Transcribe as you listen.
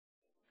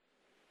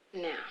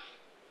Now,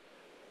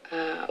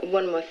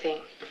 one more thing.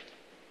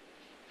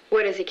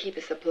 Where does he keep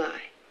his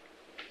supply?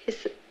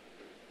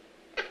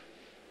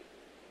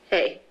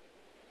 Hey.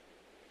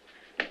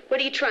 What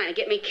are you trying to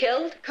get me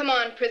killed? Come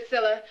on,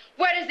 Priscilla.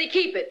 Where does he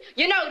keep it?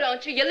 You know,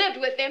 don't you? You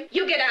lived with him.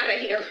 You get out of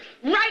here.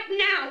 Right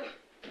now.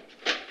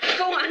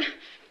 Go on.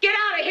 Get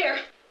out of here.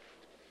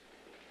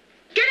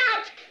 Get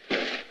out!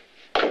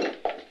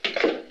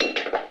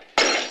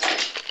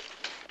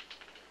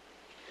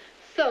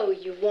 So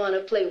you want to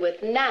play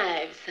with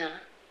knives, huh?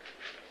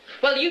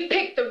 Well, you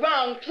picked the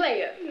wrong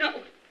player.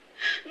 No.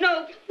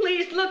 No,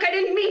 please, look, I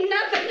didn't mean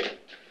nothing.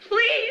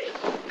 Please.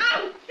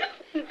 Oh, no.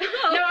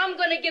 Now I'm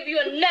going to give you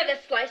another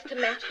slice to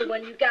match the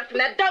one you got from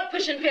that dog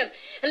pushing pimp.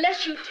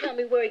 Unless you tell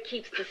me where he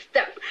keeps the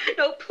stuff.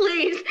 No,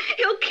 please.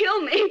 He'll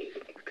kill me.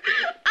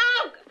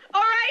 Oh,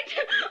 all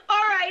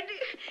right.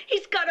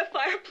 He's got a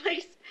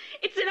fireplace.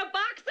 It's in a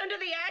box under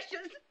the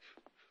ashes.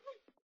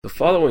 The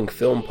following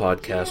film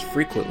podcast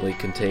frequently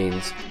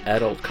contains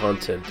adult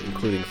content,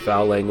 including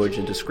foul language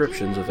and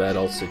descriptions of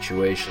adult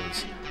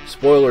situations.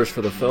 Spoilers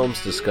for the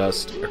films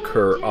discussed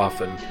occur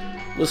often.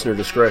 Listener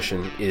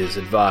discretion is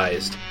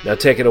advised. Now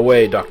take it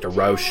away, Dr.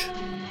 Rausch.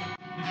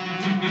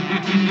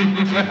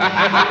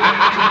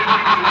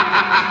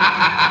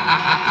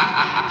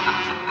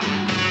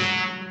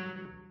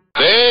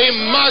 They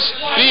must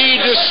be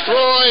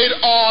destroyed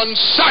on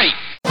sight.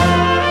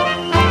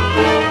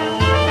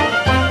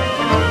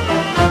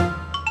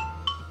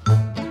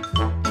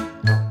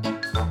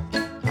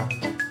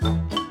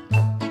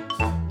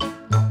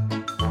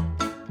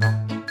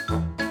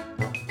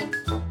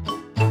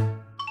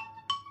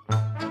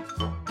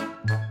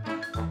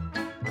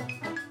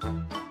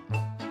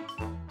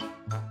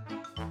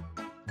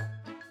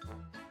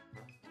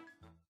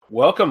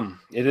 Welcome.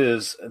 It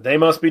is They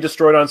Must Be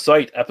Destroyed on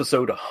Sight,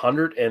 episode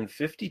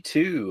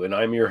 152, and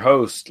I'm your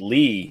host,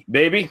 Lee.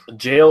 Baby,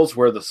 jails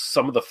where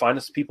some of the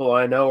finest people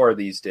I know are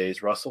these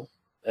days, Russell.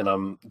 And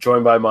I'm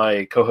joined by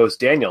my co-host,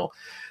 Daniel.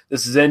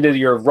 This has ended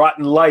your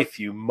rotten life,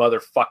 you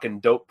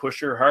motherfucking dope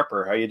pusher.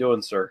 Harper, how you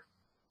doing, sir?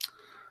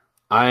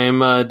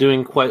 I'm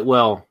doing quite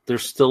well.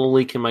 There's still a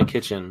leak in my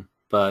kitchen,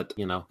 but,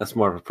 that's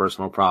more of a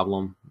personal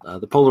problem.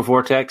 The polar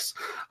vortex,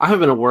 I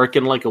haven't been at work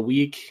in like a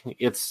week.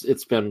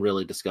 It's been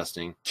really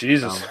disgusting.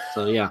 Jesus.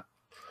 So yeah.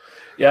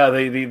 Yeah,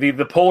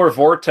 the polar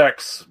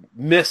vortex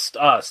missed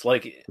us.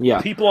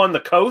 People on the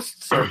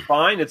coasts are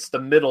fine. It's the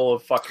middle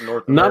of fucking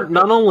North America.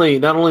 Not only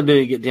did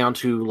it get down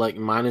to like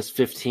minus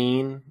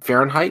 15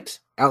 Fahrenheit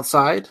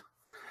outside,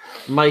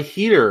 my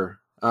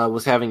heater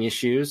was having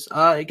issues.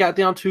 It got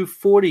down to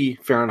 40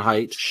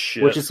 Fahrenheit,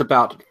 which is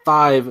about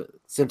 5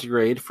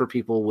 centigrade for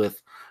people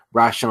with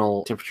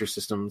rational temperature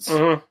systems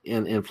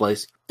in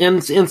place.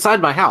 And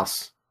inside my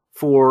house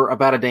for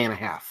about a day and a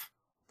half.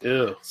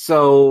 Ew.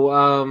 So,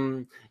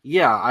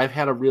 I've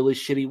had a really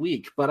shitty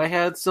week, but I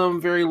had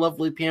some very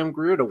lovely Pam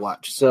Grier to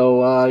watch.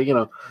 So,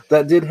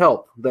 that did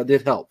help.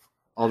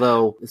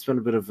 Although it's been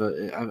a bit of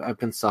I've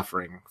been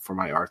suffering for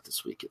my art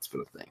this week. It's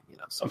been a thing,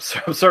 So.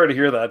 I'm sorry to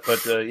hear that,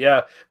 but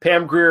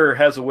Pam Grier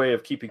has a way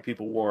of keeping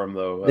people warm,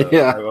 though.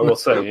 I will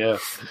say,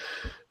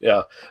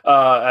 yeah.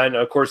 And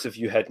of course, if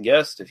you hadn't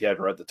guessed, if you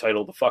hadn't read the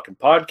title of the fucking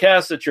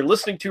podcast that you're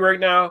listening to right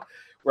now,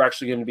 we're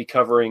actually going to be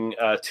covering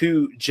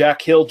 2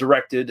 Jack Hill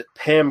directed,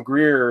 Pam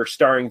Grier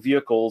starring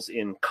vehicles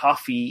in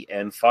Coffee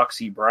and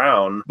Foxy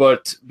Brown.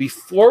 But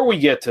before we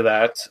get to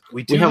that,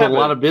 we have a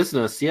lot of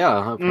business.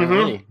 Yeah,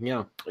 apparently.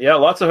 Yeah,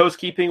 lots of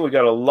housekeeping. We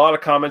got a lot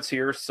of comments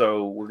here,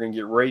 so we're going to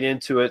get right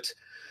into it.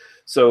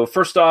 So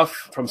first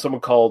off, from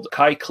someone called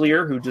Kai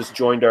Clear, who just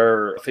joined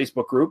our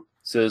Facebook group,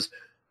 says,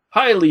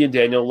 "Hi, Lee and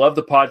Daniel. Love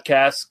the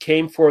podcast.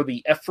 Came for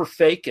the F for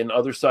Fake and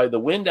Other Side of the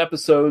Wind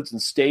episodes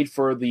and stayed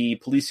for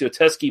the Policio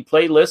Teschi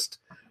playlist.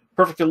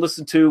 Perfect to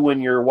listen to when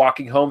you're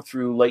walking home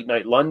through late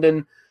night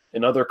London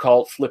and other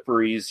cult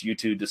flipperies you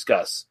two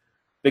discuss.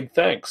 Big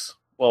thanks."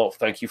 Well,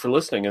 thank you for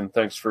listening and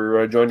thanks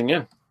for joining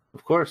in.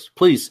 Of course.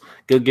 Please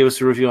go give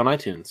us a review on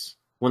iTunes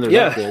when they're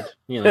that good.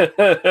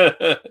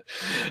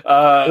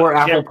 Or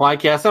Apple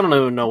Podcasts. I don't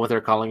even know what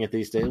they're calling it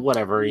these days.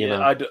 Whatever,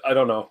 I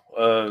don't know.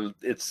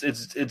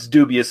 It's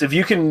dubious. If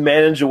you can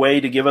manage a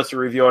way to give us a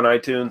review on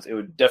iTunes, it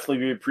would definitely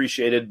be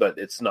appreciated, but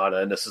it's not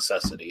a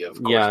necessity,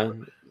 of course. Yeah.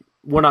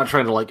 We're not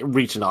trying to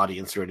reach an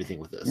audience or anything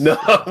with this. No,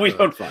 we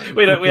don't.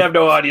 We have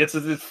no audience.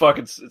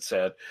 It's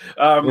sad.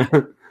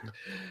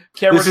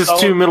 This is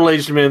 2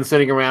 middle-aged men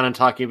sitting around and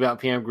talking about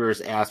Pam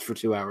Grier's ass for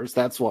 2 hours.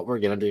 That's what we're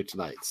going to do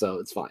tonight, so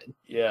it's fine.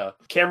 Yeah.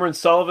 Cameron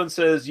Sullivan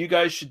says, you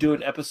guys should do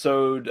an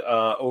episode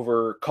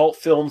over cult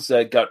films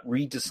that got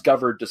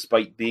rediscovered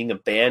despite being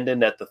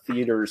abandoned at the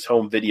theater's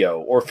home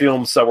video, or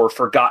films that were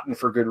forgotten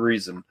for good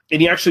reason.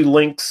 And he actually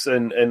links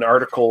an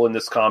article in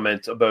this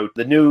comment about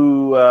the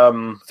new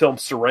film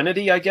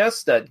Serenity, I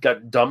guess, that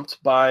got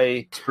dumped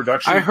by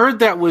production. I heard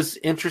that was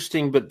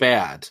interesting but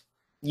bad.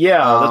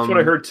 Yeah, that's what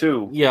I heard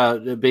too. Yeah,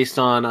 based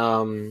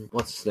on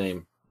what's his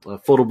name?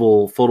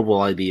 Folding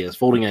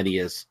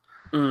ideas.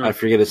 I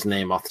forget his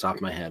name off the top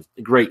of my head.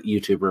 A great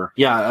YouTuber.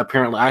 Yeah,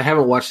 apparently I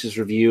haven't watched his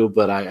review,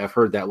 but I've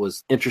heard that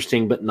was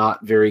interesting, but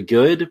not very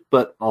good,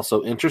 but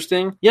also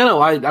interesting. Yeah,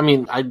 no, I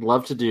mean, I'd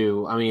love to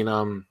do. I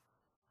mean,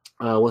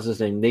 what's his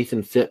name?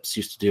 Nathan Phipps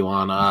used to do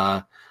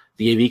on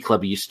the AV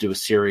Club. He used to do a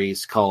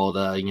series called,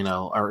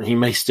 or he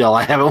may still.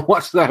 I haven't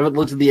watched. I haven't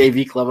looked at the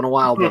AV Club in a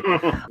while, but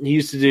he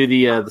used to do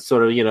the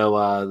sort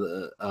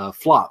of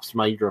flops,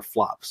 my year of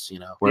flops.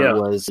 Where it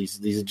was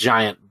these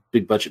giant,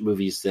 big budget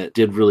movies that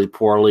did really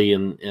poorly,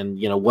 and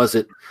was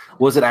it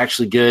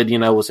actually good?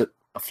 Was it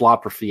a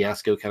flop or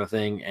fiasco kind of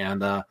thing?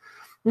 And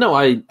no,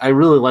 I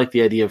really like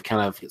the idea of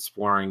kind of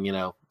exploring.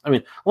 I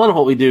mean, a lot of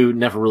what we do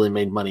never really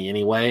made money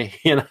anyway,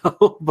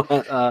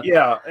 but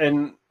yeah.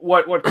 And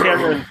what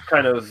Cameron's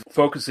kind of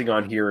focusing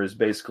on here is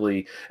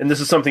basically, and this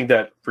is something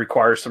that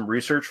requires some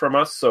research from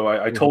us. So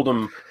I told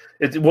him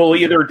we'll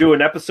either do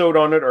an episode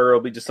on it, or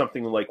it'll be just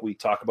something like we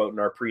talk about in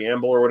our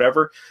preamble or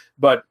whatever.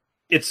 But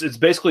it's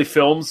basically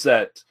films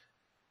that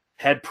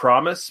had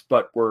promise,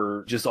 but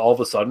were just all of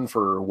a sudden,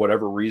 for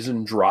whatever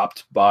reason,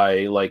 dropped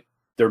by like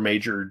their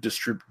major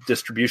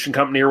distribution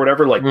company or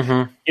whatever. Like,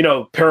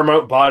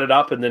 Paramount bought it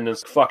up and then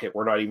it's, fuck it,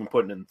 we're not even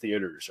putting it in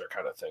theaters or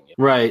kind of thing.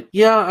 Right.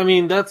 Yeah. I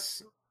mean,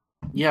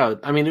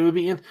 it would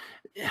be,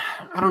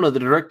 I don't know, the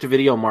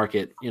direct-to-video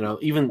market,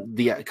 even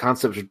the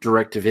concept of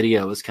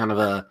direct-to-video is kind of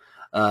an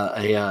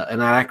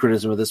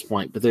anachronism at this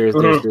point, but there's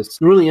this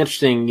really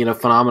interesting,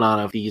 phenomenon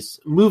of these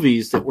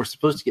movies that were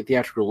supposed to get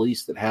theatrical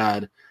release that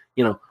had,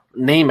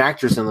 name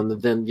actors in them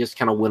that then just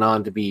kind of went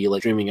on to be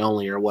like streaming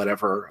only or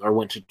whatever, or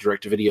went to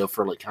direct-to-video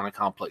for like kind of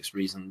complex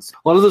reasons.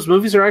 A lot of those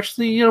movies are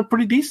actually,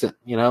 pretty decent,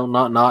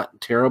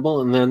 not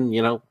terrible. And then,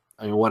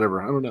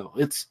 whatever. I don't know.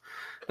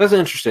 That's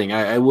interesting.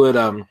 I would,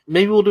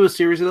 maybe we'll do a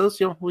series of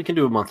those. We can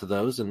do a month of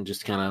those and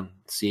just kind of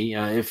see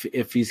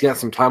if he's got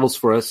some titles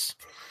for us.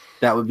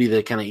 That would be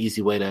the kind of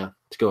easy way to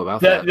go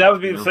about that. That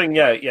would be the thing.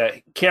 Yeah.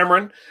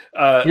 Cameron.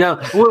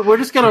 We're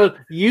just gonna.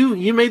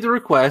 You made the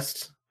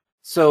request,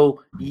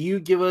 so you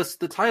give us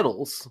the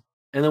titles,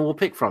 and then we'll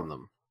pick from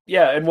them.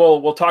 Yeah, and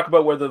we'll talk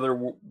about whether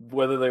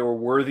they were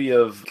worthy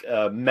of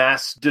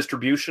mass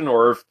distribution,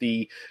 or if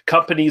the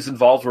companies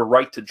involved were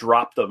right to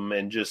drop them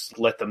and just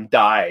let them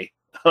die.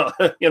 And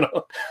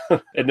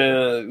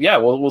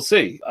we'll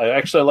see.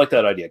 I like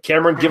that idea.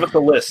 Cameron, give us a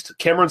list.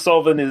 Cameron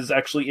Sullivan is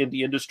actually in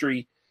the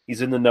industry.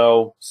 He's in the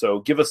know. So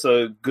give us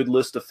a good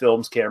list of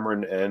films,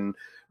 Cameron, and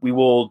we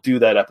will do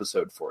that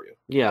episode for you.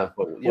 Yeah.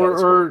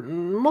 Or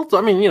multi.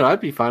 I mean, I'd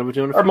be fine with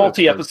doing or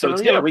multi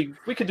episodes. Yeah, we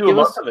could do a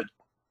month of it.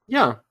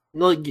 Yeah.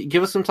 No,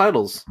 give us some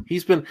titles.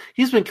 He's been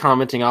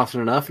commenting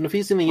often enough, and if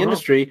he's in the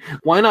industry,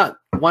 why not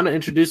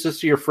introduce us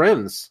to your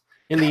friends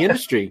in the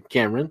industry,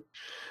 Cameron?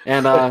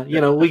 And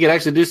we could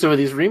actually do some of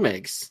these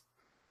remakes.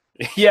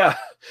 Yeah,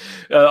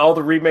 all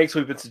the remakes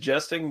we've been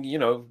suggesting.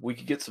 We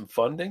could get some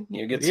funding.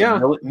 Get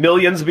some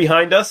millions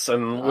behind us,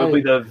 and we'll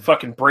be the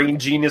fucking brain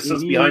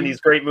geniuses behind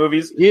these great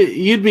movies.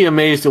 You'd be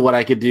amazed at what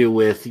I could do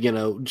with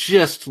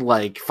just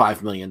like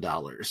 $5 million.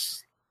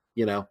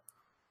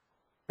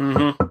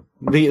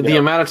 The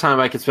amount of time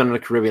I could spend on a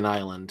Caribbean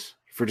island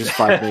for just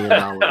 $5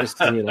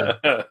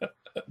 million.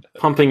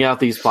 Pumping out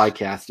these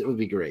podcasts, it would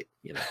be great.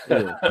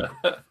 Anyway.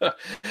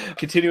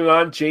 Continuing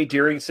on, Jay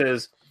Deering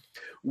says,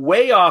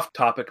 way off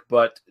topic,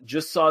 but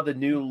just saw the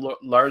new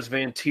Lars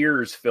Van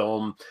Trier's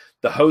film,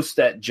 The House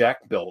That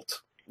Jack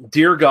Built.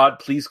 Dear God,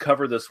 please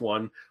cover this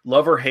one.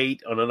 Love or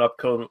hate on an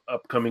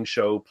upcoming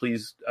show.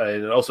 Please,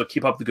 and also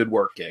keep up the good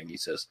work, gang, he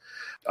says.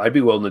 I'd be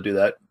willing to do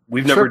that.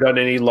 We've never done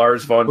any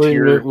Lars Von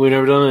Trier. We've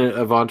never done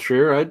a Von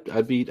Trier.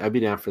 I'd be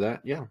down for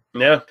that. Yeah.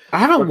 Yeah. I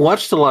haven't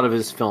watched a lot of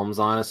his films,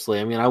 honestly.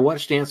 I mean, I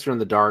watched Dancer in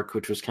the Dark,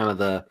 which was kind of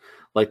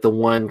the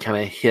one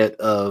kind of hit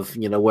of,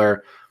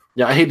 where,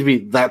 I hate to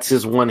be, that's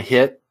his one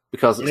hit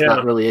because it's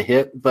not really a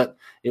hit, but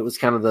it was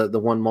kind of the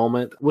one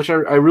moment, which I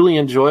really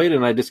enjoyed.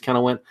 And I just kind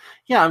of went,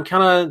 I'm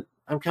kind of,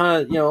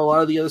 a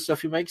lot of the other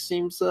stuff he makes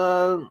seems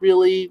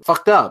really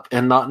fucked up,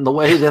 and not in the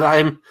way that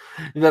I'm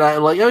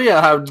like,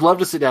 I'd love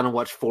to sit down and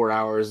watch 4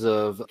 hours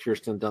of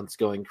Kirsten Dunst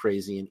going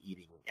crazy and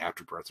eating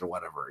afterbirths or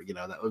whatever.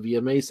 That would be an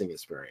amazing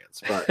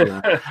experience. But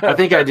I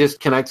think I just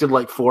connected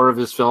like 4 of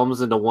his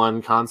films into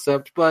one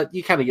concept, but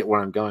you kind of get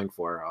where I'm going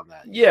for on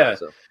that. Yeah.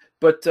 So.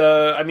 But,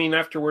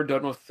 after we're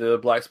done with the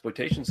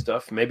blaxploitation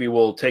stuff, maybe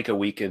we'll take a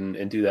week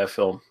and do that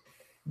film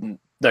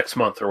next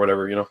month or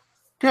whatever,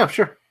 Yeah,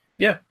 sure.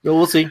 Yeah.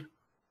 We'll see.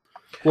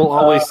 We'll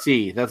always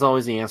see. That's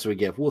always the answer we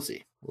give. We'll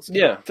see.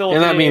 Yeah.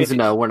 And that means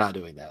no, we're not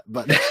doing that.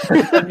 But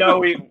no,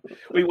 we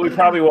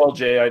probably will,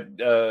 Jay.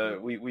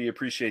 We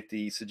appreciate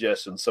the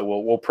suggestion, so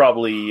we'll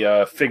probably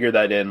figure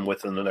that in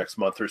within the next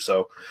month or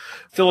so.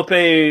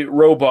 Philippe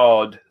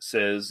Robaud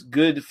says,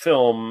 good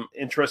film.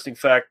 Interesting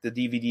fact, the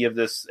DVD of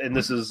this, and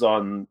this is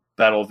on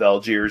Battle of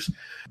Algiers.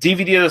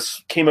 DVD of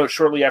this came out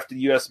shortly after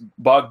the U.S.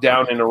 bogged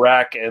down in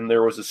Iraq, and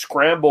there was a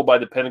scramble by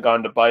the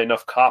Pentagon to buy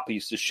enough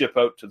copies to ship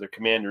out to their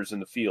commanders in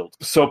the field.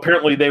 So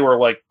apparently they were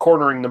like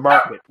cornering the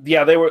market.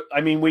 Yeah, they were.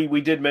 I mean,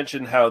 we did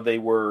mention how they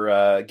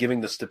were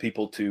giving this to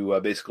people to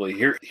basically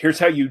here's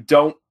how you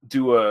don't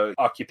do a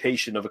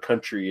occupation of a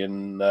country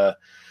and.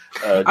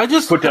 I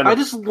just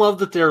love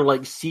that they're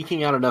like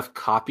seeking out enough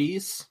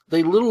copies.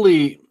 They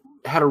literally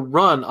had a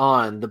run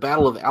on the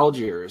Battle of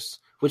Algiers,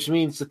 which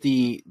means that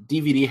the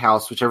DVD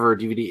house, whichever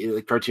DVD,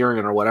 like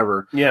Criterion or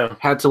whatever,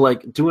 had to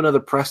like do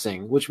another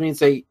pressing, which means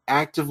they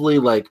actively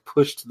like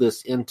pushed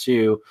this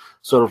into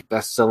sort of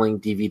best-selling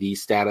DVD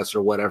status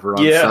or whatever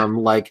on some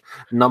like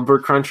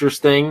number crunchers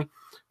thing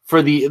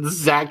for the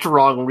exact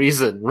wrong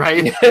reason,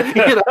 right?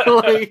 You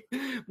know, like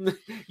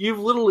you've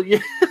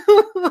literally,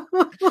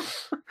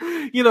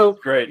 you know,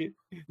 great.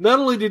 Not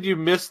only did you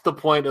miss the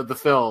point of the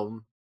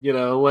film, you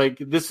know, like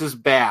this is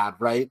bad,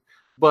 right?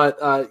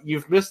 But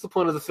you've missed the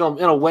point of the film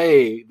in a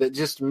way that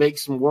just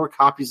makes more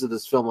copies of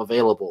this film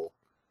available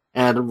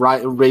and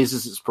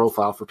raises its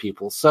profile for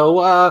people.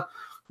 So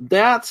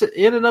that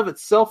in and of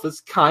itself is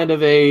kind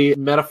of a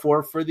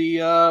metaphor for the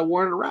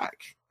war in Iraq.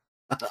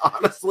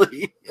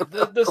 Honestly,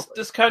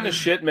 this kind of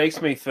shit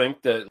makes me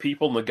think that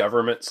people in the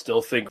government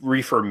still think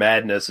reefer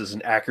madness is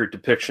an accurate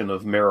depiction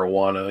of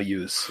marijuana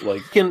use.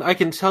 Like, I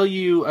can tell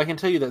you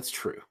that's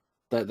true.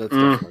 That's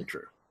definitely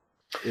true.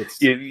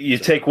 You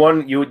take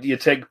one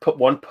put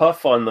one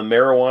puff on the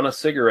marijuana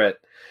cigarette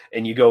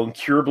and you go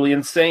incurably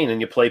insane and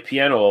you play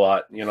piano a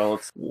lot. You know,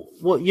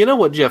 well, you know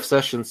what Jeff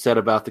Sessions said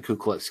about the Ku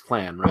Klux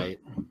Klan, right?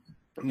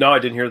 No, I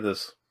didn't hear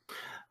this.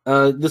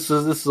 This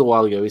is a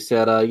while ago. He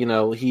said, you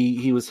know,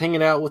 he was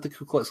hanging out with the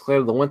Ku Klux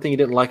Klan. The one thing he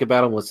didn't like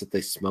about him was that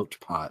they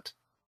smoked pot.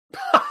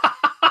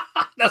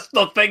 That's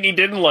the thing he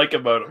didn't like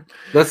about him.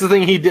 That's the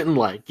thing he didn't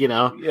like, you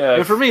know. Yeah.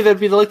 And for me, that'd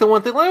be like the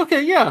one thing. Like,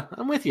 okay, yeah,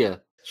 I'm with you.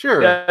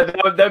 Sure. Yeah,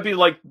 that'd be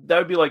like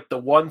the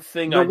one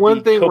thing. The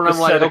one thing where I'm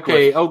like,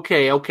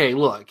 okay.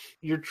 Look,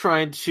 you're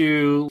trying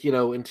to, you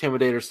know,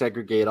 intimidate or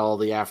segregate all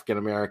the African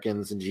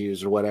Americans and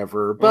Jews or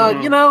whatever,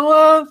 but you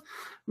know,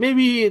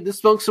 maybe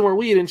smoke some more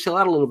weed and chill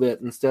out a little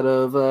bit instead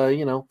of,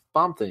 you know,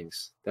 bomb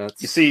things.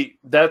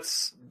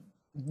 That's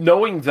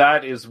knowing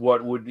that is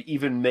what would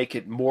even make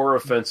it more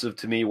offensive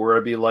to me, where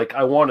I'd be like,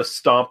 I want to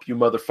stomp you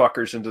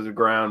motherfuckers into the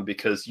ground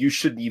because you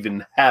shouldn't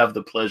even have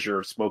the pleasure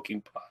of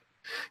smoking pot.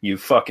 You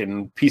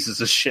fucking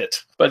pieces of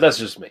shit. But that's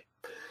just me.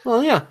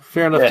 Well, yeah,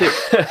 fair enough.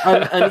 Too.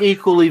 An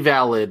equally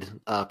valid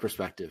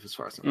perspective as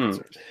far as I'm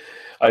concerned.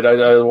 I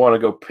want to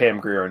go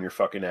Pam Grier on your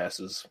fucking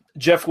asses.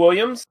 Jeff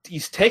Williams,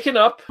 he's taken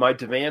up my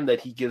demand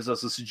that he gives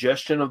us a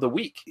suggestion of the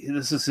week.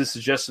 This is his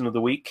suggestion of the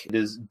week. It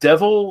is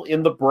Devil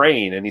in the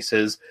Brain. And he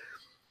says,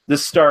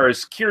 this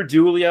stars Keir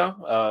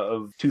Dullea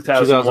of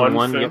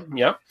 2001 film.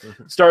 Yep.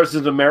 Stars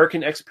an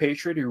American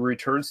expatriate who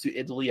returns to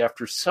Italy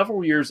after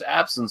several years'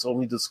 absence,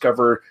 only to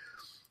discover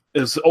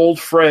his old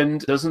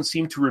friend doesn't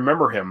seem to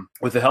remember him.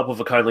 With the help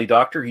of a kindly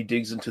doctor, he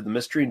digs into the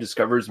mystery and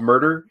discovers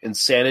murder,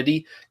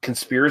 insanity,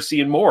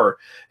 conspiracy, and more.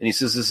 And he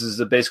says this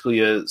is basically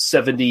a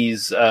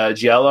 70s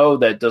giallo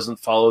that doesn't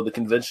follow the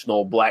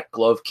conventional black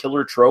glove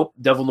killer trope.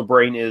 Devil in the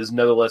Brain is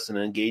nevertheless an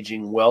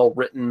engaging,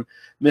 well-written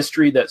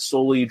mystery that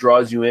slowly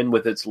draws you in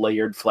with its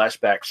layered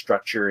flashback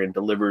structure and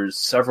delivers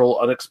several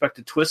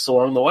unexpected twists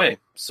along the way.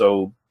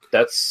 So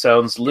that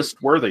sounds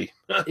list-worthy.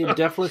 It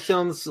definitely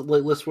sounds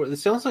like list-worthy. It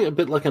sounds like a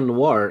bit like a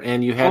noir,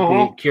 and you had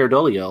me Keir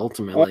Dullea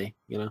ultimately,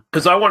 you know.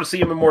 Because I want to see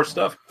him in more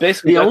stuff.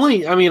 Basically,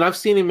 I've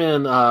seen him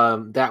in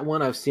that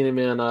one. I've seen him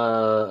in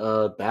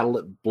Battle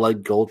at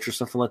Blood Gulch or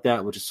something like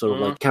that, which is sort of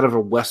like kind of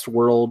a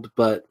Westworld,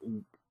 but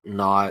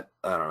not.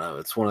 I don't know.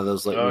 It's one of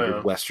those like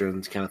weird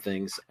westerns kind of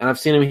things. And I've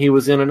seen him. He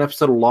was in an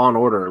episode of Law and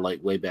Order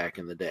like way back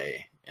in the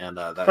day, and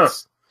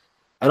that's.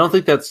 I don't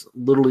think that's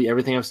literally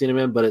everything I've seen him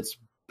in, but it's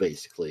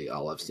basically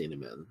all I've seen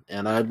him in,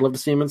 and I'd love to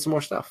see him in some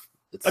more stuff.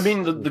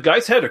 The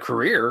guy's had a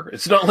career.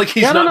 It's not like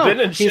he's been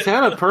in shit. He's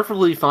had a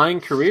perfectly fine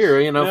career,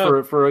 you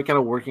know, for a kind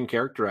of working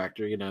character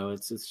actor. You know,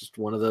 it's just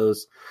one of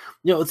those,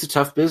 you know, it's a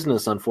tough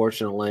business,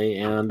 unfortunately,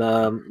 and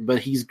but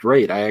he's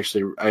great. I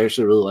actually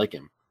really like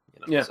him.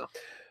 You know, so.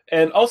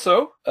 And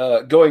also,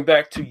 going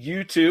back to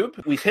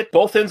YouTube, we've hit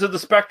both ends of the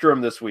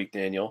spectrum this week,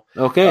 Daniel.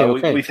 Okay.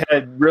 We've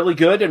had really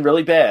good and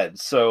really bad.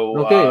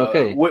 So,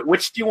 okay.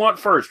 Which do you want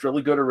first,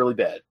 really good or really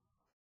bad?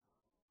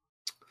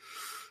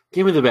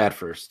 Give me the bad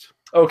first.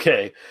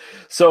 Okay.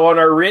 So on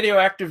our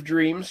Radioactive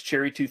Dreams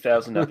Cherry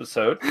 2000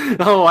 episode.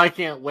 Oh, I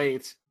can't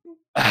wait.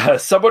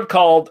 Someone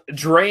called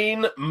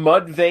Drain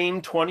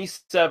Mudvayne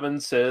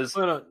 27 says...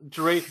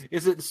 Drain,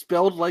 is it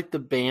spelled like the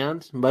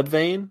band,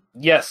 Mudvayne?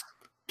 Yes.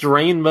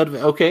 Drain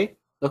Mudvayne.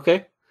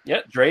 Okay. Yeah,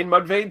 Drain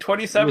Mudvayne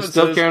 27 We're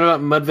still caring about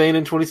Mudvayne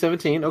in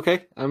 2017.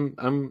 Okay.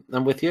 I'm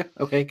with you.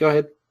 Okay, go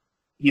ahead.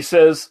 He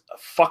says,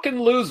 fucking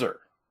loser.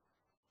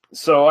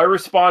 So I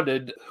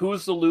responded,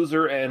 who's the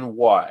loser and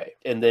why?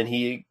 And then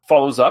he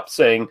follows up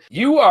saying,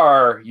 you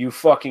are, you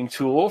fucking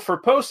tool, for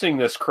posting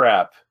this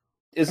crap.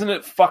 Isn't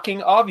it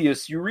fucking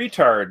obvious, you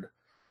retard?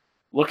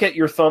 Look at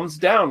your thumbs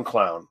down,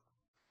 clown.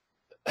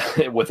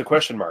 with a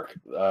question mark.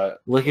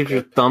 Look at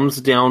your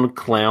thumbs down,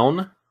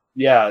 clown.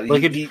 Yeah.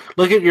 Look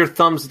at your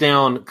thumbs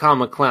down,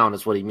 comma, clown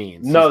is what he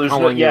means. No, there's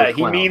no. Yeah,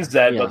 he means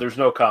that, but there's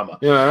no comma.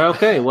 Yeah.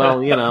 Okay.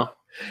 Well,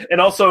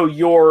 And also,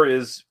 your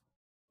is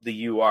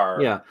the UR.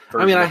 Yeah.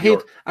 I mean, I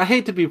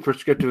hate to be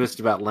prescriptivist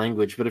about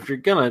language, but if you're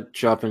gonna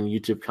show up in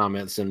YouTube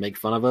comments and make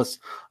fun of us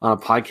on a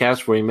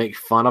podcast where we make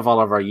fun of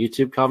all of our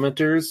YouTube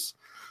commenters,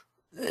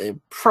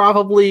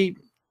 probably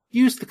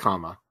use the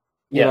comma.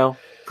 You know,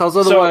 because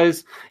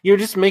otherwise you're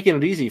just making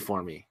it easy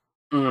for me.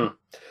 Mm-hmm.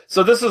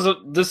 So this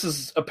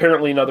is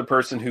apparently another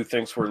person who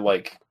thinks we're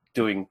like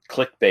doing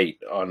clickbait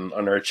on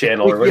our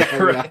channel or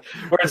whatever,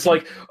 where it's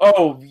like,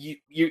 oh,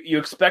 you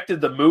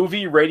expected the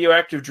movie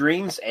Radioactive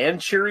Dreams and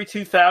Cherry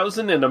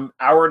 2000 in an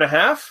hour and a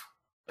half?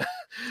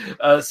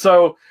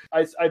 So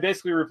I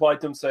basically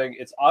replied to him saying,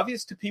 it's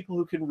obvious to people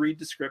who can read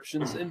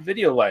descriptions in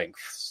video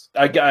lengths.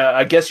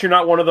 I guess you're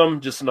not one of them,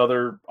 just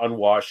another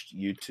unwashed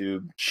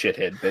YouTube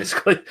shithead,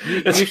 basically.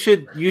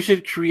 You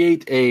should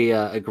create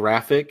a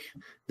graphic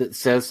that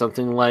says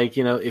something like,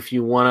 if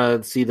you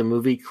want to see the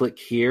movie, click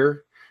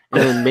here,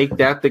 and then make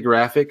that the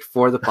graphic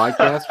for the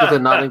podcast, but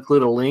then not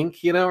include a link,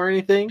 or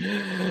anything.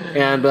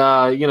 And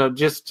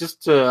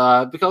just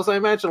to because I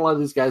imagine a lot of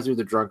these guys are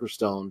either drunk or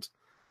stoned,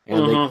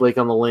 and they click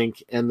on the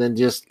link and then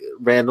just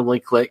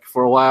randomly click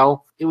for a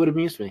while. It would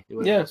amuse me.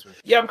 Yeah,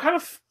 I'm kind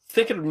of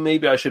thinking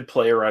maybe I should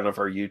play around with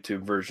our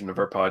YouTube version of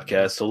our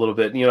podcast a little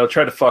bit,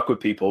 try to fuck with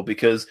people,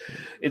 because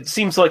it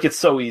seems like it's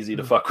so easy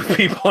to fuck with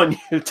people on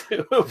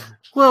YouTube.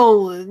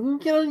 Well,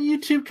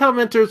 YouTube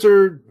commenters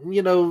are,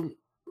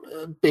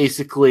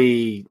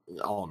 basically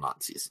all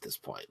Nazis at this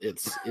point.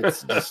 It's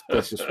just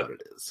that's just what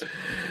it is.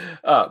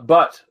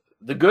 But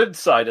the good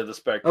side of the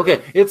spectrum.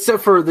 Okay,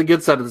 except for the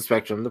good side of the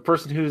spectrum, the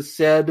person who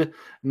said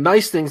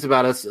nice things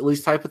about us, at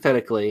least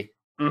hypothetically.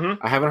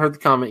 I haven't heard the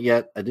comment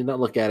yet. I did not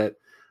look at it.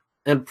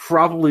 And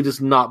probably does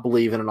not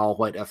believe in an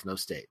all-white ethno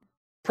state.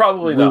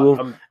 Probably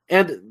not.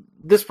 And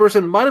this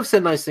person might have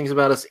said nice things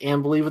about us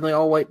and believe in the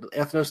all-white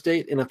ethno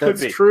state. And if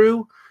that's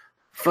true,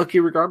 fuck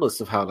you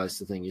regardless of how nice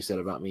the thing you said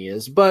about me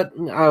is. But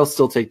I'll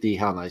still take the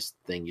how nice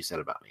thing you said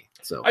about me.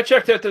 So I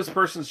checked out this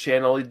person's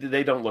channel.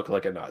 They don't look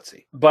like a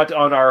Nazi. But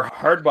on our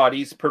Hard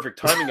Bodies Perfect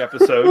Timing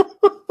episode,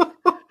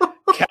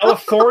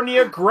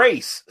 California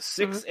Grace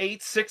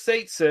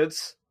 6868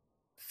 says,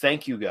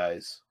 thank you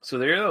guys. So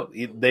there you go.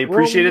 They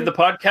appreciated the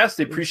podcast.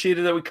 They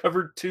appreciated that we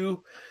covered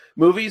two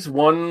movies,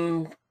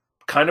 one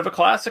kind of a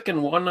classic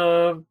and one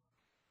unknown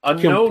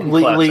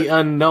completely classic.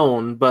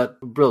 Unknown,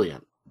 but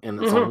brilliant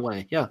in its own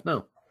way. Yeah,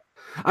 no.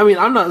 I mean,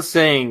 I'm not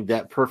saying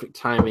that Perfect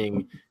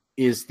Timing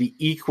is the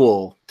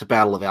equal to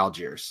Battle of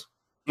Algiers.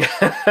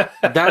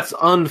 That's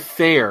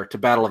unfair to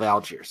Battle of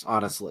Algiers,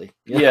 honestly.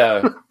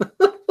 Yeah.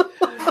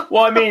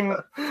 Well, I mean,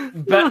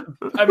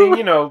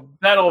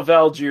 Battle of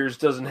Algiers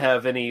doesn't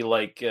have any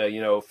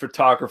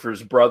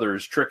photographers'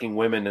 brothers tricking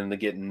women into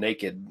getting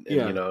naked.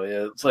 And,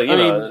 it's like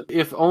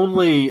if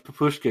only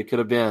Papushka could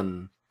have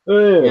been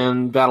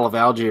in Battle of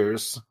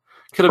Algiers,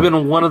 could have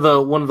been one of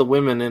the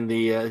women in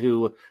the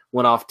who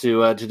went off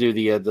to do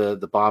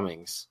the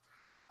bombings.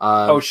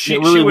 She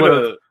really would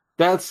have.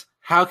 That's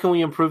how can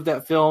we improve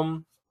that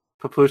film?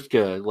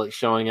 Papushka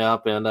showing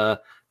up and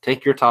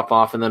take your top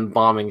off and then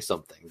bombing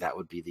something. That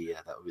would be the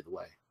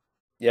way.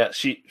 Yeah,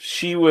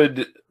 she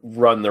would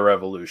run the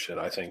revolution.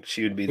 I think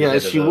she would be.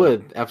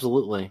 Would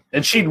absolutely,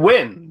 and she'd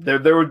win.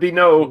 There would be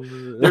no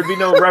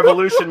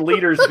revolution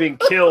leaders being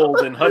killed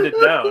and hunted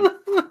down.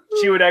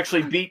 She would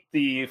actually beat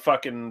the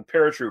fucking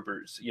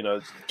paratroopers.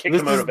 Kick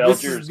them out of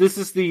Algiers. This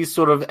is the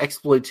sort of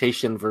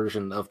exploitation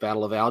version of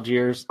Battle of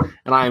Algiers,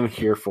 and I'm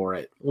here for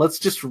it. Let's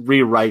just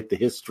rewrite the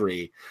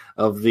history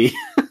of the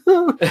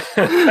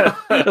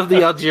of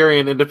the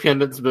Algerian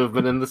independence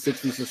movement in the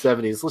 60s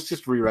and 70s. Let's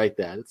just rewrite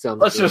that. It sounds.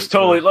 Let's just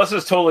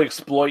totally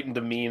exploit and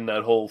demean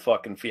that whole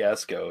fucking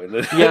fiasco.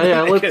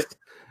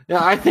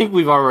 I think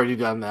we've already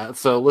done that,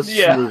 so let's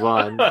just move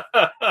on.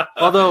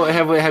 Although,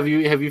 have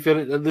you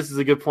finished? This is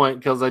a good point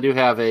because I do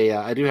have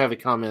a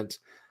comment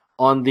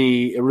on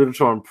the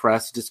Eruditorum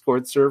Press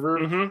Discord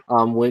server,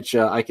 which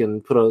I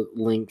can put a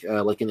link,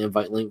 like an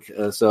invite link.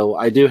 So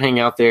I do hang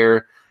out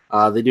there.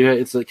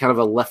 It's a kind of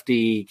a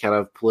lefty kind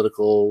of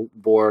political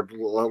board.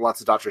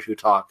 Lots of Doctor Who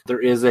talk.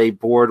 There is a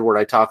board where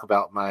I talk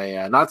about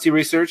my Nazi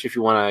research. If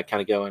you want to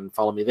kind of go and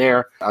follow me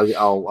there,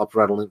 I'll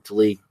provide a link to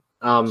Lee.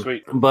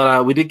 Sweet.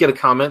 But we did get a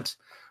comment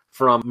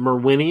from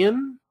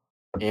Merwinian,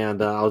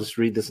 and I'll just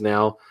read this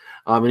now.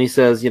 And he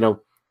says,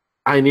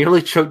 I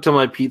nearly choked on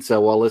my pizza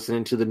while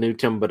listening to the new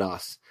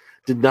Timbados.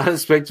 Did not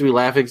expect to be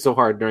laughing so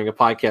hard during a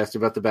podcast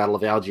about the Battle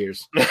of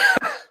Algiers.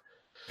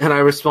 And I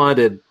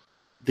responded,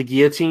 the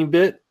guillotine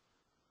bit?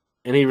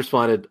 And he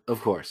responded,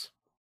 of course.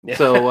 Yeah.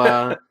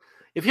 So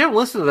if you haven't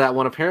listened to that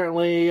one,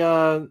 apparently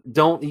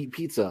don't eat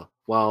pizza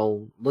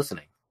while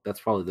listening. That's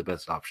probably the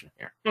best option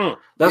here.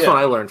 That's what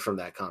I learned from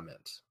that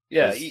comment.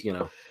 Yeah,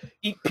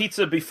 eat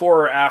pizza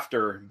before or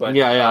after. But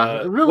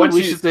really,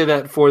 we should say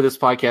that for this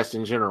podcast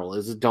in general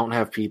is don't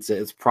have pizza.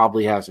 It's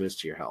probably hazardous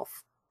to your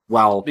health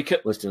while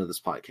listening to this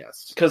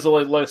podcast. Because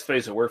let's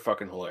face it, we're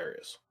fucking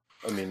hilarious.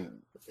 I mean,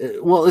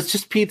 well, it's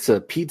just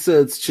pizza.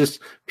 It's just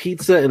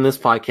pizza and this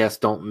podcast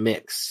don't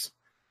mix.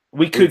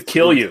 We could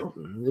kill you.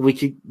 We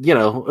could,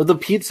 the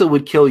pizza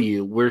would kill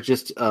you. We're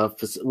just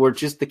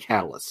the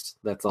catalyst.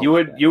 That's all.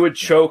 You would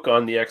choke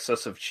on the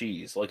excess of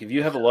cheese. Like if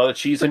you have a lot of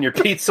cheese on your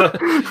pizza,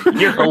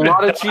 you're a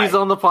lot of cheese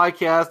on the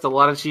podcast, a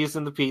lot of cheese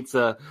in the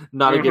pizza.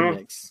 Not a good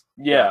mix.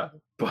 Yeah,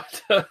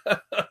 but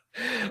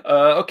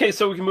okay,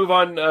 so we can move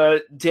on.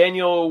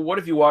 Daniel, what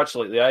have you watched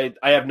lately?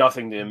 I have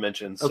nothing to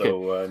mention,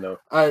 so no.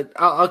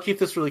 I'll keep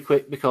this really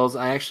quick because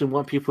I actually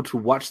want people to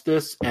watch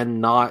this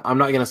and I'm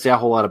not going to say a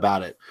whole lot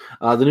about it.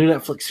 The new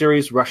Netflix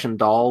series Russian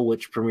Doll,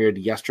 which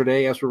premiered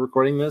yesterday as we're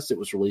recording this, it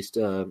was released,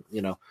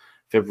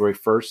 February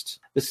 1st.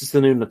 This is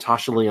the new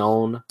Natasha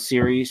Lyonne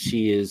series.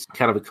 She is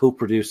kind of a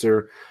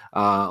co-producer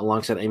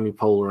alongside Amy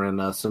Poehler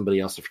and somebody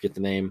else, I forget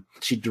the name.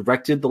 She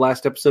directed the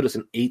last episode. It's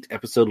an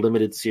 8-episode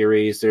limited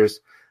series.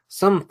 There's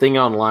something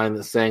online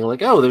that's saying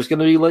like, oh, there's going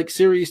to be like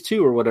series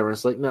 2 or whatever.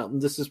 It's like, no,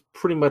 this is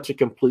pretty much a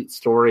complete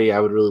story. I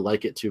would really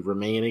like it to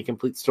remain a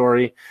complete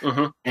story.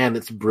 And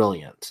it's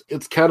brilliant.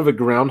 It's kind of a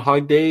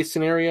Groundhog Day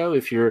scenario.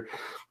 If you're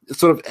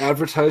sort of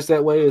advertised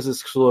that way as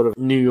this sort of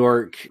New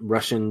York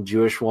Russian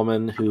Jewish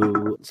woman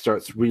who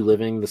starts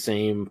reliving the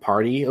same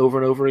party over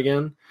and over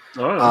again.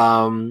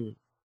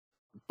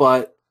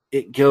 But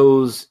it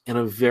goes in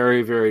a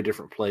very, very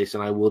different place.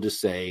 And I will just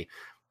say,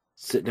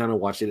 sit down and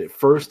watch it. At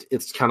first,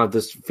 it's kind of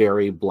this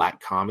very black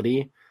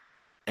comedy,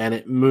 and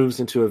it moves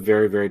into a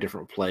very, very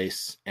different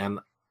place. And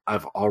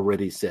I've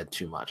already said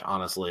too much,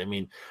 honestly. I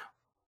mean,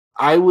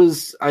 I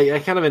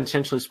kind of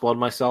intentionally spoiled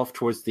myself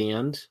towards the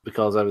end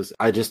because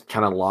I just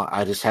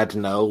had to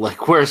know,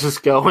 like, where's this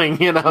going,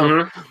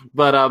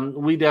 But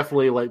we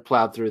definitely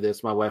plowed through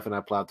this. My wife and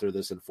I plowed through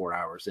this in 4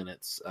 hours, and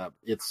it's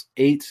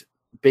 8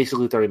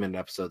 basically 30-minute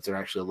episodes. They're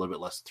actually a little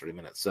bit less than 30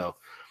 minutes, so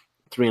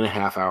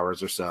 3.5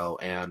 hours or so,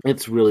 and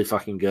it's really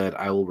fucking good.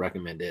 I will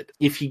recommend it.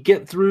 If you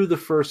get through the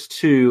first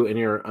 2 and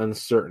you're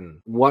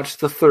uncertain, watch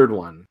the third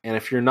one, and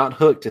if you're not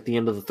hooked at the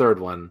end of the third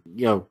one,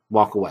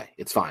 walk away.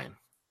 It's fine.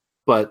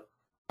 But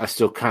I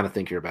still kind of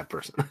think you're a bad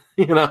person,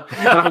 and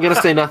I'm going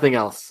to say nothing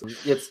else.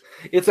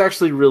 It's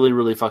actually really,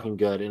 really fucking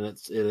good. And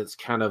it's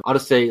kind of, I'll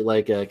just say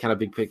like a kind of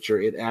big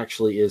picture. It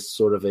actually is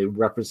sort of a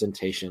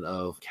representation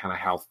of kind of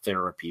how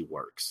therapy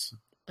works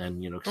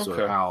and,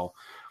 sort of how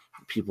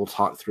people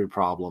talk through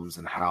problems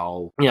and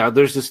how,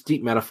 there's this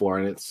deep metaphor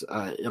and it's,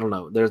 I don't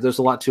know, there's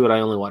a lot to it.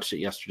 I only watched it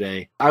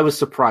yesterday. I was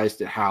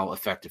surprised at how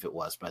effective it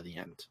was by the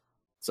end.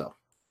 So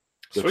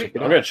sweet.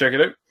 I'm going to check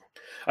it out.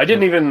 I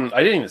didn't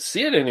even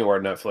see it anywhere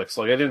on Netflix.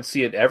 Like I didn't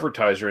see it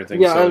advertised or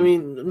anything. Yeah, so. I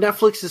mean,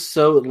 Netflix is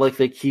so like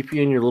they keep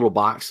you in your little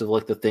box of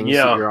like the things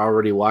that you're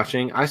already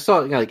watching. I saw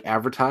it like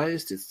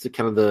advertised. It's it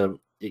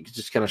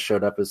just kind of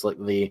showed up as like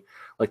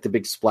the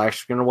big splash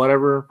screen or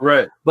whatever.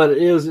 Right. But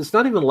it's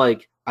not even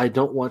like I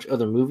don't watch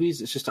other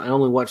movies. It's just I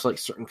only watch like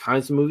certain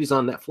kinds of movies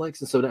on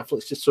Netflix, and so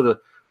Netflix just sort of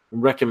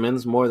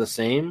recommends more of the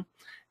same.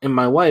 And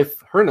my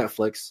wife, her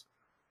Netflix,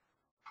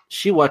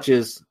 she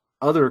watches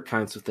other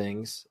kinds of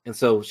things, and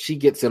so she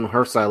gets in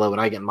her silo and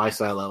I get in my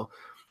silo,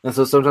 and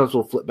so sometimes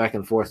we'll flip back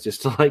and forth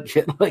just to like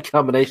get like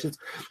combinations.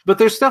 But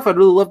there's stuff I'd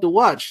really love to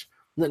watch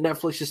that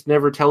Netflix just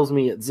never tells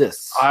me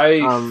exists. I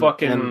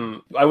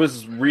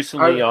was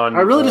recently on. I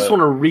really just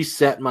want to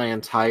reset my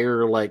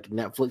entire like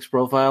Netflix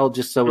profile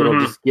just so it'll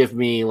just give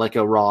me like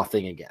a raw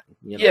thing again.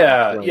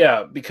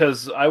 Yeah,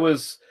 because I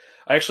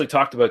actually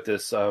talked about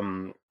this.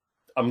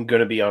 I'm going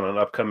to be on an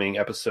upcoming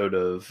episode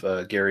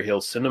of Gary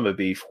Hill's Cinema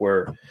Beef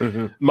where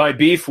my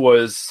beef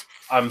was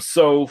I'm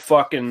so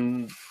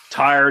fucking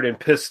tired and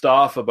pissed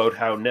off about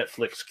how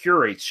Netflix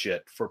curates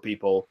shit for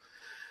people,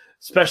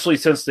 especially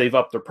since they've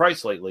upped their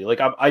price lately.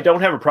 Like I don't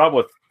have a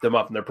problem with them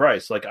upping their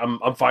price. Like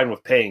I'm fine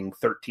with paying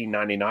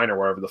 $13.99 or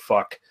whatever the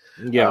fuck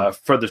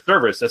for the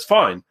service. That's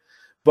fine.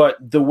 But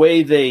the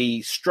way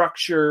they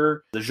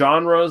structure the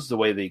genres, the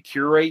way they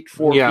curate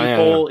for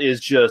people is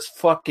just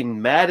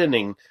fucking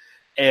maddening.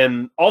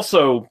 And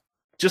also,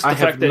 just the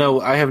fact that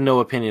I have no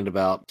opinion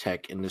about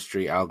tech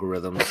industry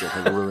algorithms that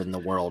have ruined the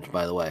world.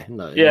 By the way,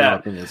 no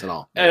opinions at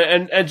all.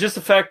 And just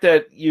the fact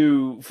that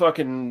you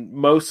fucking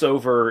mouse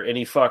over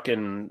any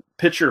fucking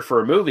picture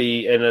for a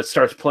movie, and it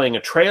starts playing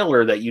a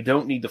trailer that you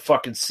don't need to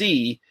fucking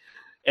see,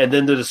 and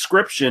then the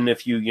description,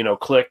 if you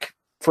click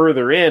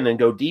further in and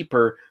go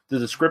deeper, the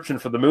description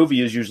for the movie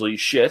is usually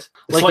shit.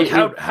 It's like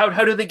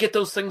how do they get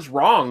those things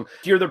wrong?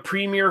 You're the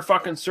premier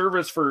fucking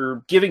service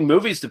for giving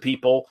movies to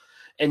people.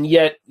 And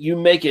yet you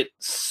make it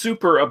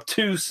super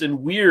obtuse and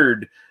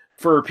weird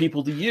for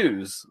people to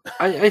use.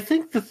 I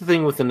think that the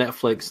thing with the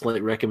Netflix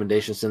like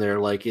recommendations in there,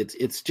 like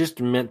it's just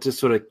meant to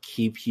sort of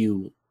keep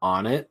you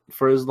on it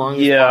for as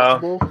long as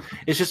possible.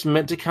 It's just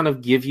meant to kind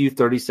of give you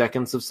 30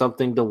 seconds of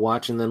something to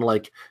watch and then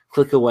like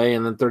click away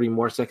and then 30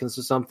 more seconds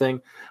of something.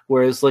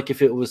 Whereas like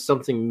if it was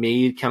something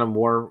made kind of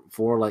more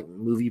for like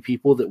movie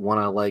people that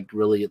want to like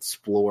really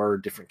explore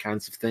different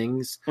kinds of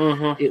things,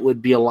 it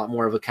would be a lot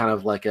more of a kind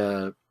of like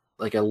a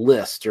like a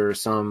list or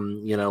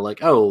some, you know, like,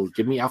 oh,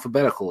 give me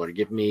alphabetical or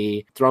give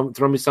me throw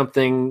me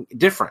something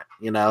different,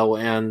 you know.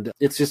 And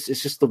it's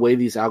just the way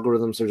these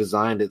algorithms are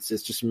designed. It's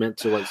just meant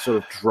to like sort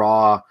of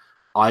draw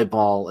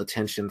eyeball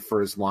attention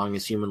for as long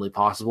as humanly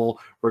possible,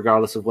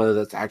 regardless of whether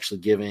that's actually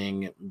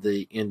giving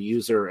the end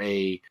user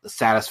a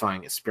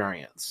satisfying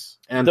experience.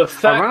 And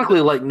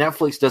ironically, like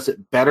Netflix does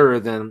it better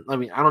than, I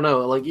mean, I don't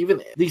know, like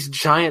even these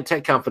giant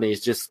tech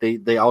companies, just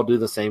they all do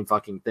the same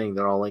fucking thing.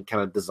 They're all like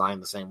kind of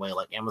designed the same way,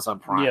 like Amazon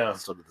Prime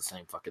sort of the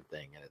same fucking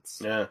thing. And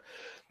it's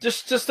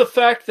just the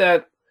fact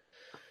that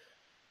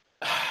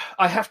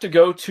I have to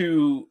go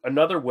to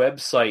another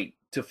website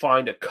to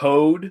find a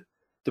code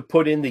to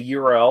put in the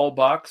URL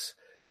box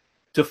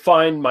to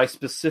find my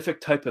specific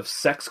type of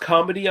sex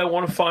comedy I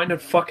want to find on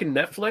fucking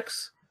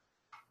Netflix.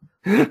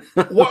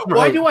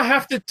 Why do I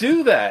have to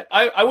do that?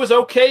 I was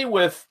okay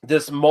with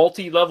this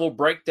multi-level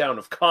breakdown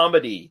of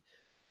comedy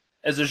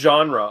as a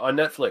genre on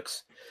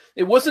Netflix.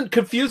 It wasn't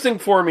confusing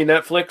for me,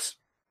 Netflix.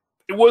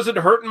 It wasn't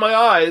hurting my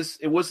eyes.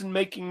 It wasn't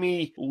making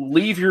me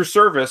leave your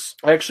service.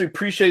 I actually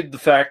appreciated the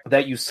fact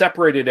that you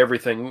separated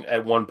everything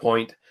at one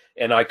point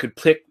and I could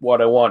pick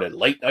what I wanted.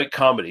 Late night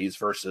comedies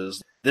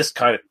versus this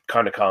kind of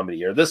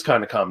comedy, or this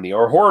kind of comedy,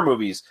 or horror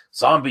movies,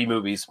 zombie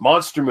movies,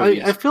 monster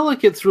movies. I feel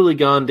like it's really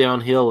gone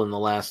downhill in the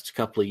last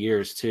couple of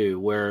years too,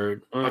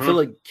 where I feel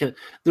like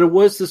there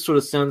was this sort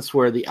of sense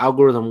where the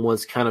algorithm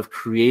was kind of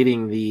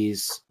creating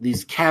these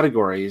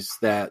categories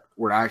that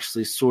were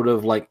actually sort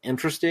of like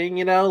interesting,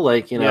 you know,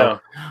 like, you know,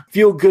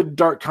 feel good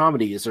dark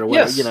comedies or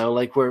whatever, you know,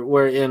 like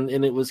where and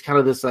it was kind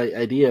of this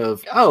idea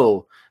of,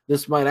 oh,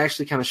 this might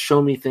actually kind of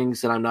show me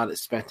things that I'm not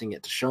expecting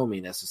it to show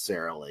me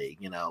necessarily,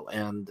 you know,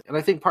 and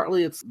I think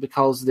partly it's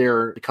because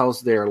their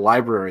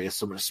library is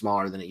so much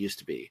smaller than it used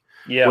to be.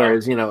 Yeah.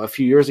 Whereas, you know, a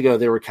few years ago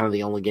they were kind of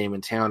the only game in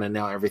town, and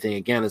now everything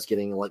again is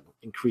getting like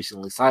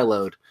increasingly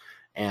siloed,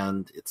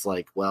 and it's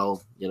like,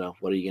 well, you know,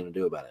 what are you going to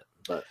do about it?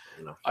 But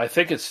you know, I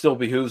think it still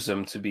behooves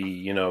them to be,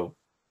 you know,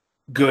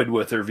 good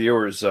with their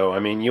viewers. Though, I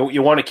mean,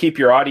 you want to keep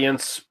your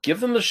audience, give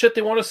them the shit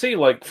they want to see,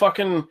 like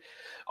fucking.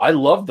 I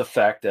love the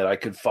fact that I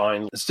could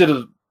find, instead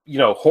of, you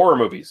know, horror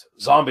movies,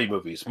 zombie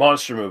movies,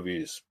 monster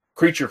movies,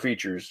 creature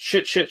features,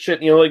 shit,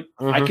 you know, like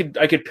I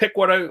could pick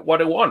what I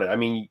wanted. I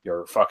mean,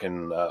 your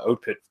fucking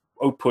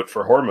output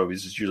for horror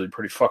movies is usually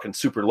pretty fucking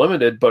super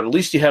limited, but at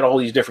least you had all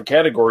these different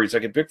categories I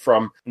could pick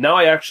from. Now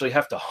I actually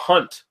have to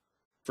hunt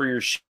for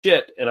your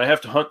shit, and I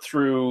have to hunt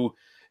through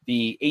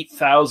the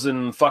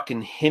 8,000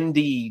 fucking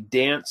Hindi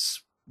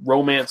dance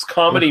romance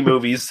comedy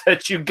movies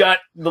that you got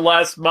the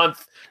last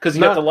month because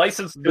you got the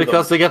license to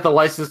because them. They got the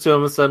license to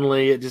them, and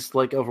suddenly it just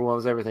like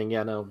overwhelms everything.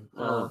 Yeah, no.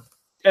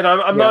 And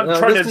I'm not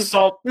trying to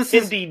insult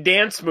Hindi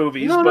dance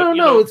movies.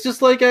 No. It's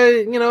just like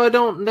I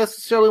don't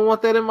necessarily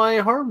want that in my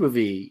horror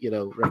movie, you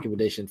know,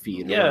 recommendation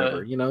feed or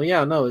whatever. You know,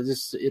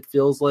 it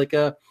feels like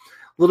a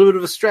little bit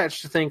of a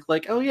stretch to think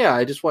like, oh yeah,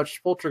 I just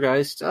watched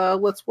Poltergeist.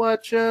 Let's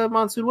watch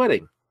Monsoon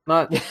Wedding.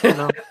 Not, you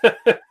know.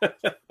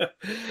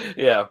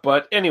 Yeah,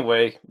 but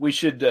anyway, we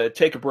should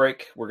take a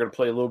break. We're going to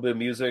play a little bit of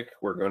music.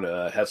 We're going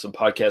to have some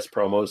podcast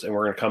promos, and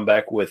we're going to come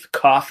back with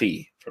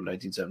Coffee from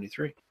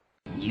 1973.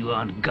 You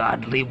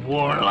ungodly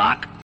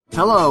warlock.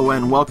 Hello,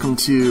 and welcome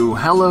to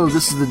Hello,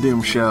 This is the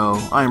Doom Show.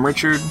 I'm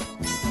Richard.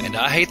 And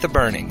I hate the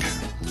burning.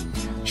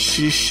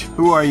 Shh,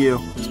 who are you?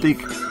 Speak.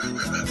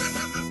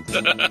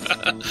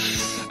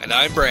 And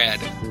I'm Brad.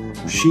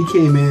 She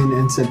came in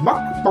and said,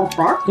 "Buck, buck,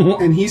 buck,"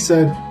 and he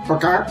said,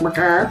 "Buck, buck,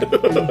 buck,"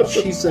 and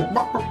she said,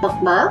 "Buck, buck,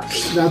 buck, buck."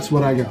 That's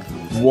what I got.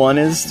 One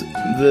is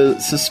the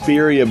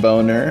Suspiria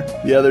boner.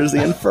 The other's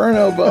the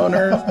Inferno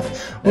boner.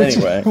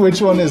 Anyway.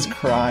 Which one is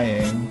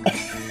crying?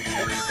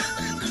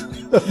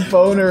 The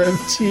boner of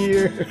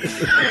tears.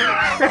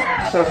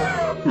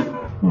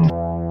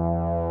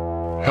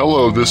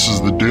 Hello, This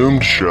is the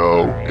Doomed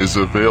Show is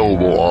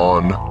available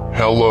on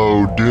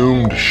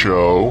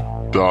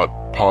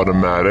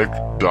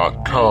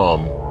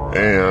hellodoomedshow.podomatic.com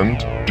and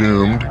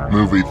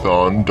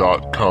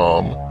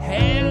doomedmoviethon.com.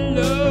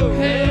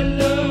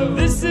 Hello,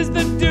 this is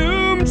the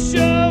Doom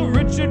Show.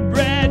 Richard,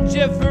 Brad,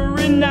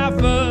 Jeffrey,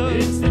 Naffa.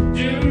 It's the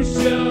Doom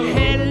Show.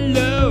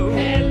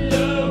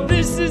 Hello,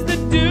 this is the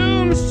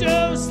Doom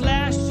Show.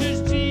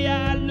 Slashers,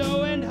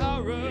 giallo, and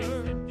horror.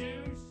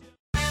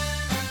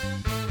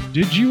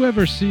 Did you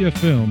ever see a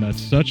film at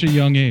such a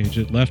young age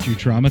it left you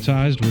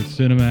traumatized with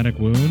cinematic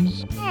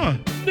wounds?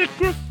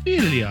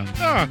 Necrophilia.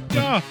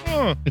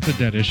 It's a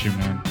dead issue,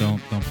 man.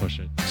 Don't push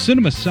it.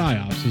 Cinema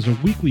Psyops is a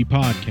weekly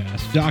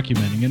podcast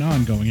documenting an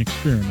ongoing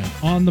experiment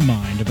on the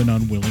mind of an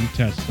unwilling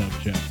test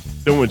subject.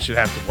 No one should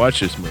have to watch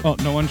this movie. Oh,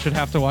 no one should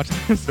have to watch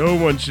this? No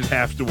one should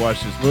have to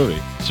watch this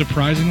movie.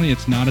 Surprisingly,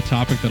 it's not a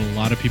topic that a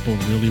lot of people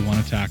really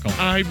want to tackle.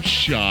 I'm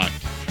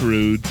shocked,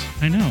 prudes.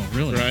 I know,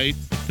 really. Right?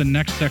 It's the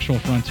next sexual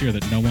frontier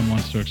that no one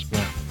wants to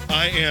explore.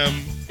 I am,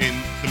 in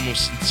the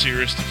most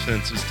sincerest of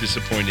senses,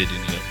 disappointed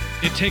in you.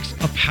 It takes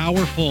a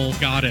powerful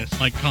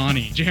goddess like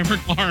Connie, jam her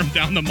arm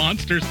down the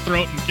monster's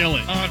throat and kill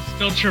it. Oh, I'm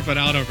still tripping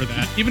out over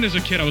that. Even as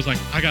a kid, I was like,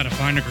 I gotta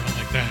find a girl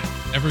like that.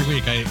 Every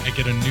week I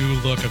get a new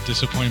look of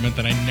disappointment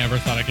that I never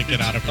thought I could get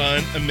out of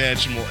it.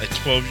 Unimaginable. At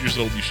 12 years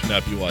old, you should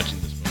not be watching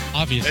this movie.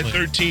 Obviously. At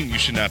 13, you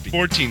should not be.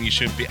 14, you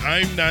shouldn't be.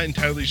 I'm not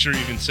entirely sure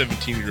even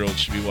 17-year-olds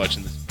should be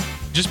watching this.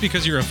 Just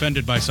because you're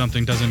offended by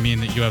something doesn't mean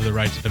that you have the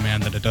right to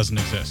demand that it doesn't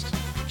exist.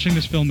 Watching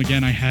this film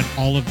again, I had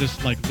all of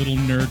this like little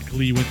nerd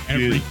glee with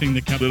everything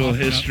that kept little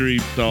popping history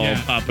up. all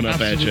popping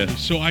up absolutely. at you.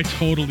 So I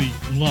totally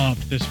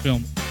loved this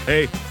film.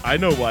 Hey, I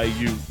know why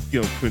you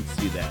couldn't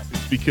see that.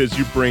 It's because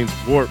your brain's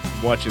warped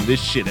from watching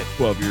this shit at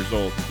 12 years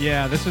old.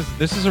 Yeah, this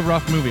is a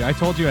rough movie. I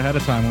told you ahead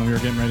of time when we were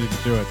getting ready to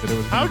do it that it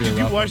was. How be a did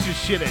you rough watch one. this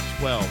shit at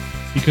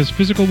 12? Because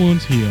physical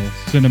wounds heal,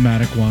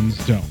 cinematic ones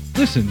don't.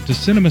 Listen to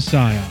Cinema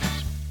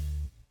Psyops.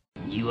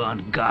 You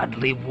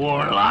ungodly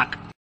warlock.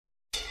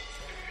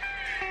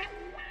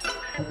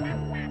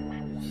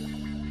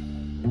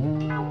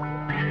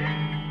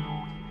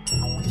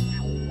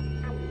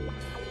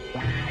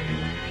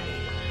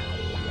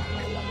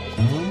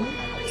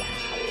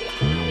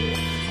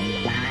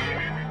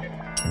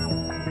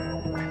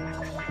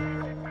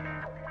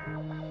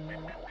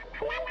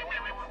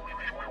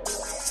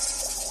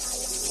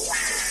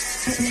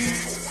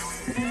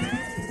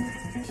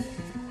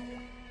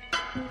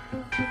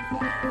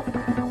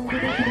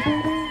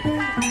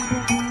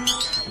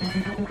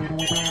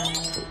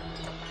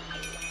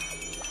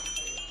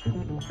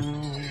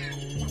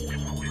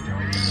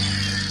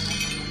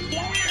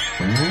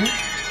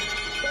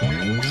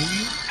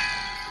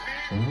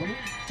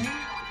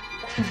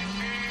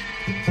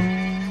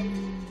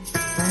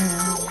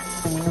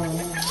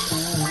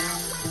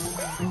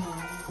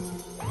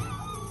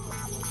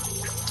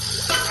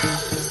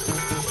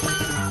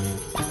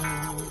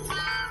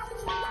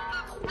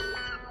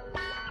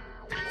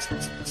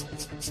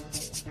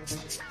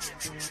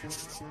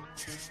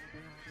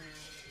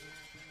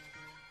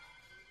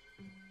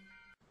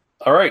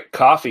 All right,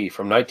 Coffee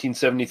from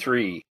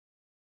 1973.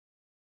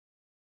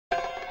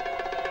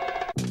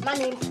 My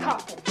name's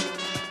Coffin.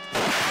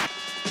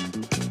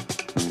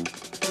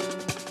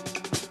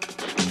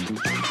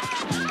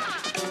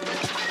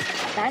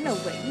 I know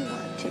what you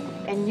want to,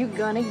 and you're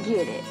gonna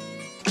get it.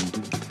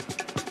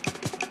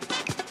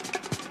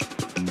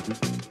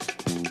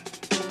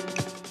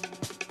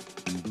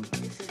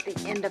 This is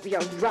the end of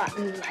your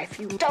rotten life,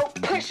 you dope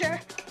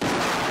pusher.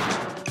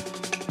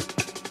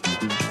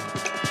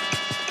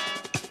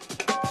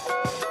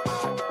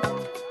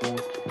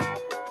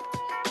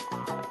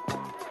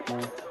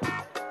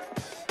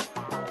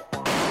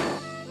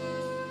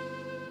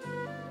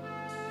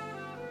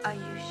 Are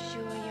you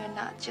sure you're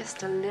not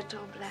just a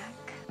little black?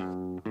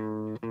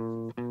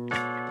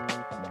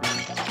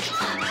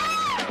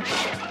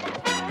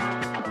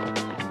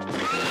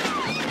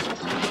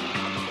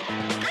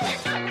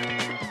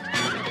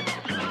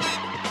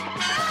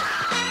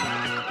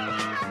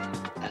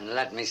 And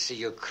let me see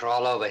you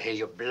crawl over here,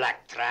 you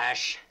black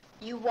trash.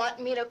 You want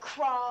me to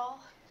crawl?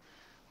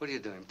 What are you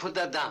doing? Put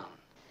that down.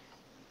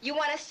 You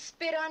want to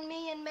spit on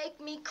me and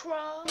make me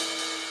crawl?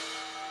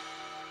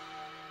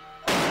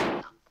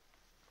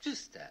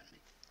 Just tell me.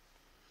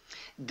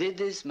 Did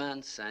this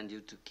man send you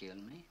to kill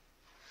me?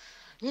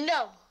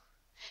 No.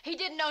 He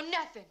didn't know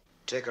nothing.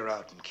 Take her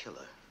out and kill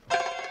her.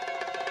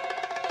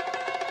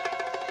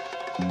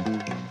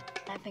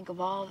 I think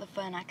of all the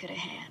fun I could have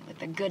had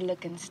with a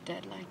good-looking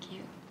stud like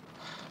you.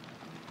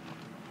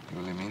 You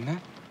really mean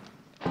that?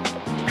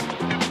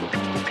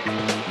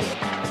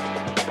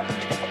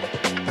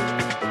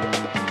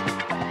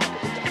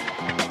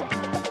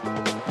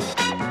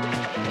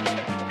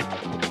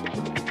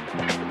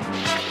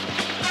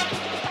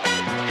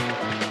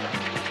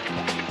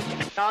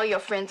 All your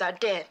friends are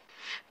dead.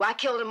 Well, I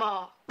killed them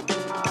all.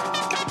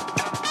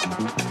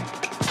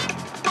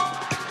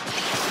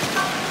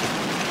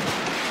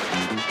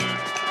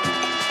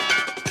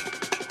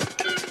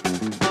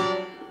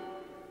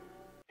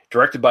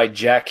 Directed by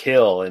Jack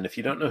Hill, and if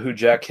you don't know who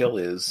Jack Hill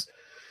is,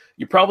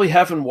 you probably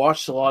haven't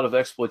watched a lot of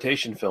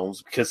exploitation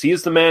films, because he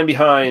is the man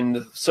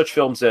behind such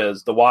films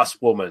as The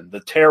Wasp Woman,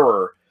 The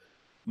Terror,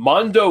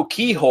 Mondo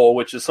Keyhole,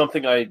 which is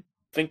something I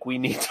think we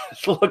need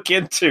to look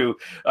into.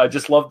 I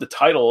just love the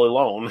title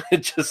alone. It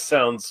just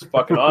sounds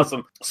fucking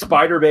awesome.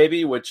 Spider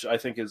Baby, which I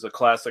think is a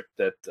classic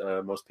that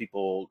most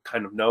people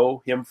kind of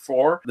know him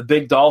for. The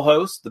Big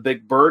Dollhouse, The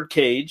Big Bird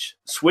Cage,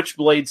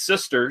 Switchblade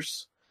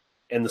Sisters,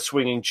 and The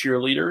Swinging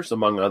Cheerleaders,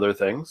 among other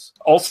things.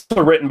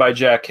 Also written by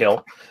Jack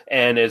Hill,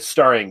 and is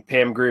starring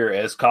Pam Grier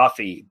as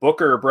Coffee,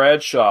 Booker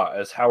Bradshaw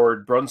as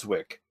Howard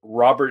Brunswick,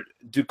 Robert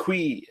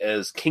Dupuis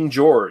as King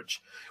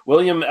George,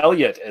 William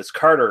Elliott as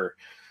Carter,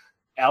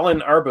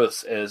 Alan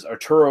Arbus as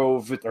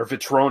Arturo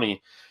Vitroni,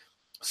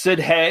 Sid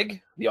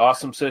Haig, the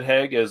awesome Sid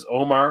Haig, as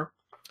Omar,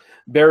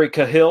 Barry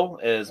Cahill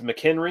as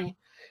McHenry,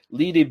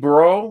 Lee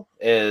DeBro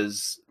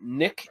as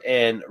Nick,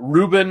 and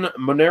Ruben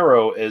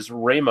Monero as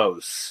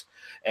Ramos.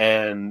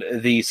 And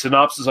the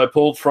synopsis I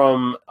pulled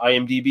from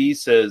IMDb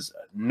says,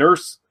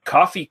 Nurse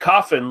Coffee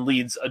Coffin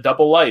leads a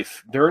double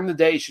life. During the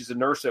day, she's a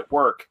nurse at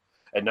work.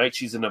 At night,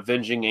 she's an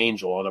avenging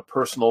angel on a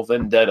personal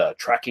vendetta,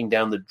 tracking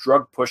down the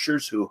drug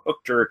pushers who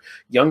hooked her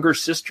younger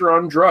sister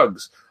on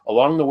drugs.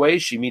 Along the way,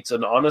 she meets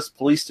an honest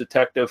police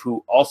detective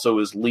who also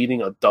is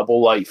leading a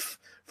double life.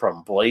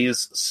 From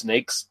Blaze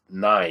Snakes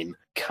 9.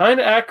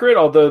 Kind of accurate,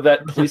 although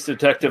that police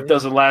detective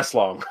doesn't last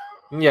long.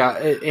 Yeah,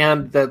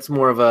 and that's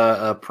more of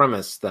a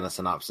premise than a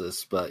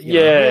synopsis, but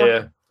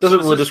yeah. Doesn't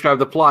really describe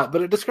the plot,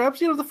 but it describes,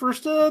 the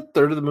first third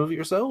of the movie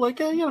or so. Like,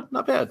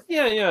 not bad.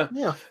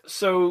 Yeah.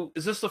 So,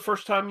 is this the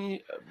first time you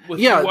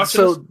watching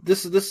so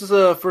this is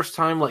a first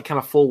time, like, kind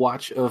of full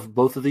watch of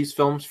both of these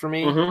films for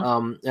me.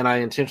 Mm-hmm. And I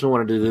intentionally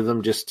wanted to do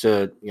them just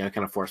to, kind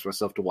of force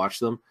myself to watch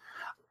them.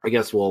 I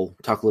guess we'll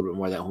talk a little bit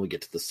more of that when we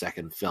get to the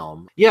second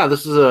film. Yeah,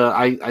 this is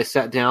I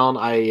sat down.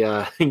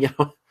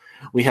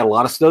 We had a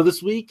lot of snow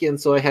this week, and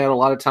so I had a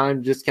lot of time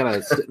to just kind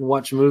of sit and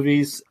watch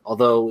movies,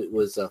 although it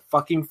was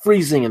fucking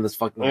freezing in this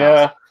fucking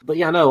house. But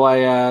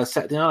I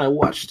sat down, I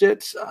watched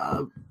it,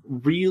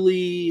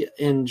 really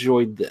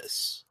enjoyed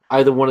this.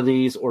 Either one of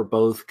these or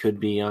both could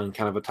be on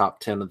kind of a top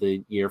 10 of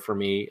the year for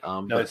me.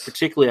 But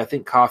particularly, I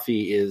think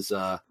Coffee is,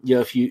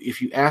 if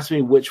you ask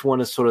me which one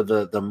is sort of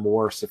the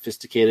more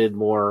sophisticated,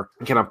 more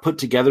kind of put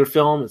together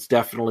film, it's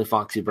definitely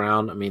Foxy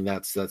Brown. I mean,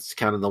 that's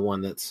kind of the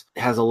one that's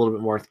has a little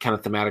bit more kind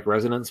of thematic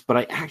resonance. But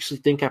I actually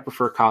think I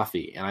prefer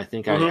Coffee, and I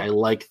think I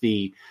like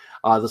the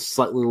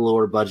slightly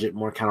lower budget,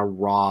 more kind of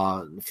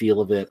raw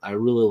feel of it. I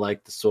really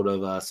like the sort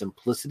of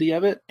simplicity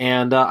of it.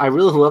 And I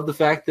really love the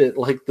fact that,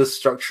 like, the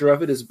structure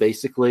of it is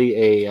basically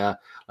a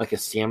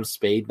Sam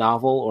Spade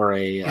novel or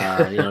a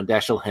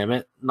Dashiell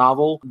Hammett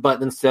novel.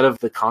 But instead of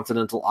the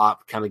Continental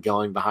Op kind of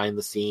going behind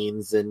the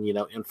scenes and,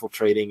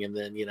 infiltrating and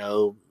then,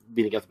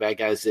 beating up the bad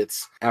guys,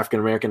 it's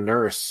African-American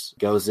nurse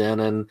goes in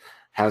and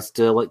has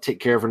to, like, take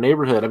care of her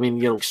neighborhood. I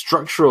mean,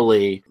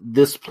 structurally,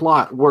 this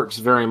plot works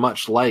very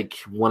much like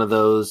one of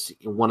those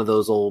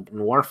old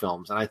noir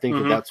films, and I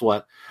think that's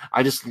what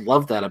I just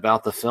love that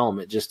about the film.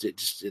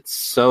 It's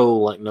so,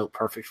 like, note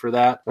perfect for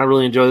that. I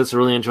really enjoy this. I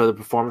really enjoy the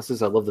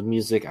performances. I love the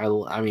music.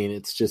 I mean,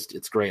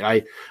 it's great.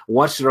 I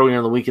watched it earlier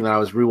in the week, and I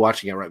was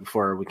rewatching it right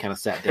before we kind of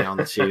sat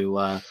down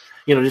to.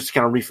 Just to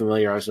kind of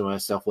refamiliarize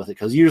myself with it,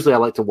 because usually I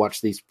like to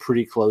watch these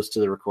pretty close to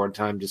the record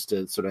time just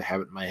to sort of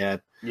have it in my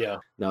head. Yeah.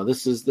 No,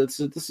 this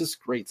is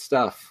great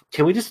stuff.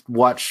 Can we just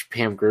watch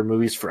Pam Grier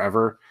movies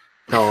forever?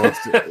 No,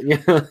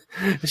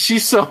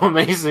 she's so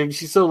amazing.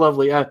 She's so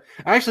lovely. I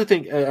actually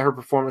think her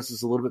performance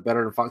is a little bit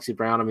better than Foxy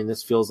Brown. I mean,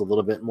 this feels a lot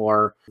of it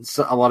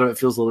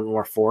feels a little bit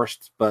more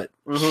forced, but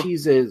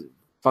she's a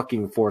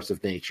fucking force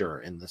of nature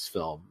in this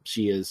film.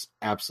 She is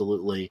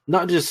absolutely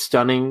not just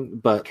stunning,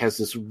 but has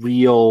this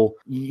real,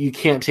 you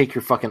can't take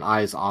your fucking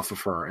eyes off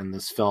of her in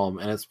this film,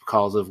 and it's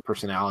because of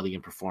personality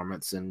and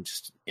performance and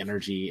just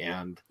energy,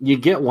 and you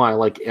get why,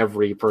 like,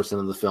 every person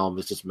in the film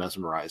is just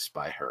mesmerized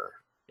by her.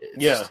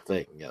 It's just a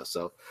thing.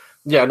 So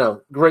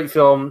great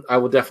film. I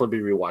will definitely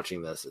be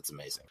rewatching this. It's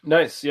amazing.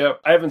 Nice. Yeah,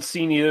 I haven't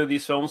seen either of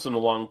these films in a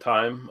long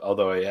time,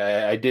 although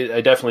I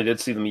definitely did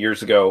see them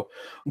years ago.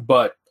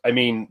 But I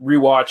mean,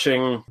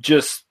 rewatching,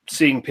 just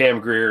seeing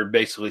Pam Grier,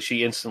 basically,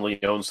 she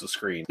instantly owns the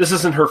screen. This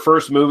isn't her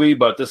first movie,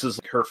 but this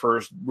is her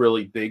first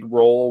really big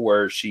role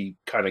where she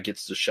kind of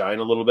gets to shine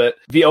a little bit.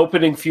 The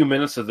opening few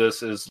minutes of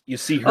this is you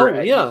see her.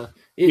 Oh, yeah.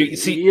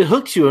 It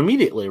hooks you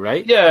immediately,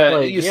 right?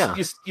 Yeah, you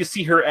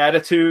see her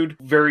attitude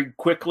very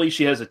quickly.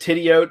 She has a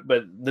titty out,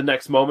 but the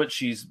next moment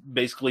she's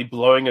basically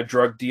blowing a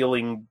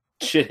drug-dealing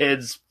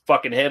shithead's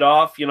fucking head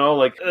off, it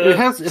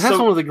has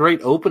one of the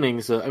great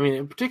openings. I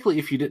mean, particularly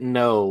if you didn't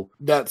know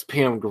that's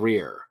Pam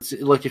Grier. It's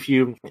like if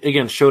you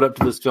again showed up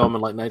to this film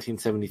in like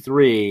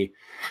 1973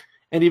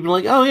 and you'd be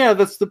like, oh yeah,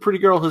 that's the pretty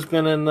girl who's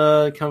been in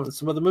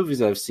some other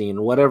movies I've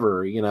seen,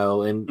 whatever,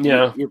 and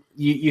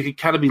you could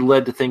kind of be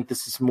led to think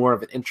this is more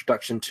of an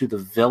introduction to the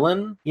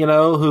villain,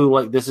 who,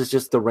 like, this is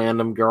just the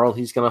random girl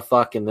he's gonna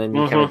fuck, and then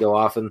you kind of go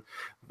off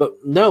But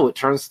no, it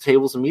turns the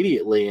tables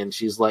immediately, and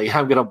she's like,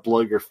 I'm going to blow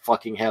your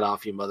fucking head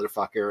off, you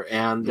motherfucker.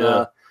 And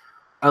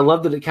I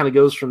love that it kind of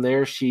goes from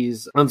there.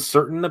 She's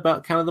uncertain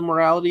about kind of the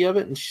morality of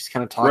it, and she's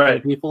kind of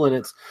talking to people, and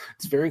it's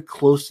very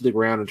close to the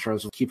ground in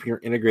terms of keeping her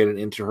integrated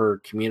into her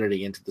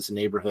community, into this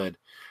neighborhood.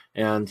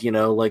 And,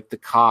 like the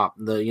cop,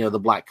 the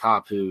black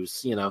cop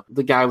who's,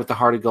 the guy with the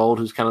heart of gold,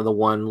 who's kind of the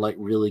one, like,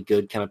 really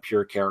good kind of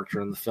pure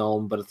character in the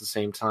film. But at the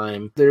same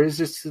time, there is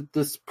just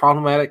this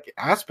problematic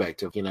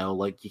aspect of,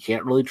 like, you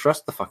can't really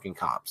trust the fucking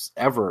cops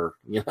ever,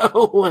 and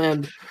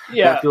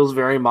that feels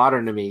very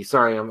modern to me.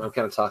 Sorry, I'm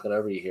kind of talking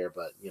over you here,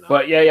 but,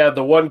 But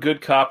the one good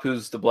cop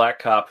who's the black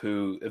cop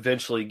who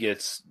eventually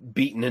gets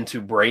beaten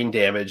into brain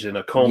damage in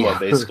a coma,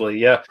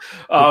 basically.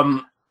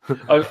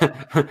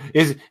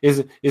 Is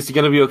he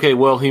going to be okay?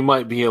 Well, he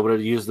might be able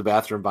to use the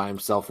bathroom by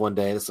himself one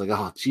day. It's like,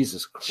 oh,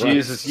 Jesus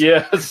Christ.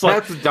 It's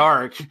like, that's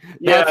dark.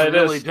 That's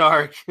really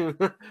dark.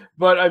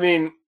 But I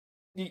mean,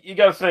 you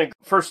got to think,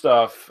 first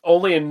off,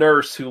 only a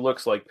nurse who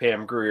looks like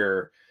Pam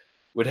Grier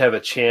would have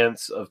a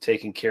chance of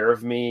taking care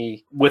of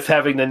me with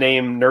having the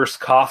name Nurse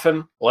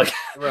Coffin. Like,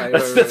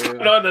 that's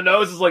kind of on the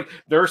nose. It's like,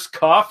 Nurse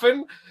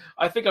Coffin?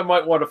 I think I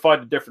might want to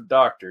find a different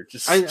doctor.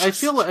 I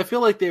feel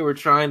like they were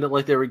trying to,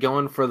 like, they were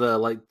going for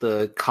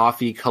the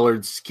coffee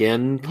colored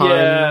skin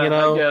pun, you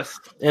know? I guess.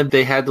 And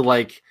they had to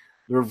like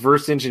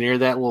reverse engineer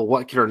that. Well,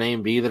 what could her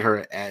name be that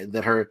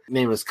her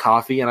name is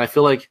Coffee? And I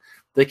feel like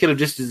they could have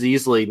just as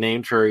easily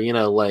named her, you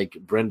know, like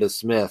Brenda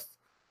Smith.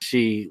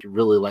 She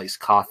really likes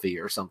coffee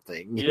or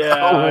something.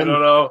 Yeah, I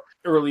don't know.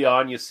 Early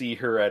on, you see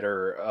her at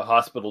her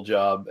hospital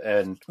job,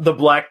 and the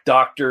black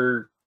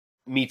doctor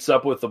meets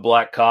up with the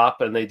black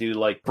cop, and they do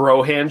like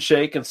bro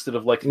handshake instead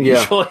of like the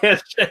usual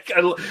handshake.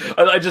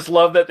 I just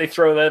love that they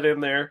throw that in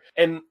there,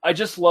 and I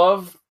just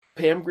love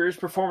Pam Grier's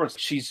performance.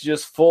 She's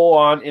just full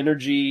on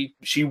energy.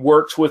 She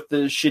works with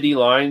the shitty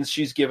lines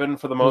she's given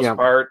for the most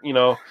part, you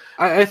know.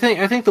 I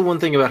think the one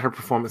thing about her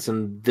performance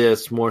in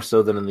this, more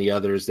so than in the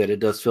others, that it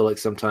does feel like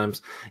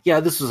sometimes,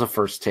 this was a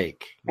first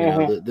take. You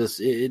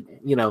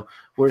know,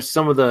 where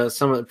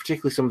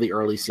particularly some of the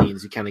early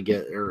scenes you kind of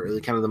get, or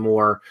kind of the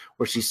more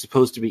where she's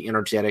supposed to be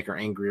energetic or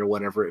angry or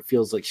whatever, it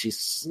feels like she's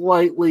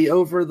slightly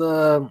over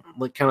the,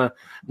 like, kind of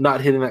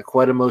not hitting that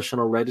quite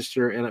emotional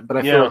register in it. But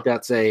I feel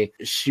like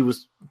she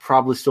was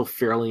probably still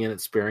fairly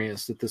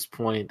inexperienced at this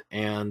point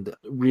and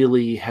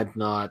really had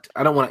not,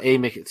 I don't want to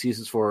make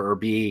excuses for her, or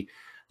B,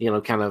 you know,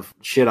 kind of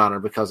shit on her,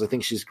 because I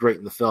think she's great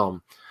in the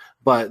film.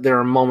 But there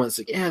are moments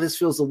like, this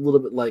feels a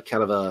little bit like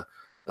kind of a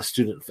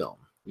student film,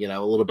 you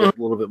know, a little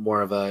bit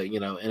more of a,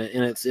 you know, and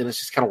it's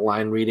just kind of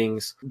line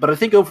readings. But I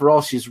think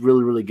overall she's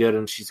really, really good,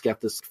 and she's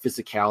got this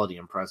physicality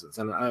and presence.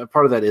 And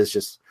part of that is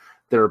just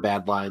there are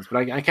bad lines,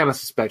 but I kind of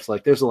suspect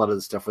like there's a lot of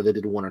the stuff where they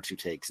did one or two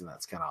takes, and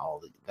that's kind of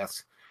all.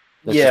 That's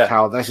just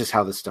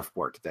how this stuff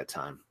worked at that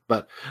time.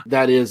 But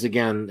that is,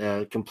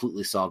 again,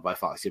 completely solved by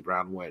Foxy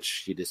Brown, which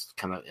she just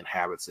kind of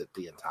inhabits it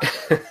the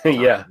entire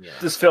time.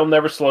 This film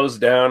never slows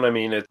down. I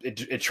mean,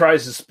 it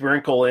tries to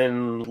sprinkle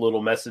in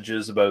little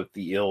messages about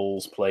the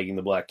ills plaguing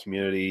the black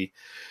community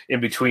in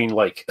between,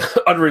 like,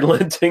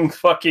 unrelenting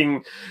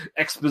fucking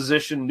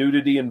exposition,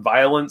 nudity, and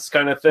violence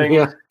kind of thing.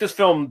 Yeah. This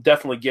film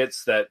definitely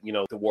gets that, you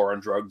know, the war on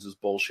drugs is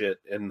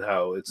bullshit, and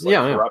how it's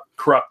like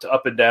corrupt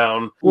up and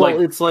down. Well,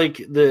 it's like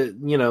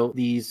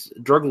these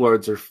drug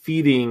lords are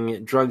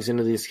feeding drugs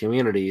into these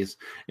communities,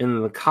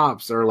 and the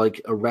cops are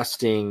like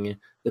arresting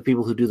the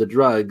people who do the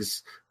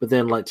drugs, but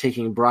then like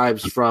taking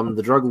bribes from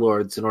the drug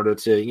lords in order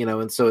to, you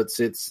know, and so it's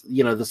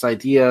you know, this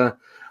idea,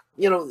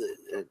 you know,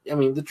 I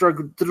mean, the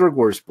drug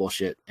war is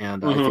bullshit,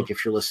 and I think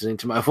if you're listening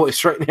to my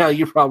voice right now,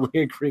 you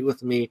probably agree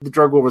with me. The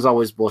drug war was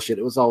always bullshit.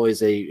 It was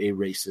always a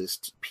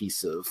racist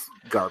piece of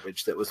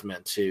garbage that was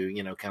meant to,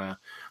 you know, kind of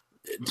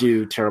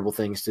do terrible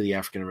things to the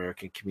African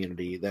American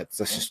community. That's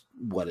just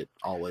what it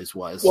always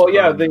was. Well,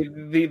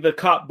 the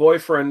cop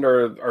boyfriend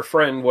or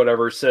friend,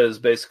 whatever, says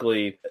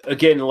basically,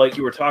 again, like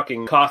you were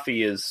talking,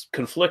 Coffee is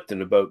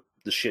conflicted about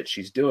the shit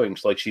she's doing.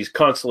 It's like she's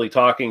constantly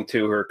talking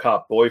to her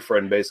cop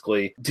boyfriend,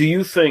 basically. Do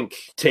you think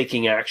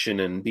taking action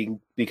and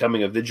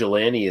becoming a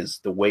vigilante is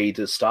the way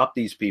to stop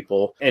these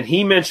people? And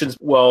he mentions,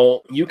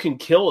 well, you can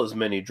kill as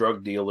many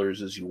drug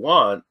dealers as you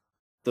want.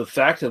 The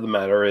fact of the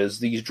matter is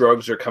these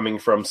drugs are coming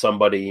from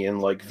somebody in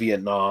like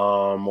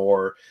Vietnam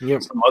or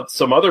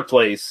some other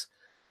place.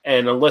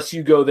 And unless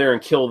you go there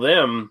and kill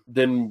them,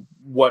 then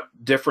what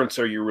difference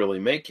are you really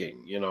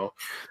making, you know?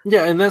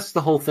 Yeah, and that's the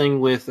whole thing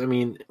with,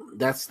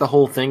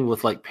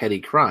 like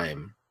petty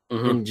crime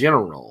in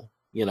general,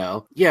 you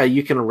know? Yeah,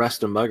 you can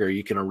arrest a mugger,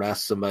 you can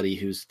arrest somebody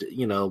who's,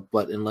 you know,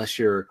 but unless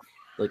you're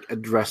like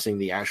addressing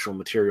the actual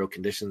material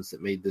conditions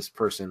that made this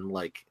person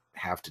like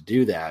have to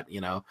do that,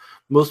 you know,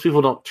 most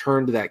people don't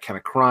turn to that kind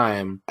of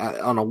crime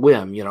on a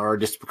whim, you know, or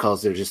just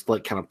because they're just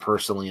like kind of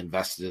personally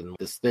invested in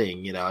this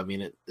thing, you know. I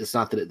mean, it's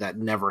not that that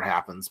never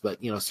happens,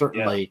 but, you know,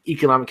 certainly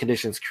economic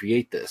conditions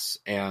create this,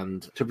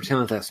 and to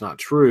pretend that that's not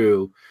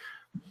true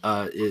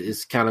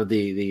is kind of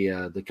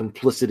the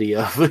complicity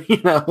of,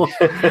 you know,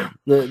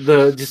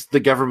 the just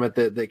the government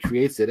that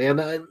creates it. And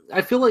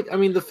I feel like, I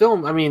mean, the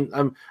film, I mean,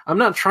 I'm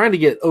not trying to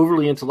get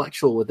overly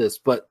intellectual with this,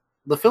 but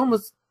the film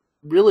is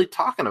really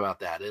talking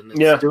about that, and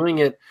it's doing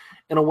it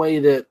in a way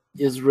that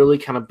is really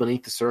kind of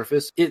beneath the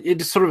surface. It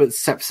just sort of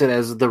accepts it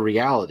as the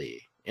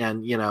reality,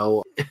 and, you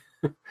know,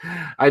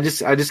 I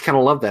just kind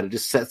of love that. It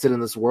just sets it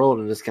in this world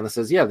and just kind of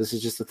says, yeah, this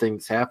is just the thing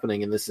that's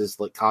happening, and this is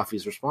like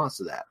Coffee's response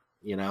to that,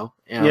 you know.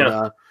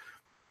 And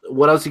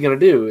what else are you gonna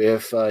do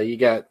if you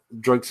got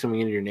drugs coming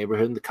into your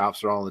neighborhood and the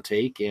cops are all on the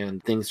take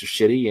and things are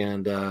shitty,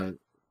 and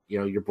you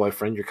know, your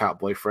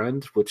cop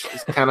boyfriend, which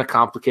is kind of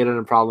complicated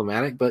and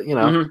problematic, but, you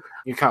know,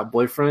 your cop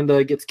boyfriend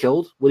gets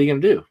killed. What are you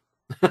going to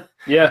do?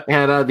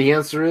 And the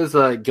answer is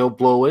go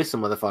blow away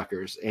some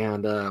motherfuckers.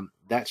 And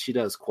that she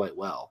does quite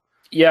well.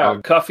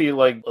 Yeah, Coffee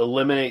like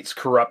eliminates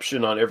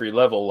corruption on every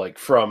level, like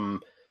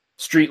from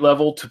street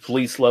level to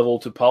police level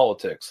to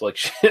politics. Like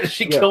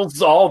she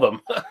kills all of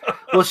them.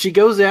 Well, she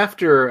goes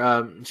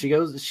after, she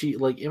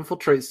like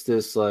infiltrates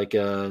this like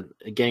a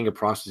gang of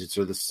prostitutes,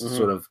 or this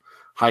sort of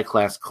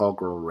high-class call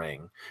girl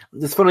ring.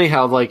 It's funny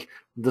how like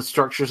the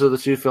structures of the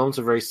two films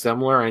are very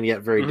similar and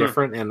yet very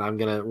different, and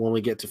when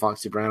we get to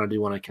Foxy Brown, I do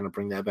want to kind of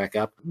bring that back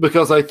up,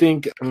 because I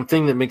think the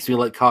thing that makes me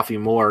like Coffee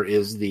more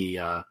is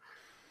the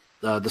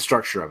the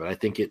structure of it. I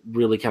think it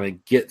really kind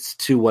of gets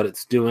to what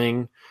it's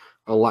doing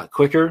a lot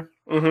quicker.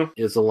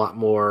 Is a lot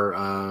more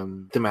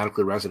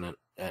thematically resonant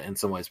in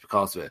some ways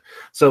because of it.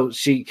 So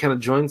she kind of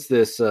joins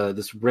this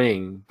this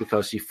ring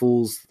because she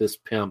fools this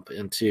pimp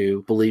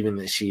into believing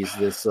that she's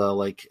this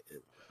like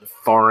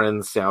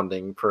foreign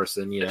sounding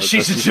person. You know,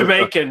 she's a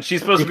Jamaican. She's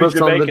supposed to be puts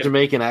on Jamaican. the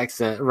Jamaican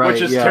accent, right?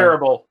 Which is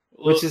terrible.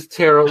 Which is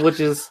terrible. Which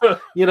is,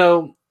 you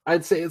know,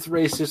 I'd say it's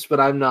racist, but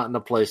I'm not in a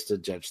place to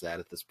judge that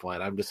at this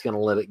point. I'm just going to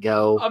let it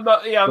go. I'm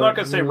not going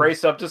to say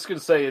race. I'm just going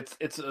to say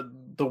it's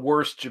the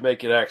worst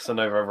Jamaican accent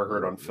I've ever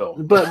heard on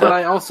film. But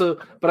I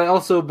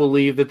also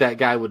believe that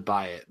guy would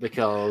buy it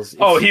because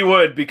he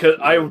would, because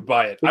I would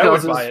buy it. I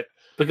would buy it.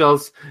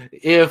 Because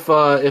if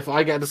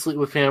I got to sleep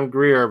with Pam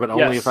Grier, but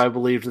only if I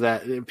believed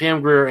that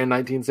Pam Grier in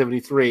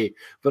 1973,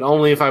 but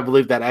only if I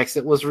believed that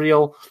accent was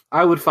real,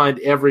 I would find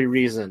every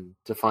reason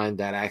to find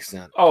that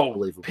accent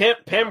believable.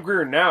 Pam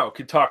Grier now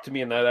could talk to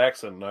me in that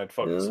accent, and I'd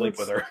fucking sleep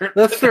with her.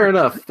 That's fair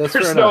enough.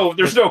 There's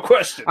no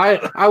question.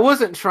 I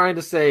wasn't trying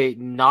to say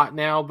not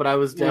now, but I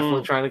was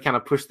definitely trying to kind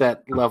of push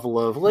that level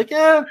of like,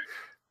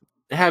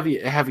 have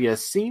you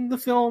seen the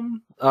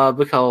film?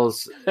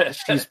 Because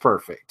she's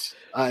perfect.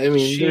 I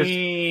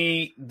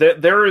mean,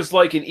 there is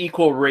like an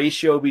equal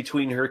ratio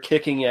between her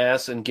kicking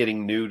ass and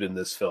getting nude in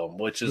this film,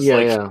 which is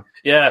and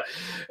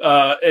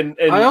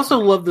I also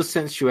love the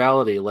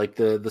sensuality, like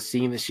the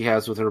scene that she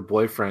has with her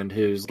boyfriend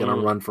who's going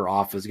to run for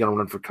office, going to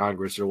run for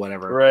Congress or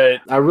whatever.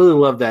 Right. I really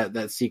love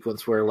that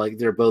sequence where like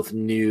they're both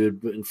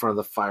nude in front of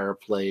the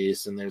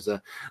fireplace, and there's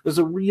a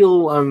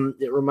real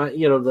it reminds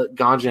the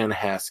Ganja and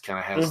Hess kind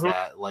of has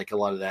that, like a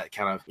lot of that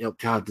kind of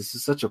God, this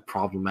is such a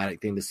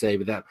problematic thing to say,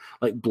 but that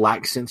like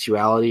black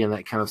sensuality and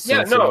that kind of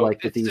sense of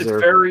like that these are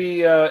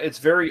very it's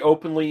very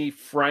openly,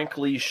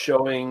 frankly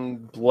showing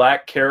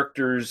black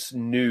characters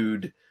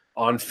nude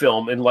on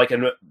film in like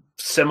a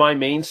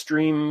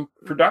semi-mainstream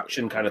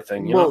production kind of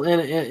thing.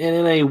 And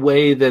in a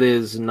way that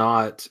is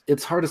not,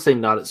 it's hard to say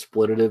not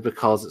exploitative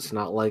because it's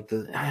not like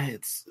the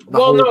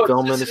whole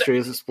film industry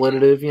is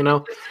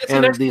exploitative, It's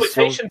an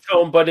exploitation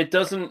film, but it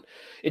doesn't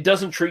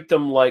treat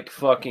them like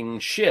fucking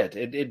shit.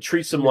 It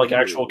treats them like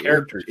actual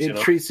characters. It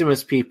treats them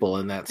as people,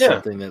 and that's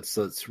something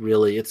that's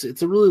really it's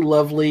a really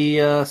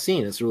lovely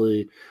scene. It's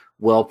really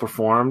well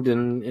performed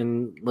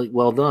and like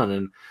well done.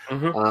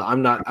 And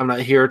I'm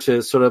not here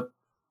to sort of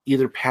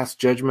either pass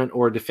judgment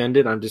or defend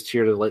it. I'm just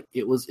here to like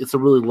it's a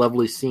really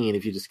lovely scene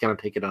if you just kind of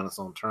take it on its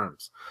own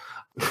terms.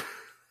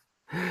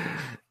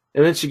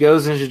 And then she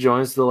goes and she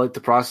joins the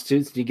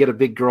prostitutes, and you get a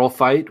big girl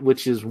fight,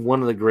 which is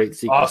one of the great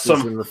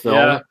sequences in the film.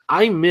 Yeah.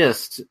 I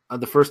missed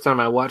the first time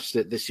I watched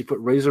it that she put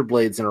razor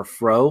blades in her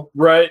fro.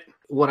 Right.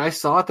 When I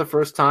saw it the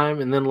first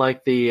time, and then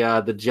like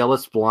the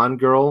jealous blonde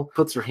girl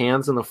puts her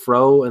hands in the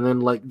fro and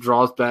then like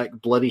draws back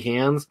bloody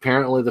hands.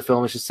 Apparently the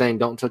film is just saying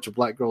don't touch a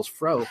black girl's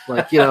fro.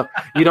 Like, you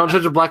don't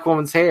touch a black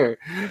woman's hair.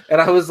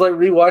 And I was like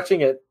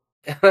rewatching it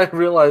and I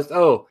realized,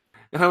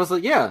 and I was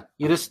like, yeah,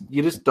 you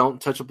just don't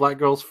touch a black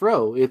girl's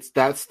fro.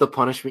 That's the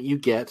punishment you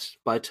get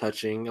by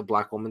touching a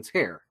black woman's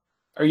hair.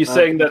 Are you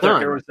saying that their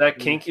hair was that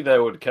kinky that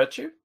it would cut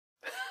you?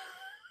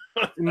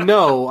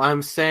 No,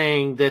 I'm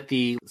saying that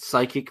the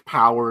psychic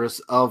powers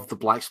of the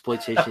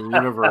blaxploitation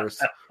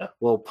universe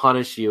will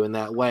punish you in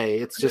that way.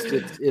 It's just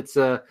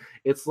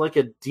it's like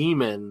a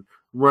demon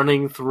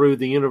running through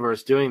the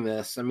universe doing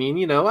this. I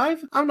mean,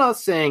 I'm not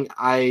saying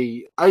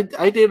I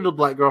dated a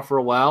black girl for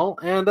a while,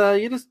 and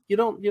you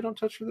don't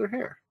touch her their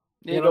hair.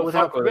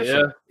 Without permission.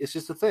 Yeah. It's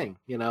just a thing,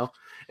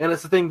 and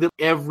it's a thing that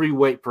every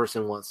white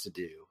person wants to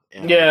do.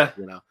 And,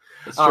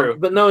 it's true.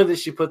 But knowing that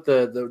she put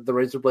the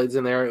razor blades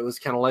in there, it was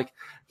kind of like,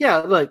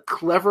 like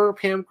clever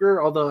Pam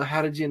Grier. Although,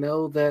 how did you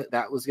know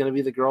that was going to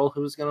be the girl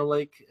who was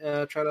going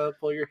to try to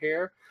pull your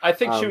hair? I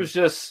think she was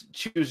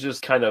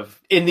just kind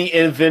of in the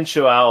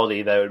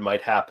eventuality that it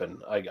might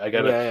happen.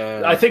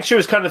 I think she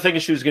was kind of thinking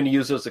she was going to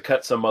use those to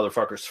cut some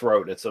motherfucker's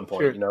throat at some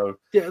point. Sure.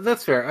 Yeah,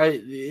 that's fair.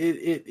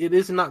 It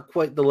is not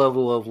quite the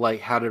level of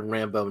like, how did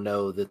Rambo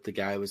know that the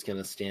guy was going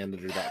to stand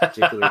under that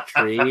particular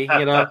tree?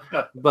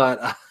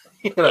 But.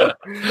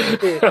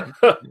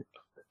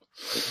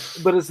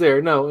 But it's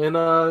there. No,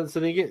 and so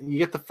then you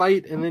get the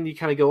fight, and then you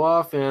kind of go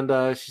off,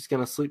 and she's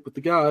gonna sleep with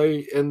the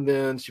guy, and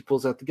then she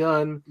pulls out the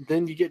gun.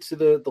 Then you get to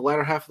the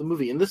latter half of the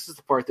movie, and this is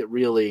the part that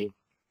really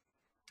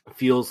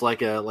feels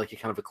like a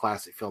kind of a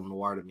classic film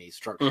noir to me,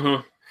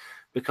 structurally.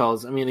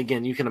 Because I mean,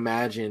 again, you can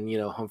imagine,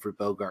 Humphrey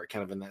Bogart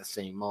kind of in that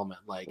same moment,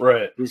 like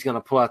he's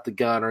gonna pull out the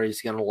gun, or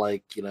he's gonna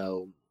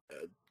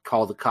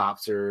call the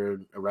cops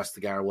or arrest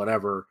the guy or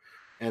whatever,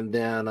 and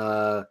then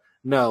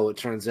no, it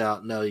turns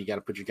out, no, you got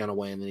to put your gun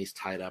away, and then he's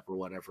tied up or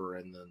whatever.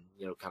 And then,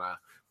 kind of,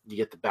 you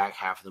get the back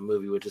half of the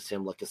movie, which is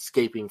him like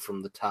escaping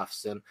from the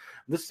toughs. And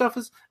this stuff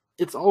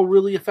it's all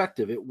really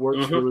effective. It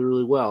works really,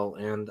 really well.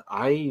 And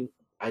I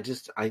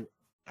just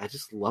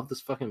love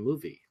this fucking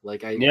movie.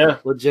 Like,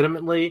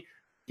 legitimately,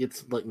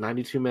 it's like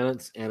 92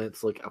 minutes, and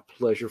it's like a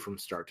pleasure from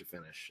start to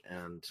finish.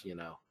 And,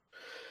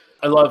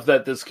 I love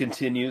that this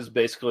continues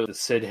basically the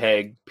Sid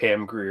Haig,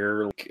 Pam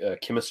Grier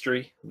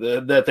chemistry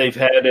that they've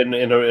had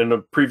in a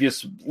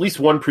previous, at least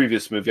one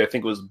previous movie. I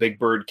think it was Big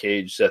Bird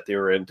Cage that they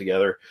were in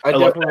together. I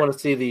definitely want to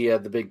see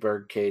the Big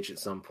Bird Cage at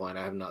some point.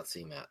 I have not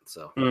seen that,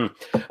 so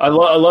I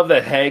love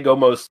that Haig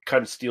almost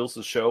kind of steals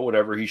the show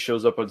whenever he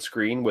shows up on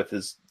screen with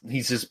his.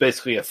 He's just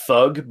basically a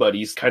thug, but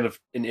he's kind of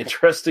an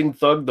interesting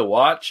thug to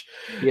watch.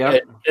 Yeah,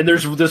 and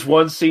there's this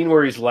one scene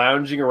where he's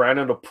lounging around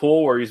in a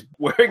pool where he's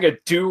wearing a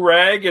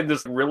do-rag and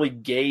this really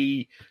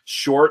gay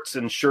shorts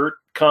and shirt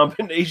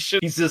combination.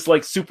 He's this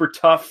like super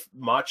tough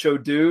macho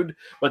dude,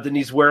 but then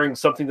he's wearing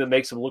something that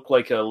makes him look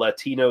like a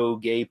Latino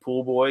gay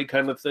pool boy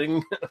kind of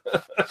thing.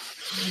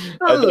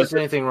 There's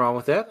anything wrong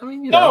with that. I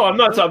mean, no, I'm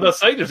not saying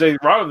there's anything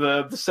wrong with it.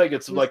 I'm just saying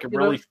it's like a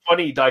really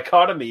funny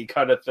dichotomy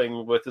kind of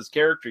thing with his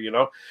character,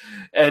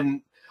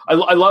 and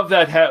I love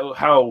that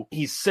how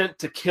he's sent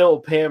to kill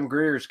Pam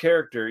Grier's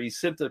character. He's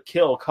sent to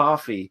kill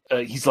Coffee.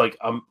 He's like,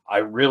 I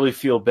really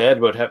feel bad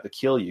about having to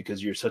kill you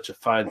because you're such a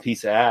fine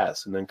piece of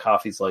ass. And then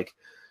Coffee's like,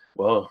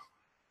 well,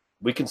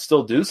 we can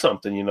still do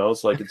something,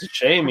 It's like it's a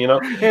shame,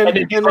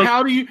 and like,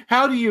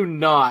 how do you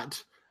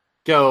not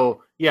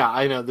go? Yeah,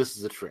 I know this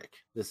is a trick.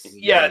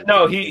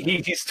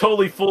 He's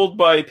totally fooled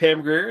by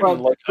Pam Grier.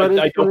 And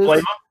I don't blame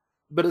him.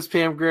 But it's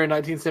Pam Grier in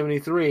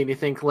 1973, and you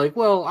think like,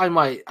 well, I'm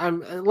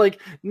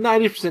like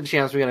 90%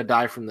 chance we're gonna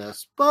die from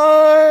this,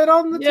 but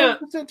on the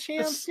 10%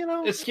 chance,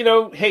 it's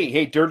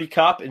hey, dirty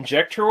cop,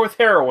 inject her with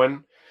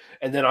heroin,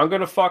 and then I'm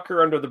gonna fuck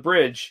her under the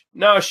bridge.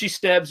 No, she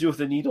stabs you with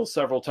a needle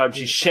several times.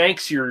 She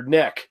shanks your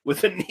neck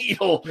with a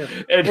needle,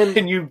 and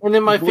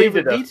then my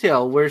favorite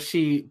detail where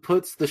she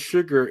puts the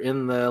sugar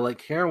in the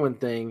like heroin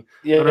thing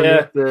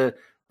underneath the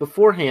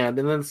beforehand,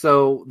 and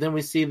then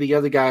we see the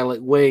other guy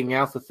like weighing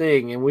out the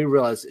thing, and we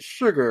realize it's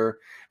sugar,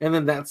 and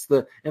then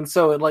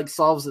so it like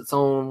solves its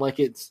own, like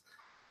it's,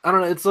 I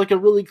don't know, it's like a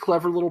really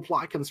clever little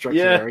plot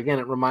construction there. Again,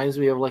 it reminds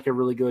me of like a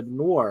really good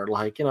noir,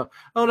 like, oh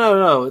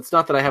no, it's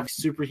not that I have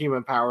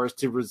superhuman powers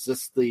to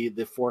resist the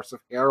force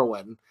of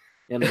heroin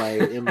in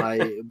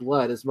my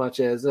blood as much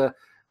as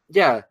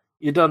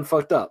you done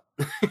fucked up.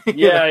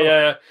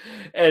 Yeah.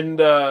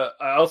 And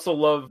I also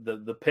love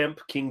the pimp,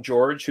 King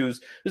George,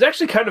 who's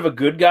actually kind of a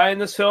good guy in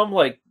this film.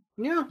 Like,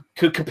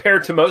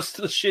 compared to most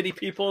of the shitty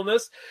people in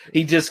this,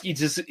 he's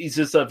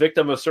just a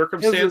victim of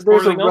circumstance.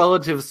 There's a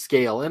relative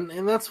scale, and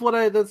that's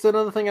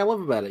another thing I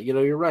love about it.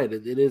 You're right.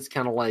 It is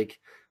kind of like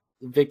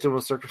victim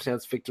of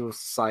circumstance, victim of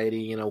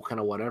society, kind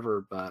of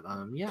whatever. But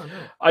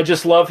I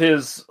just love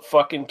his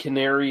fucking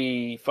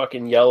canary,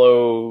 fucking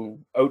yellow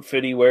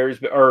outfit he wears,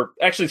 or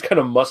actually it's kind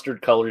of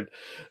mustard colored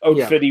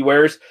outfit he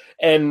wears,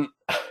 and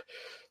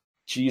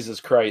Jesus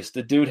Christ,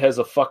 the dude has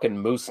a fucking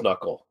moose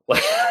knuckle.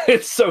 Like,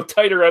 it's so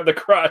tight around the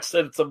crotch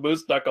that it's a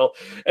moose knuckle,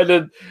 and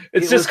then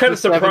it's just kind of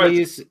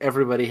surprising. 70s,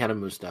 everybody had a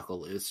moose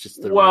knuckle. It's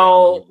just the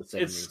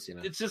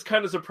 70s, it's just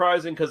kind of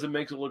surprising because it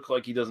makes it look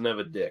like he doesn't have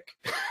a dick.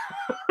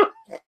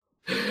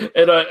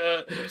 And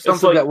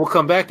something that will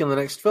come back in the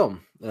next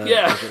film. Like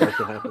it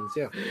happens.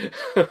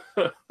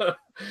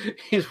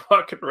 He's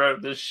walking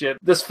around this shit.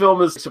 This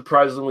film is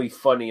surprisingly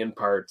funny in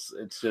parts.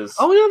 It's just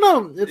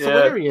it's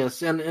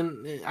hilarious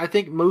and I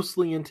think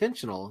mostly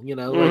intentional.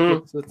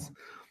 Like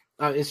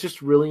it's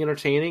just really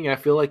entertaining. I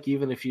feel like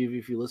even if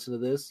you listen to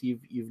this,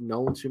 you've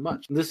known too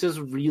much. This is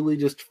really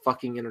just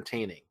fucking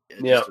entertaining.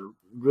 It's just a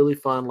really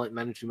fun, like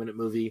 92-minute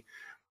movie.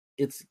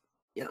 It's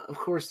of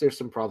course there's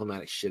some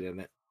problematic shit in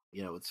it.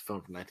 It's a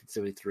film from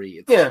 1973.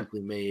 It's simply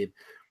made,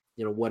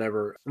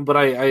 whatever. But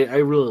I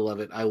really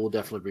love it. I will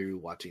definitely be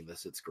rewatching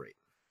this. It's great.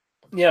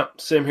 Yeah,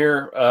 same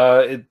here.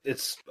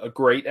 It's a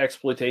great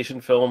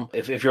exploitation film.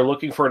 If you're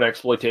looking for an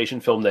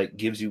exploitation film that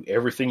gives you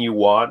everything you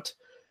want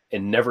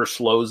and never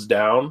slows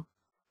down,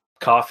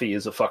 Coffee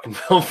is a fucking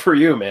film for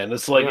you, man.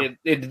 It's like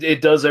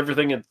it does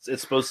everything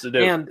it's supposed to do.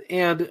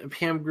 And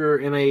Pam Grier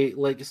in a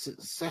like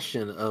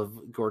session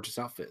of gorgeous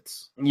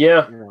outfits.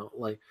 Yeah,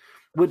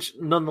 which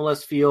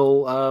nonetheless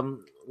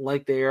feel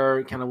like they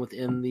are kind of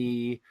within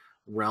the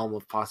realm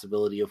of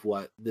possibility of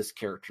what this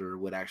character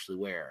would actually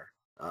wear.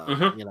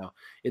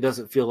 It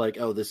doesn't feel like,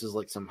 this is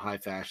like some high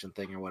fashion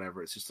thing or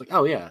whatever. It's just like,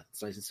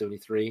 it's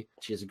 1973.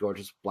 She's a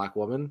gorgeous black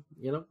woman.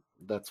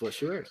 That's what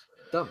she wears.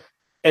 Dumb.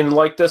 And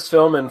like this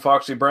film and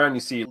Foxy Brown, you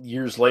see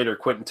years later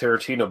Quentin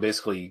Tarantino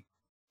basically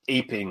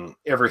aping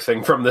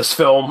everything from this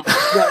film.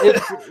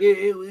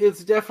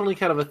 It's definitely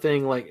kind of a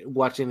thing, like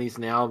watching these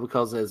now,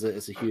 because as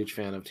a huge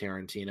fan of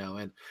Tarantino,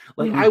 and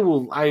like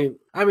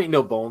I make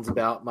no bones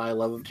about my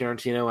love of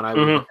Tarantino, and I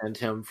would defend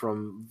him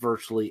from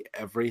virtually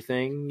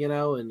everything,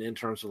 and in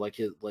terms of like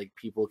his, like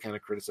people kind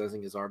of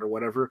criticizing his art or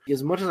whatever.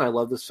 As much as I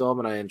love this film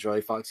and I enjoy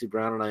Foxy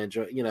Brown and I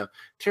enjoy,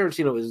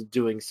 Tarantino is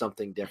doing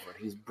something different.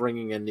 He's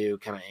bringing a new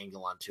kind of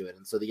angle onto it,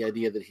 and so the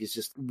idea that he's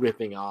just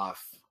ripping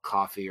off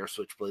Coffee or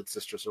Switchblade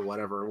Sisters or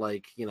whatever,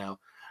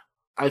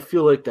 I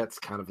feel like that's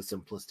kind of a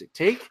simplistic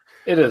take.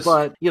 It is,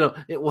 but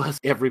it was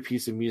every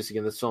piece of music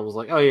in this film was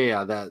like,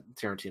 that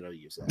Tarantino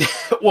used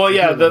that. Well,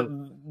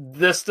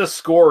 the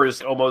score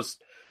is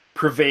almost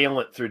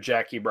prevalent through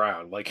Jackie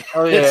Brown. Like,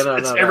 Oh, yeah,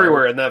 it's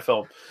everywhere in that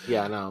film.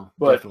 Yeah, no.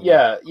 But definitely.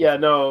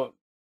 no,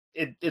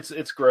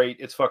 it's great.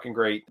 It's fucking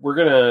great. We're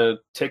gonna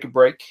take a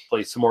break,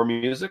 play some more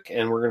music,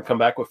 and we're gonna come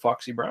back with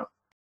Foxy Brown.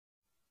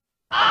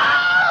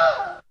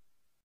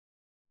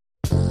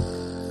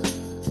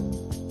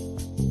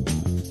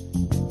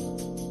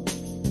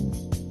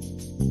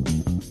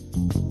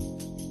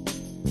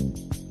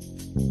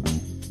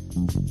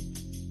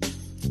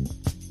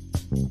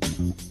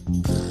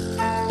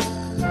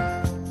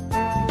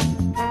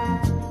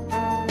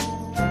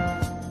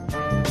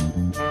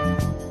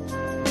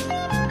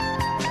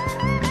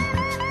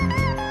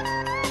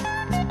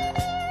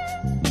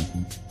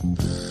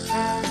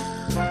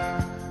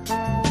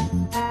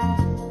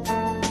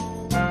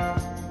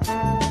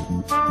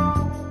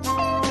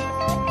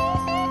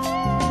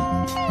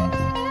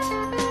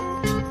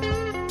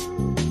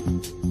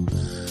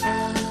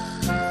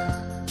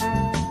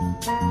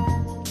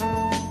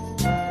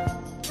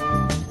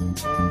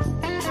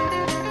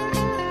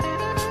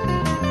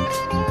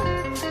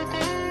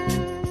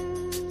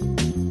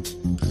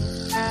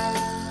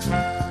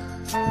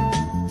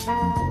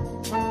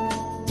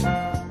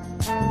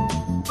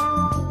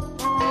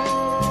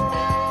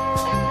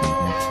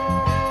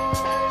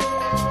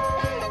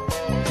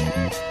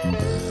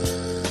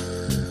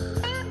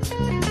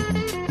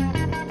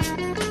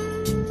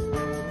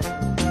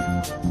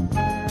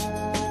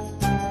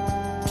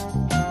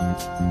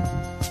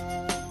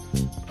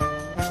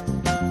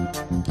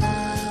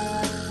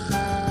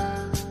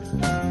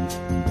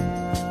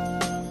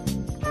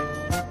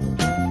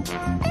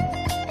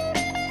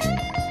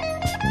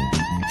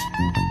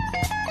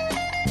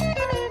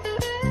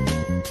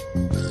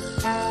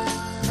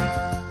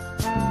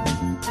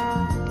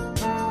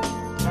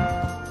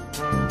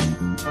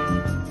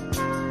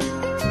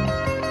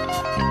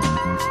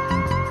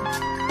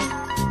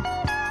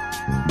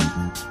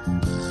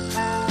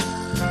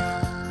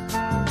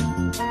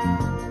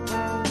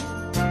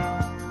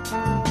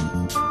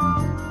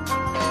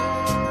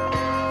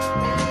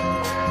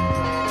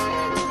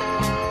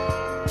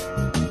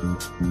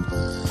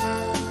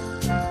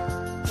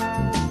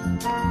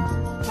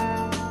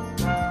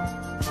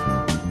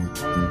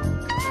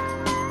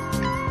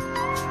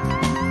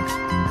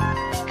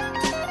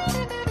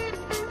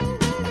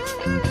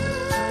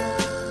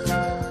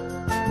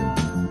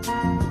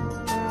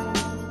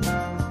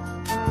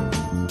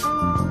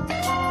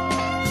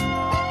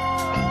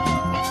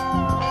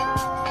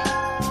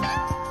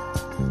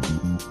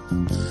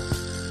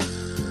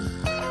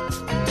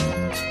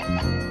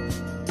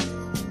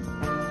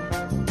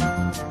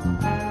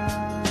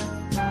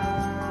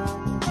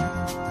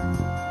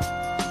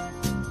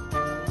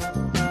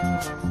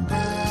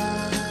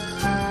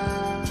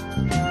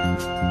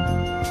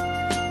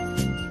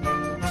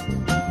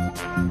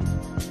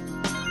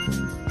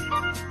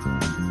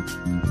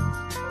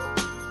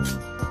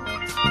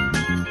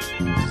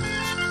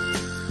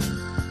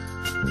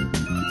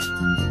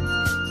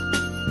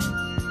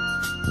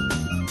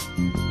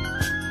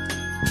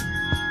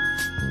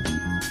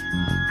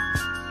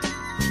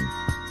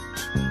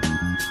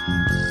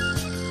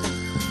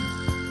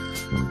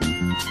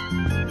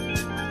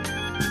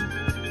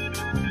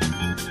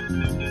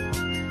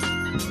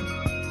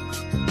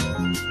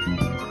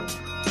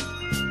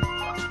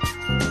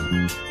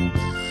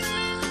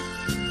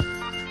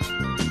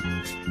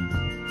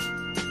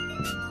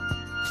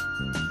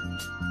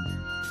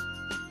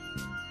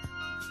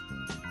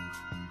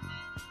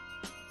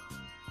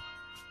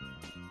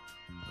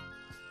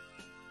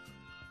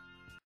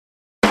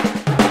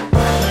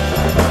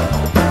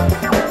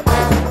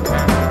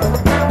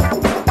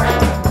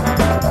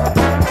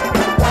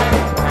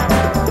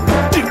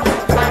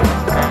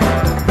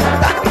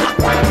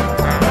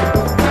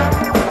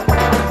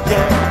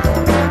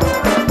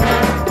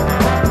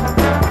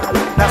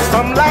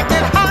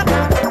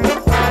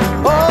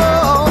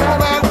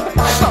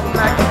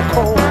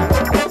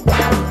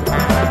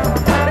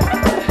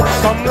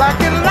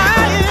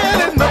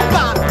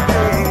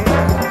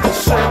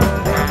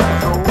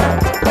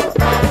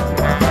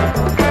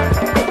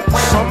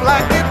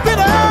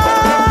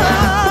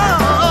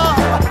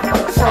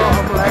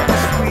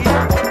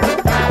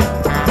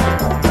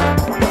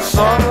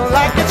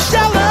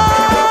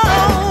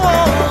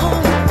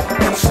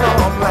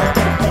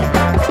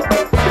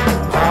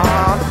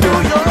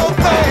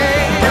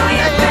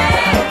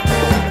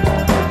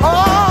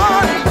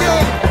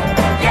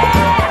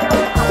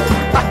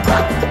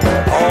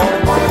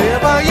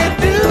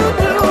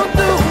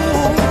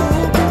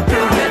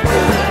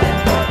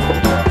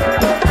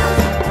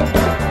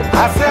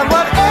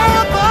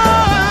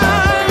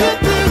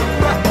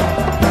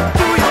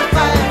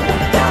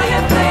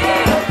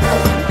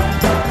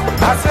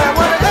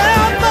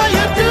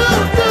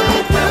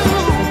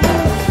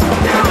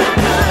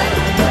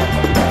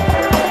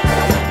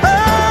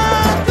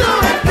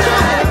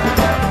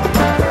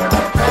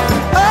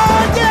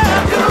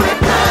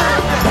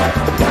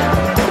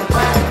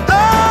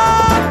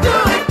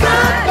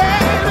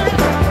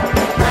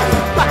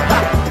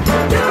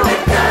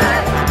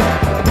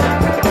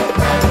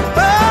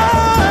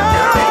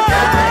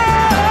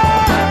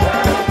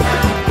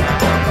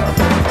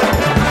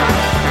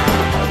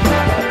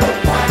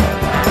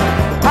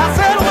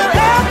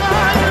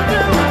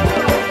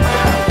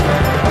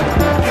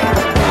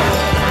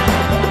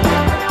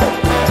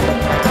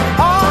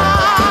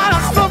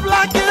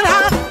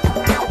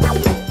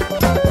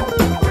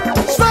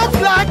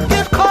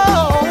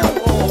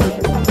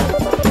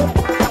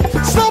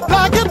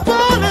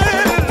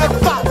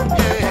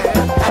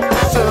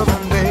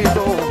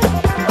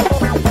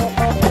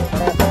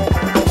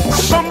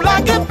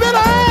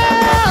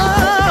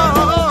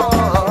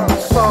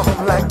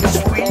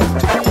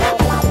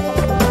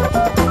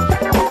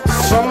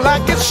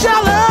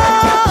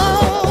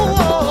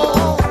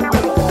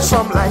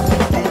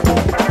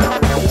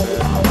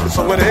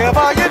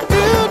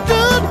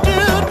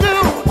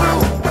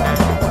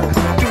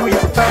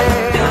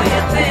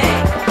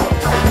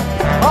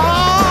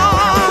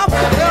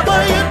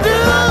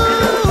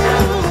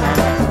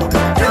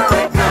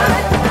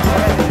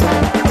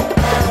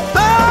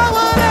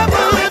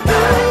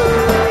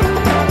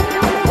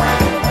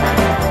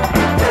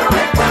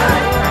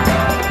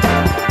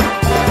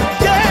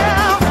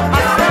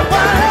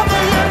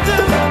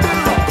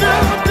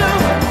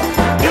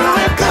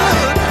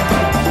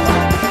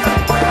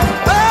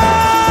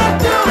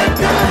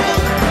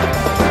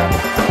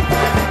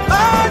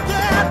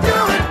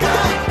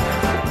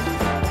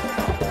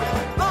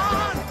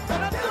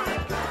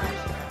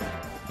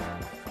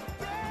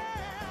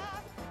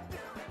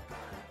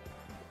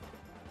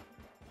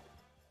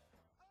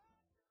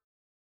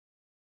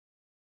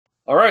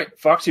 All right,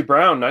 Foxy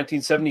Brown,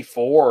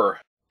 1974.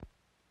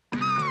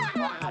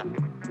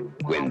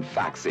 When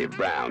Foxy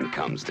Brown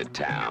comes to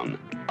town,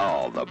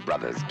 all the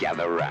brothers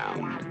gather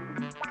round,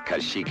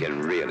 'cause she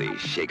can really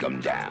shake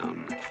 'em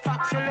down.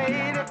 Foxy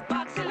lady,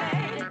 Foxy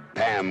lady.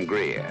 Pam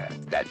Grier,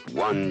 that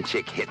one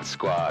chick hit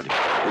squad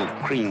who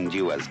creamed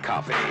you as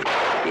coffee,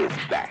 is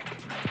back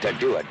to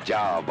do a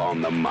job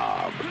on the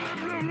mob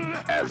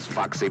as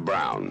Foxy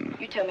Brown.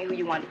 You tell me who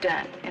you want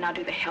done, and I'll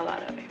do the hell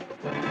out of it.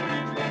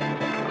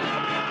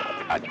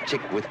 A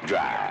chick with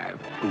drive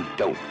who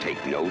don't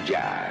take no jive.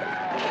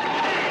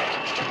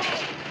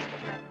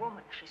 That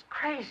woman, she's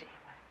crazy.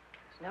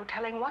 There's no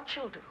telling what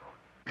she'll do.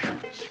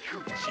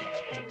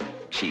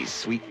 She's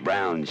sweet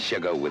brown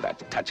sugar with a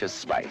touch of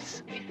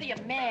spice. If you see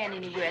a man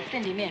anywhere,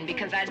 send him in,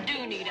 because I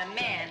do need a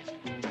man.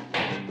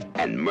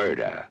 And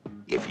murder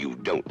if you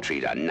don't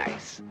treat her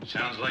nice.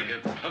 Sounds like a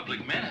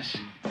public menace.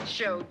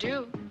 Sure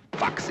do.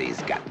 Foxy's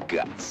got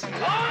guts.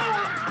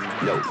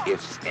 No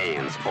ifs,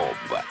 ands, or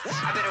buts.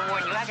 I better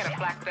warn you, I got a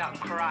black belt in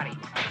karate.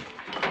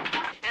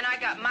 And I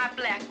got my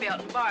black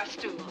belt in bar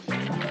stools.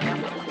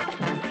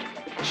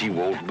 She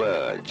won't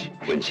budge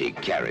when she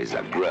carries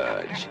a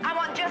grudge. I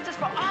want justice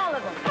for all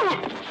of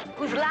them,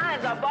 whose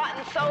lives are bought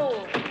and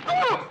sold,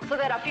 so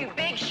that a few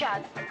big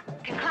shots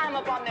can climb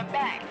up on their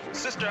backs.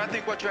 Sister, I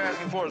think what you're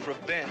asking for is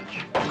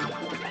revenge.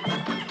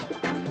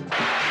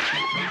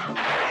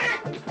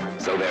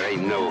 So there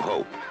ain't no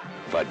hope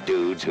for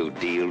dudes who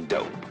deal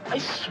dope. I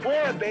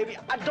swear, baby,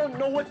 I don't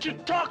know what you're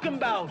talking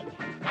about.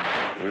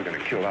 We're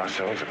gonna kill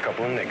ourselves a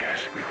couple of niggers.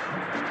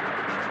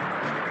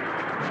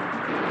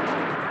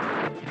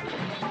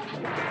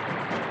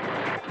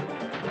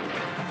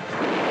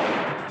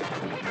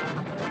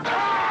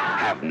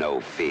 Have no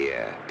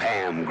fear.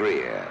 Pam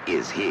Grier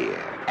is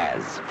here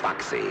as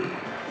Foxy.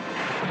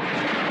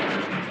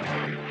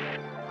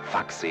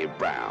 Foxy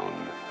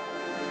Brown.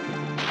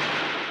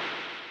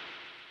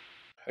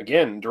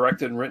 Again,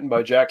 directed and written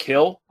by Jack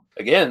Hill.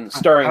 Again,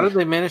 starring... How did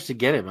they manage to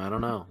get him? I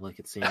don't know. Like,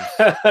 it seems...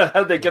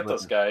 How'd they get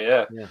this guy?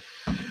 Yeah.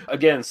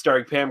 Again,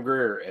 starring Pam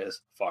Grier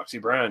as Foxy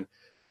Brown.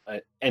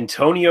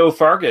 Antonio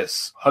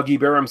Fargas. Huggy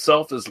Bear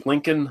himself as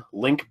Lincoln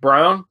Link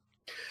Brown.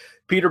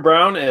 Peter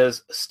Brown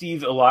as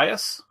Steve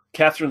Elias.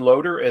 Catherine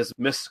Loder as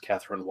Miss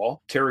Catherine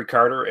Wall. Terry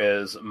Carter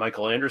as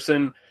Michael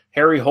Anderson.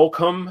 Harry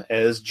Holcomb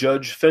as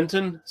Judge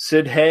Fenton,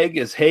 Sid Haig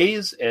as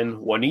Hayes, and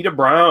Juanita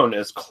Brown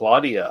as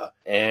Claudia.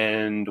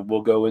 And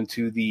we'll go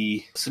into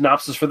the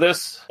synopsis for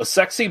this. A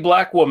sexy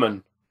black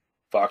woman,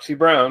 Foxy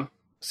Brown,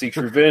 seeks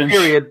revenge.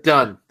 Period.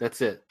 Done. That's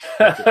it.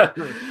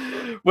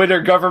 When her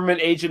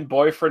government agent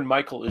boyfriend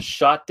Michael is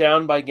shot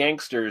down by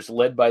gangsters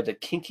led by the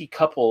kinky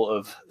couple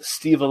of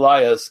Steve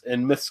Elias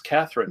and Miss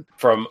Catherine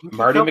from Kinky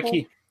Marty couple?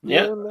 McKee.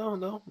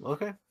 No.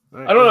 Okay. All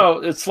right. I don't know.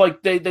 It's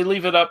like they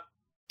leave it up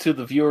to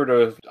the viewer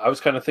to... I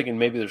was kind of thinking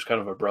maybe there's kind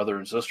of a brother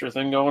and sister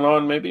thing going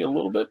on, maybe a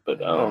little bit,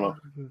 but I don't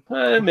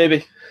know.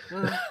 Maybe.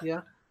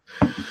 Yeah.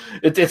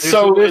 There's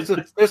some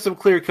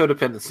clear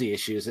codependency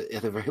issues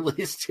at the very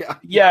least. Yeah.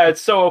 Yeah,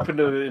 it's so open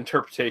to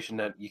interpretation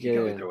that you can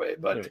go either way.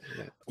 But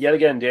yet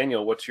again,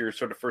 Daniel, what's your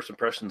sort of first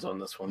impressions on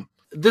this one?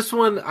 This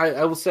one,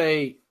 I will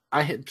say,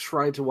 I had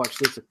tried to watch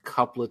this a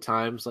couple of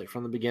times, like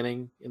from the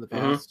beginning in the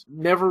past.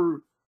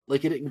 Never...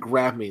 Like, it didn't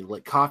grab me.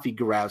 Like, Coffee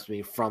grabs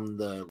me from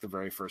the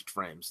very first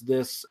frames.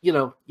 This,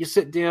 you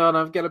sit down,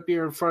 I've got a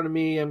beer in front of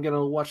me, I'm going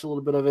to watch a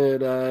little bit of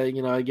it.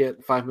 I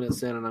get 5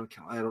 minutes in, and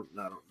I don't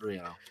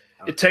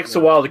it takes a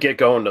while to get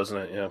going, doesn't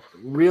it? Yeah.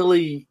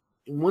 Really,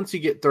 once you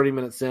get 30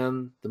 minutes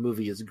in, the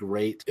movie is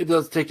great. It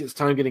does take its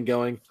time getting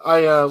going.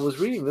 I was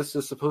reading this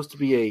is supposed to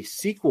be a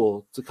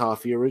sequel to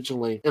Coffee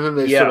originally, and then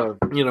they sort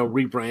of,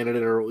 rebranded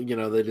it, or,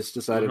 they just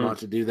decided not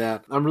to do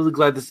that. I'm really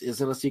glad this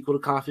isn't a sequel to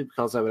Coffee,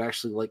 because I would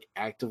actually,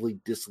 actively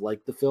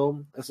dislike the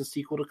film as a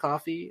sequel to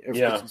Coffee.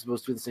 It's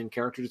supposed to be the same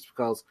character, just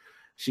because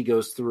she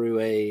goes through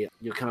a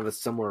kind of a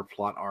similar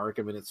plot arc.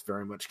 I mean, it's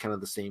very much kind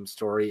of the same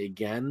story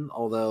again,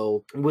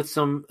 although with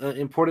some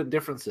important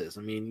differences.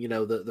 I mean,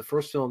 the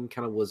first film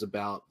kind of was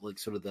about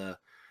sort of the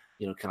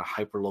kind of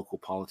hyper local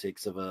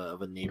politics of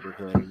a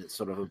neighborhood, and it's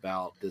sort of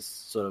about this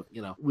sort of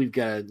we've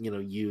got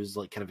to use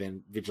kind of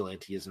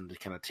vigilantism to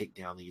kind of take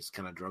down these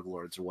kind of drug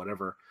lords or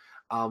whatever.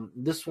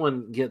 This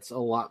one gets a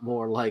lot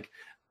more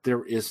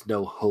there is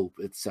no hope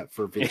except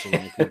for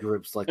vigilante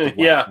groups like the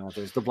Black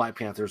Panthers. The Black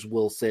Panthers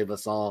will save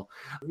us all,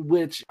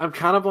 which I'm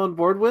kind of on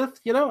board with.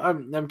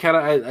 I'm kind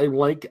of I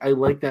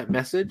like that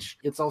message.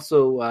 It's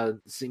also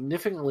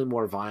significantly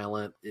more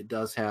violent. It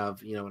does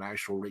have an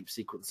actual rape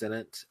sequence in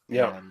it,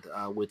 and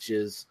which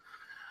is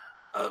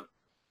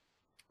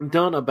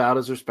done about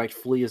as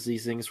respectfully as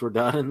these things were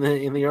done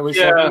in the early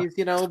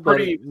 70s.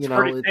 Pretty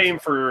tame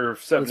for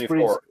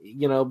 74.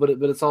 But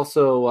it's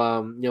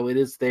also it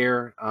is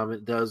there.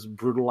 It does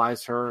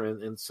brutalize her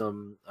in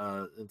some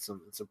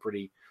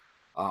pretty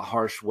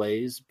harsh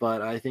ways,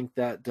 but I think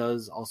that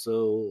does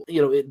also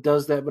it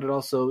does that, but it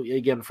also,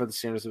 again, for the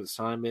standards of its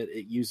time, it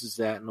uses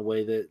that in a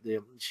way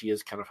that she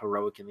is kind of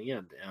heroic in the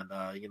end,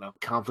 and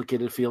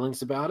complicated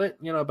feelings about it,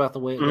 about the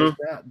way it does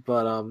that.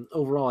 But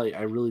overall,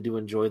 I really do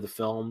enjoy the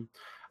film.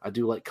 I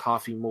do like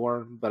Coffee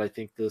more, but I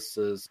think this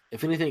is,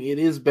 if anything, it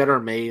is better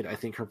made. I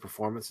think her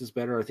performance is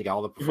better. I think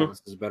all the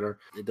performance is better.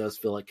 It does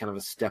feel like kind of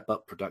a step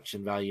up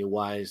production value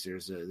wise.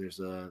 There's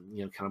a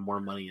kind of more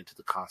money into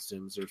the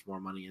costumes. There's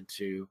more money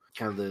into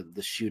kind of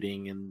the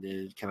shooting and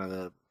the kind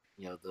of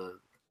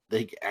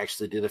they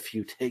actually did a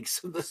few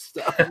takes of this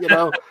stuff,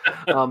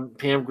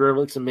 Pam Grier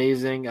looks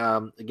amazing.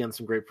 Again,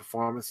 some great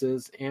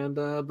performances, and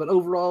but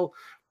overall,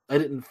 I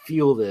didn't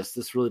feel this.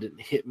 This really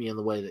didn't hit me in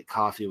the way that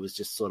Coffee was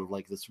just sort of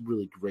like this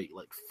really great,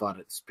 like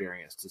fun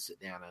experience to sit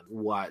down and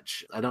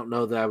watch. I don't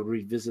know that I would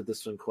revisit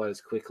this one quite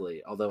as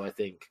quickly, although I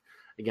think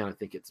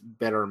it's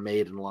better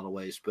made in a lot of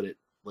ways, but it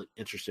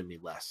interested me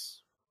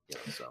less.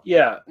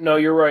 Yeah, no,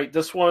 you're right.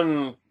 This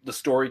one, the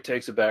story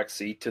takes a back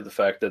seat to the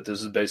fact that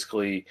this is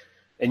basically,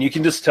 and you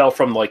can just tell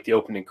from like the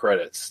opening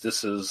credits,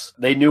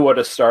 they knew what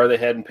a star they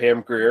had in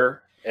Pam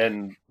Grier.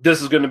 And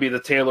this is going to be the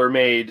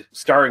tailor-made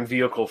starring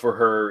vehicle for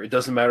her. It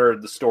doesn't matter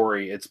the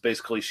story.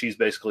 She's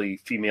basically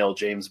female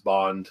James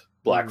Bond,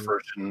 black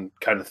version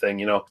kind of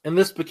thing, And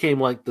this became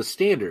like the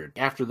standard.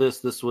 After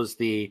this is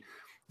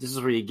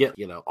where you get,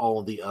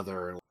 all the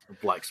other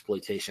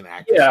blaxploitation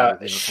actors. Yeah,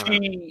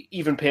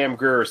 even Pam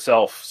Grier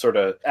herself sort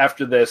of,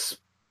 after this,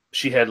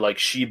 she had like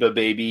Sheba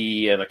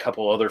Baby and a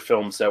couple other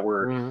films that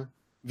were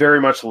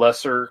very much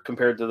lesser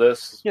compared to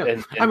this.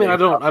 Yeah, I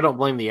don't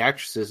blame the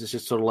actresses. It's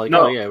just sort of like,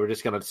 we're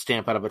just going to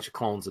stamp out a bunch of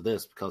clones of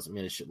this because it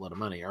made a shitload of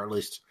money, or at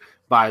least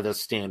by the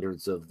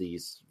standards of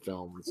these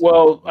films.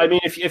 Well, I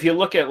mean, if you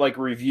look at like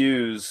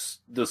reviews,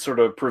 the sort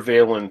of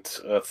prevalent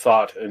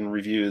thought in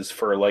reviews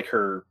for like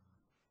her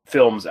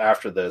films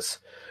after this,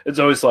 it's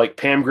always like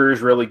Pam Grier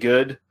is really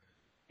good,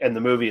 and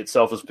the movie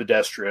itself is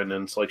pedestrian,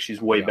 and it's like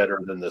she's way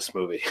better than this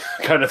movie,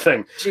 kind of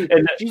thing.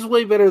 She's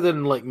way better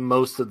than like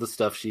most of the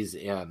stuff she's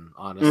in,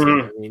 honestly.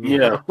 I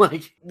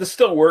mean, this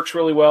still works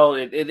really well.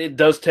 It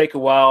does take a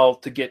while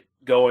to get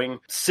going.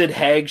 Sid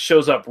Haig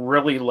shows up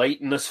really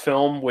late in this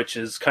film, which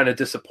is kind of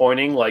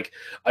disappointing. Like,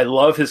 I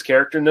love his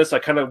character in this. I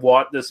kind of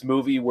want this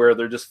movie where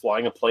they're just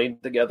flying a plane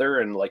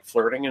together and like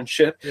flirting and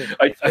shit. Yeah.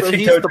 I think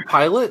he's the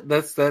pilot.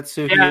 That's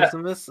who he is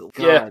in this. God.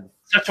 Yeah.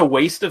 Such a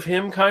waste of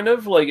him, kind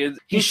of like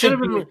he should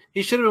have been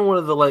one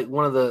of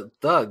the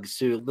thugs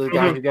the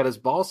guy who got his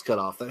balls cut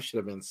off. That should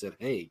have been Sid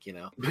Haig,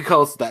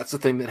 because that's the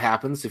thing that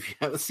happens if you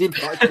haven't seen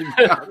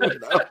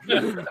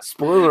Brown.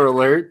 Spoiler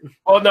alert.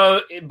 Well,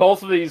 no, in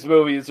both of these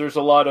movies, there's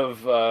a lot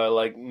of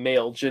like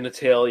male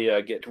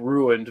genitalia get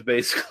ruined,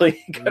 basically.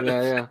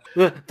 Yeah.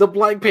 The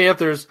Black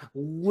Panthers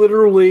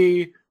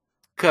literally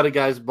cut a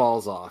guy's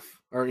balls off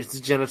or his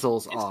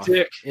genitals off.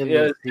 Dick.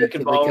 Dick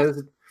and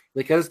balls.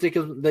 Because they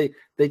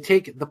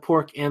take the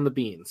pork and the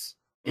beans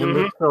in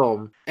the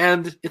film,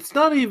 and it's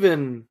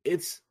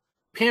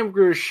Pam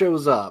Grier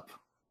shows up,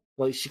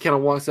 like she kind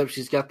of walks up,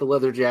 she's got the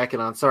leather jacket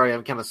on. Sorry,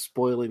 I'm kind of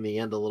spoiling the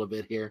end a little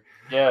bit here.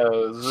 Yeah,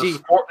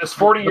 this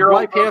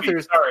 40-year-old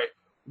Panthers. Sorry,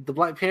 the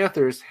Black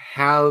Panthers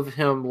have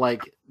him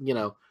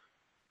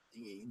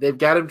they've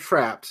got him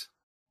trapped,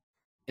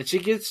 and she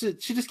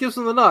just gives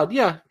him the nod.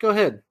 Yeah, go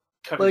ahead.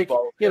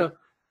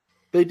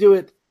 They do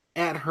it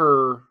at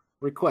her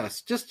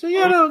request. Just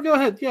go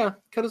ahead. Yeah,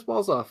 cut his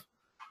balls off.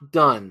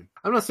 Done.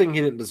 I'm not saying he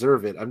didn't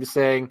deserve it. I'm just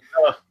saying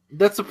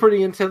that's a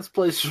pretty intense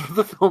place for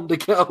the film to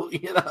go.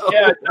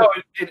 Yeah, no,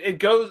 it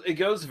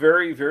goes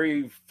very,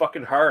 very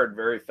fucking hard,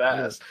 very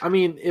fast. I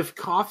mean, if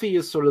Coffee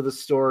is sort of the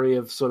story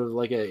of sort of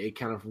like a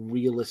kind of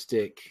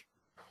realistic,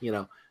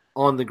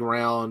 on the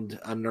ground,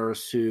 a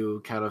nurse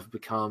who kind of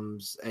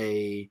becomes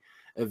a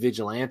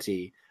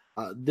vigilante.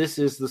 This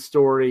is the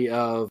story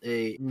of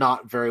a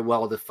not very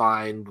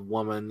well-defined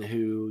woman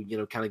who,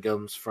 kind of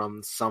goes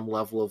from some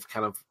level of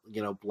kind of,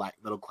 black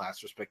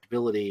middle-class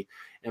respectability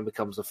and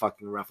becomes a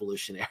fucking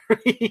revolutionary,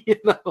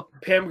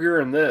 Pam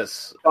Grier in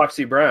this,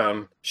 Foxy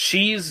Brown,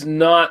 she's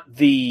not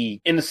the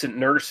innocent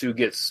nurse who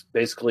gets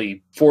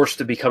basically forced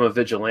to become a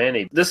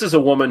vigilante. This is a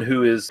woman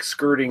who is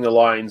skirting the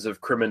lines of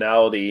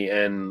criminality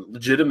and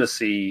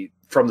legitimacy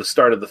from the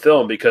start of the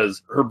film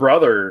because her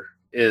brother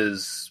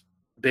is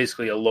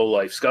basically a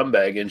low-life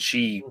scumbag, and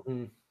she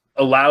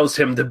allows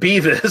him to be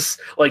this.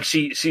 Like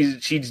she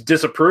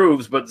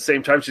disapproves, but at the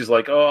same time she's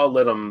like, oh, I'll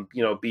let him,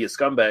 be a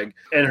scumbag.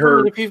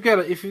 And if you've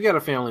got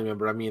a family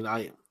member, I mean,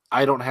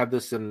 I don't have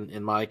this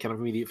in my kind of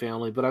immediate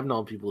family, but I've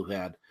known people who've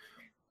had,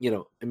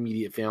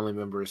 immediate family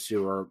members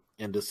who are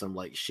into some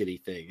like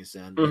shitty things,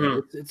 and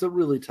it's a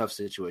really tough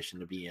situation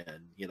to be in,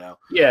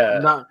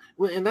 Yeah.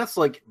 And that's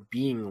like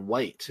being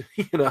white,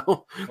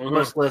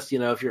 much less,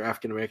 if you're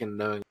African American,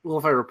 knowing, well,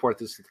 if I report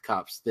this to the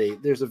cops,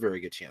 there's a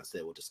very good chance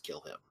they will just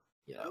kill him.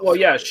 Well,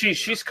 yeah,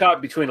 she's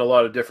caught between a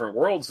lot of different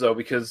worlds though,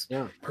 because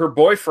her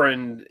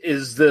boyfriend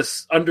is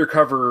this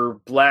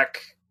undercover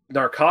black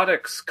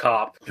narcotics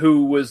cop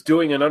who was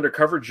doing an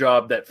undercover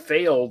job that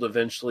failed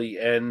eventually,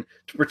 and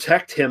to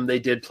protect him they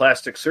did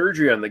plastic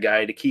surgery on the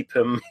guy to keep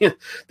him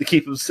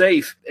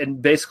safe,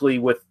 and basically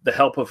with the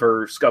help of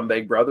her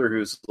scumbag brother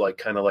who's like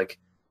kind of like,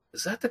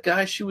 is that the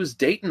guy she was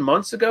dating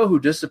months ago who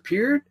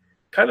disappeared?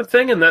 kind of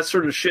thing, and that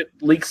sort of shit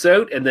leaks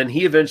out, and then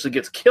he eventually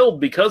gets killed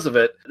because of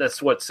it.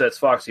 That's what sets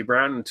Foxy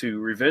Brown into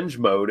revenge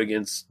mode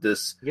against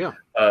this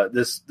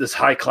this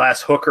high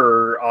class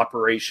hooker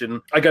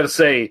operation. I gotta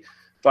say,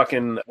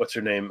 fucking what's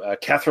her name,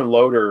 Catherine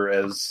Loder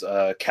as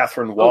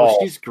Catherine Wall.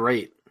 Oh, she's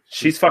great.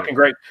 She's fucking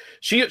great.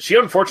 She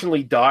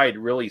unfortunately died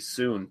really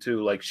soon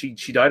too. Like she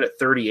died at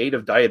 38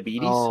 of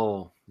diabetes.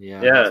 Oh yeah,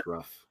 that's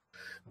rough.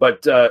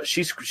 But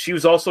she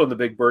was also in the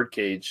Big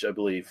Birdcage, I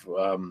believe.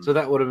 So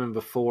that would have been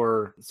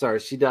before. Sorry,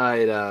 she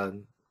died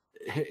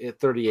at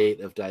 38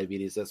 of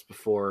diabetes. That's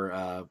before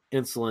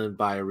insulin,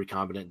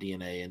 biorecombinant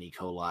DNA, and E.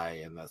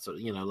 coli, and that's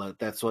what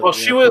that's what. Well,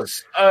 she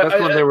was. That's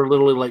when they were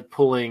literally like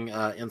pulling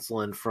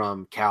insulin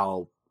from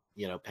cow.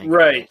 Pancreas.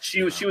 Right.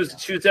 She was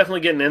definitely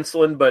getting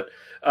insulin, but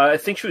I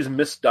think she was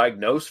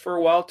misdiagnosed for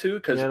a while too,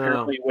 because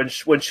apparently when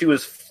she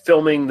was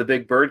filming the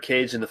Big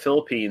Birdcage in the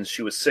Philippines,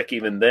 she was sick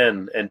even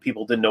then, and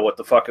people didn't know what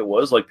the fuck it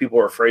was. Like people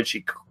were afraid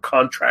she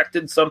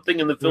contracted something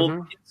in the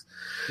Philippines.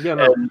 Yeah,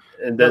 no.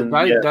 And then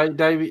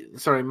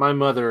sorry, my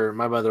mother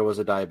was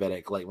a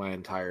diabetic like my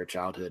entire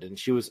childhood, and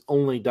she was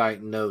only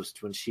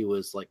diagnosed when she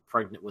was like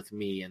pregnant with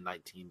me in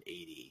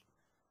 1980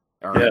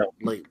 or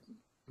late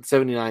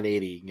 79,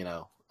 80.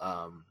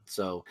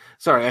 So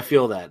sorry, I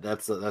feel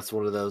that's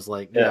one of those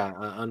like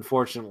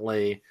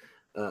unfortunately,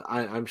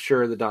 I'm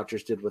sure the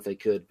doctors did what they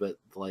could, but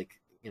like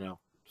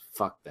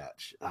fuck that.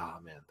 Oh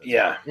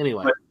man.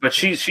 Anyway, but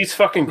she's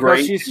fucking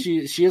great.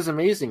 She is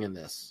amazing in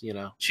this.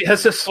 She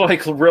has this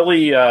like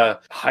really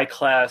high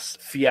class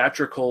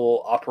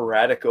theatrical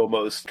operatic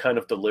almost kind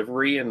of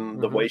delivery and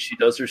the way she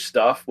does her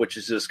stuff, which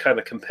is just kind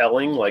of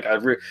compelling. Like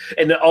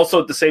and also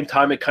at the same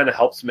time, it kind of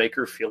helps make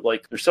her feel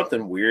like there's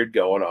something weird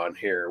going on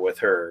here with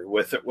her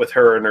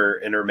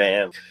and her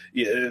man.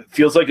 It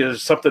feels like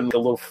there's something a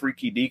little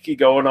freaky deaky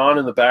going on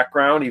in the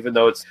background, even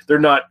though they're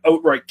not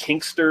outright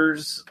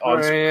kinksters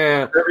on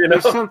screen.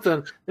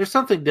 There's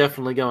something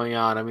definitely going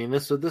on. I mean,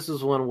 this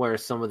is one where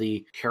some of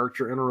the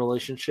character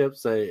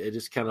interrelationships, I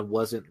just kind of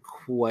wasn't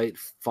quite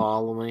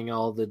following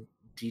all the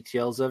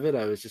details of it.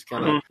 I was just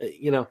kind of,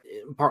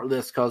 partly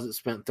that's because it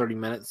spent 30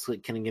 minutes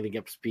like kind of getting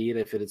up to speed.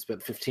 If it had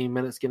spent 15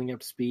 minutes getting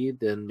up to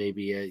speed, then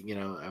maybe,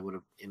 I would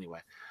have, anyway.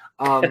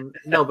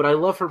 No, but I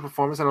love her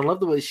performance, and I love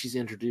the way she's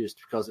introduced,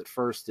 because at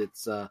first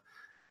it's,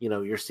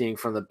 you're seeing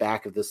from the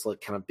back of this like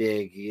kind of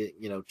big,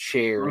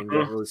 chair, and you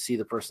don't really see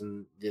the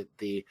person that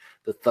the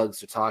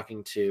thugs are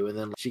talking to, and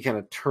then she kind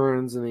of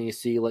turns, and then you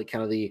see like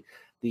kind of the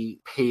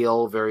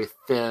pale, very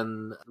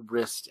thin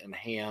wrist and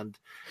hand,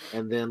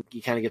 and then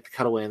you kind of get the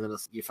cutaway, and then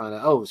you find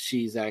out,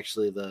 she's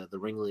actually the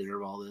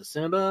ringleader of all this,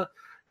 and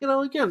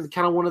again,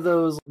 kind of one of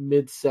those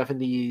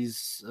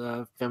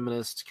mid-70s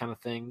feminist kind of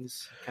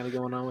things kind of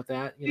going on with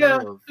that.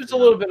 There's a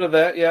little bit of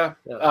that,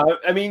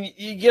 I mean,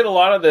 you get a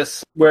lot of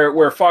this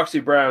where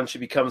Foxy Brown, she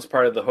becomes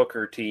part of the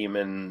hooker team,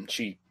 and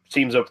she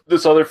teams up with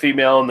this other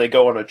female, and they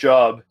go on a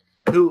job.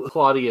 Who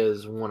Claudia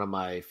is one of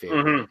my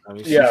favorite. I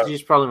mean,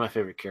 she's probably my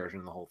favorite character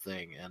in the whole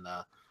thing, and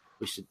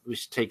we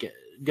should take it.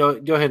 Go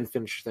ahead and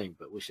finish your thing,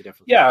 but we should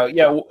definitely.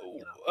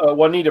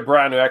 Juanita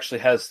Brown, who actually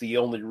has the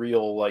only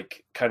real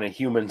like kind of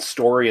human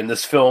story in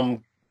this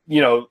film,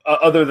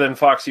 other than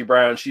Foxy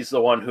Brown, she's the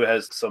one who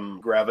has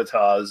some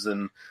gravitas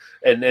and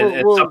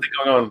something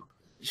going on.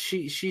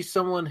 She's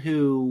someone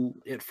who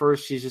at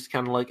first she's just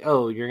kind of like,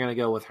 oh, you're gonna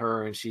go with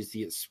her, and she's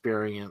the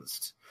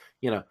experienced,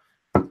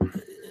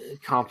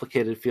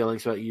 complicated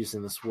feelings about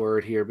using this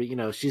word here, but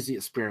she's the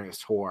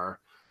experienced whore.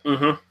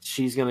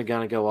 She's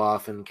gonna go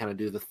off and kind of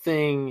do the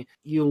thing.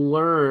 You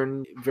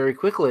learn very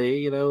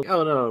quickly, oh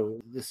no,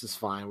 this is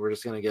fine. We're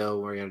just gonna go.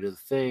 We're gonna do the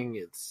thing.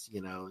 It's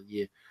you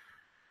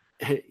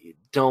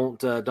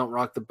don't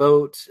rock the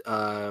boat.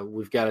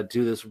 We've got to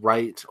do this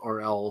right,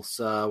 or else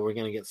we're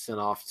gonna get sent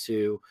off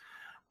to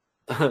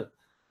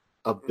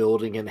a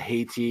building in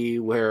Haiti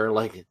where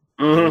like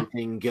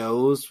anything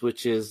goes,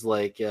 which is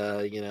like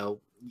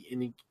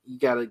and you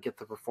got to get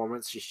the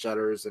performance. She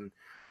shudders, and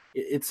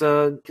it's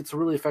a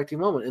really affecting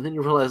moment. And then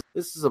you realize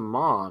this is a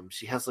mom.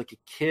 She has like a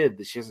kid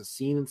that she hasn't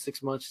seen in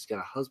 6 months. She's got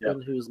a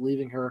husband who is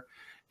leaving her,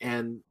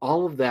 and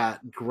all of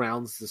that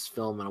grounds this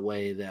film in a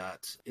way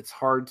that it's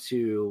hard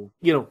to,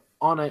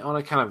 on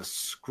a kind of a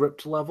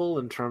script level,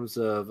 in terms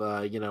of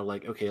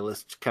like, okay,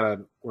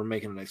 we're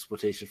making an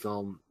exploitation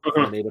film,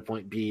 point A to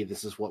point B.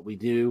 This is what we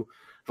do: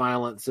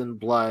 violence and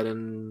blood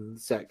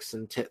and sex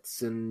and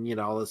tits and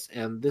all this.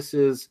 And this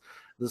is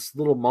this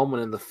little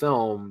moment in the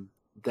film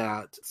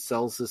that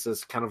sells this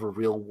as kind of a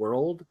real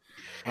world,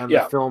 and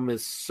the film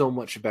is so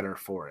much better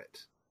for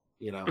it.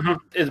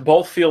 It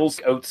both feels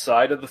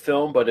outside of the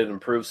film, but it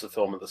improves the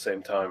film at the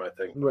same time, I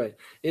think. Right.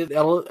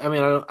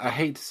 I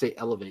hate to say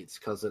elevates,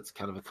 because it's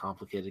kind of a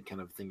complicated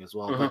kind of thing as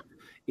well, but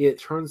it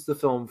turns the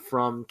film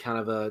from kind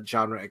of a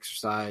genre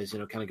exercise,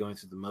 kind of going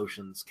through the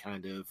motions,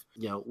 kind of,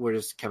 we're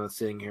just kind of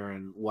sitting here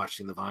and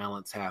watching the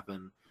violence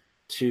happen,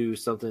 to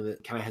something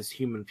that kind of has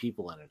human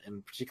people in it.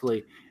 And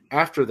particularly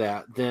after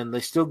that, then they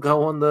still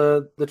go on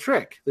the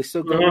trick. They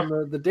still go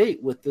on the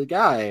date with the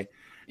guy.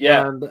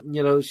 Yeah.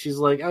 And, she's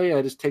like, oh yeah,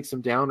 I just take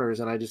some downers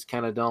and I just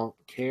kind of don't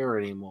care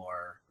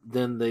anymore.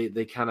 then they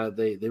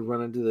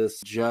run into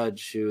this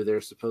judge who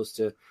they're supposed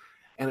to.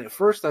 And at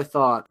first I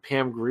thought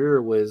Pam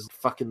Grier was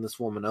fucking this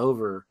woman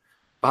over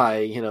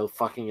by,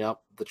 fucking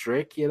up the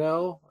trick,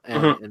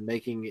 and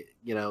making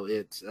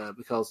it,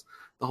 because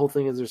the whole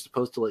thing is they're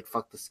supposed to like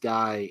fuck this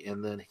guy,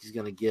 and then he's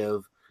going to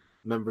give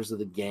members of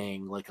the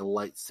gang like a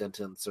light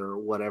sentence or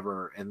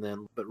whatever. And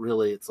then, but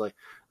really it's like,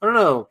 I don't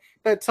know,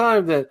 that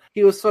time that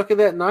he was fucking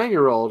that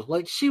 9-year-old,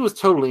 like she was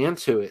totally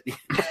into it.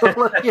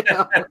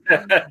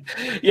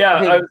 Yeah.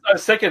 I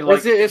was thinking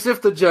like, as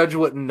if the judge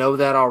wouldn't know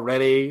that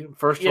already,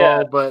 first of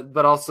all,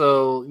 but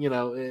also,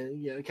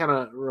 kind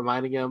of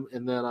reminding him.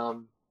 And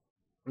then,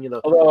 they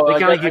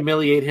kind of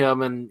humiliate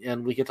him,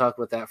 and we can talk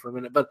about that for a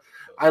minute. But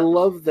I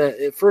love that.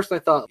 At first, I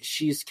thought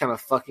she's kind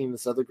of fucking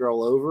this other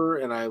girl over,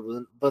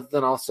 but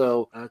then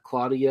also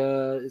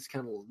Claudia is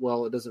kind of,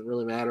 well, it doesn't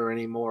really matter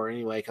anymore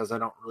anyway because I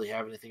don't really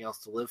have anything else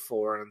to live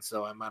for, and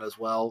so I might as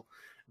well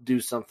do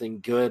something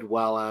good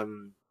while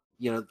I'm,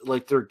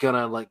 like they're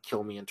gonna like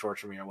kill me and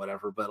torture me or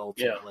whatever. But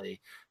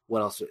ultimately,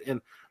 what else? And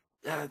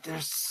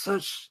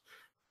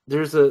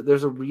there's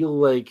a real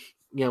like.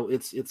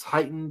 It's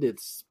heightened,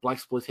 it's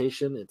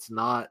blaxploitation, it's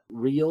not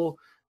real,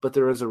 but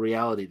there is a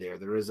reality there.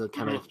 There is a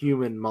kind of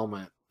human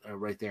moment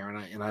right there,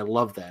 and I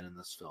love that in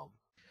this film.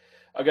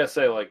 I gotta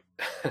say, like,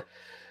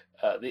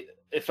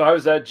 if I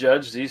was that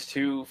judge, these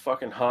two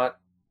fucking hot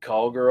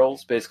call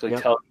girls basically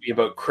telling me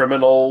about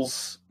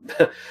criminals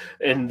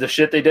and the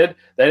shit they did,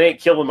 that ain't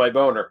killing my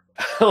boner.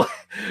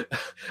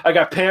 I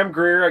got Pam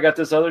Grier, I got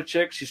this other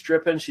chick, she's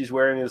stripping, she's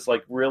wearing this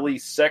like really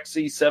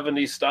sexy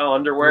 70s style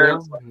underwear.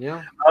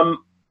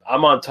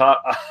 I'm on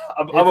top.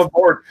 I'm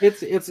aboard.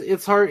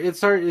 It's hard.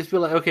 It's hard to feel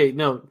like, okay,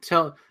 no,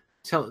 tell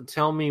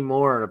me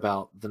more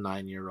about the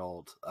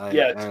 9-year-old.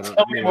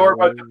 Tell me more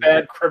about the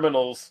bad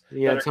criminals.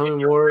 Yeah, tell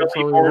me more. Really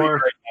tell me more.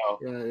 Right now.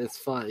 Yeah, it's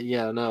fun.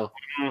 Yeah, no,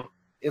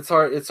 it's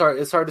hard. It's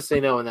hard to say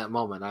no in that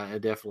moment. I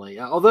definitely.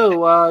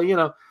 Although,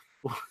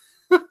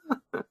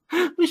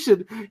 we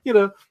should, they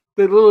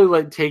literally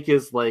like take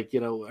his like,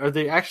 are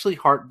they actually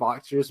heart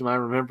boxers? Am I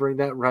remembering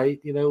that right?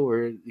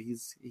 Where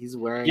he's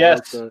wearing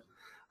like,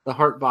 the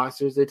heart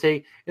boxers they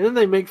take, and then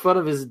they make fun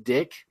of his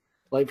dick.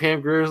 Like Pam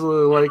Grier's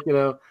like,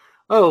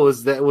 oh,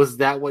 was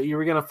that what you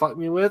were gonna fuck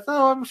me with?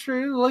 Oh, I'm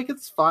sure. Like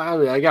it's fine. I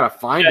mean, I gotta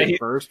find it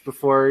first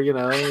before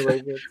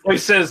Like, he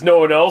says no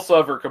one else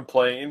ever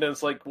complained, and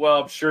it's like,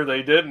 well, I'm sure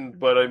they didn't,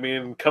 but I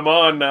mean, come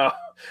on now.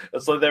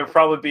 It's like they're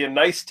probably being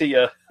nice to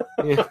you.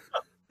 Yeah.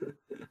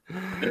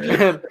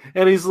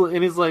 and he's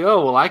like,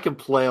 oh well, I can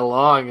play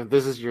along if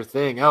this is your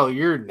thing. Oh,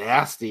 you're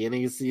nasty, and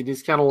he's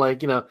kind of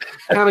like kind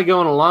of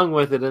going along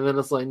with it, and then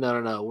it's like,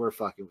 no, we're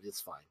fucking, it's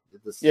fine.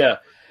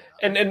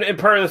 And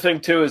part of the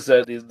thing too is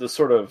that the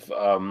sort of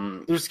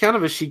there's kind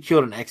of a She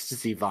Killed an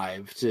Ecstasy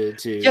vibe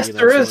to yes,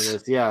 there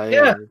is.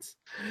 Yeah.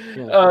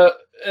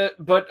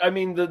 But I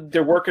mean,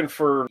 they're working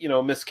for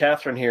Miss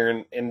Catherine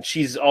here, and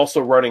she's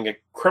also running a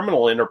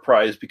criminal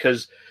enterprise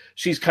because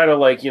she's kind of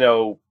like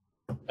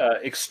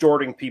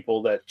extorting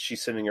people that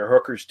she's sending her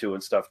hookers to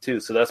and stuff too.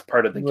 So that's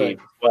part of the game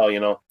as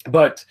well,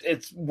 But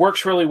it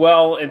works really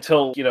well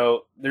until,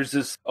 there's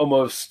this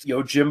almost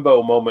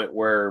Jimbo moment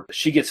where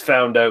she gets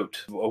found out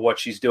of what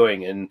she's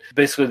doing. And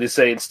basically they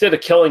say, instead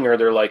of killing her,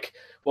 they're like,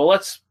 well,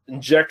 let's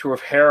inject her with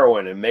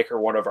heroin and make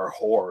her one of our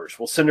whores.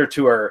 We'll send her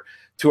to our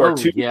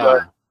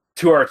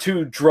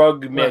two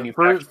drug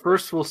manufacturers.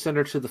 First we'll send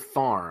her to the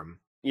farm.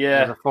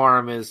 Yeah. And the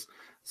farm is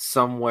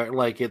somewhere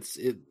like it's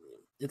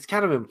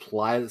kind of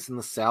implied it's in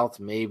the South,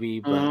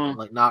 maybe, but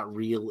like not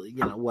really,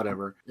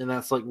 whatever. And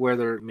that's like where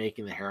they're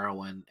making the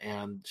heroin,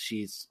 and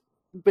she's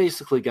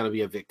basically going to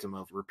be a victim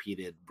of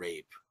repeated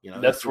rape.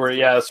 That's where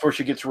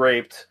she gets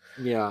raped.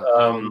 Yeah.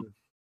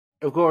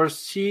 Of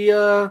course, she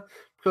because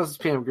it's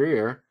Pam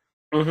Grier,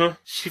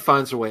 she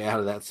finds her way out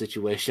of that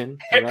situation.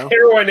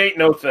 Heroin ain't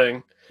no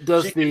thing.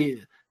 Does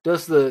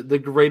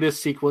the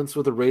greatest sequence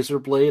with a razor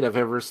blade I've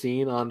ever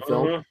seen on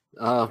film.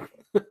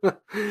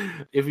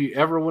 If you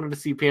ever wanted to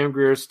see Pam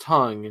Grier's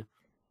tongue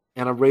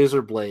and a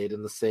razor blade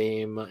in the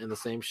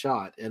same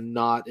shot, and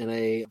not in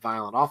a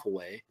violent, awful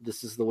way,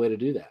 this is the way to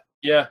do that.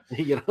 Yeah,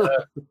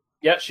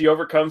 she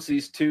overcomes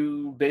these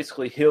two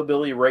basically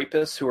hillbilly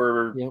rapists who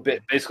are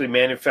basically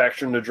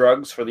manufacturing the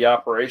drugs for the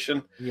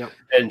operation. Yep.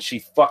 And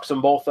she fucks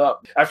them both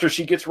up. After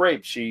she gets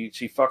raped, she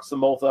fucks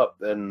them both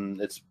up, and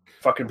it's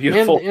fucking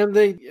beautiful. And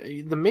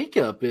the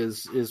makeup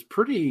is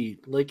pretty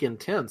like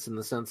intense in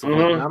the sense of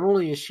like, not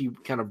only is she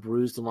kind of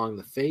bruised along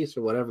the face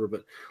or whatever,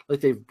 but like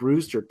they've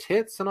bruised her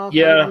tits and all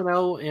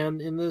that,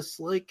 and in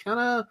this like kind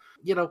of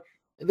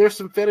there's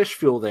some fetish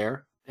fuel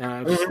there, and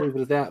I just leave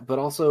it at that. But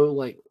also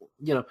like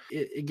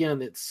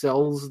it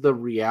sells the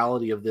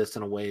reality of this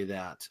in a way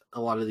that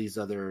a lot of these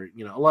other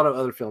a lot of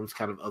other films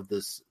kind of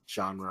this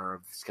genre,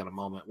 of this kind of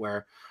moment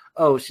where,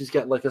 oh, she's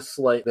got like a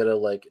slight bit of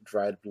like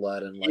dried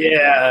blood and like in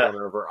the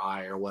corner of her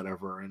eye or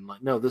whatever, and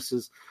like, no,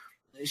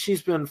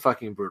 she's been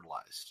fucking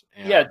brutalized.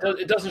 And,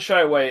 it doesn't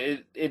shy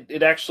away.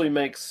 It actually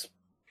makes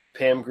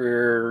Pam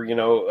Grier,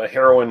 a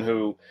heroine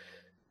who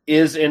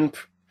is in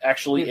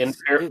actually in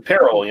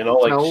peril, you know,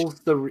 like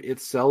it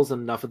sells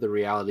enough of the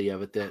reality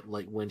of it that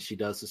like when she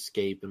does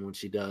escape and when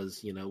she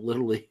does, you know,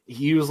 literally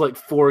use like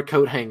 4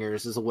 coat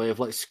hangers as a way of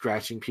like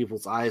scratching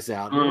people's eyes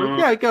out. Like,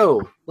 yeah,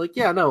 go. Like,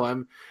 yeah, no,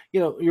 I'm, you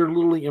know, you're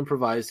literally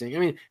improvising. I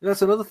mean,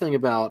 that's another thing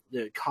about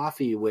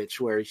Coffee Witch,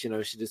 where, you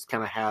know, she just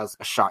kind of has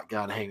a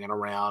shotgun hanging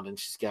around and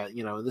she's got,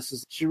 you know,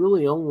 she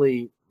really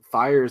only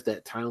fires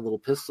that tiny little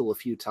pistol a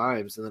few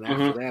times. And then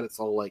after that, it's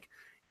all like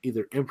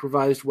either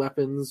improvised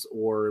weapons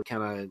or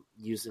kind of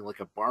using like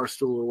a bar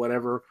stool or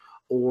whatever,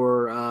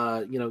 or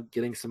you know,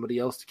 getting somebody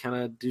else to kind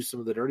of do some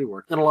of the dirty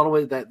work. In a lot of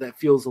ways, that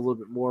feels a little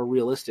bit more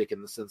realistic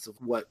in the sense of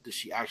what does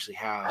she actually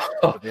have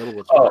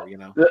available to her, you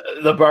know?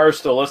 The bar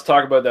stool. Let's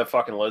talk about that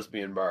fucking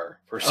lesbian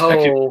bar for a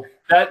second. Oh,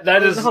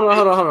 that is. Hold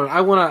on.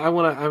 I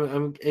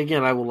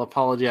will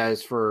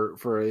apologize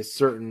for a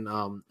certain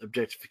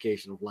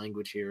objectification of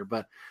language here,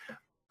 but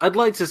I'd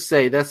like to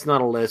say that's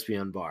not a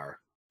lesbian bar.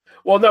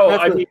 Well, no,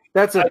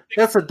 that's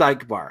a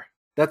dyke bar.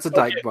 That's a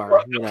dyke bar.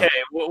 Well, okay,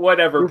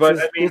 whatever.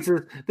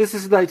 This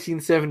is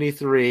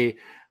 1973.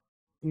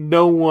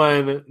 No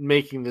one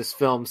making this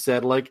film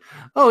said like,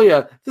 "Oh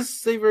yeah, this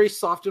is a very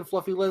soft and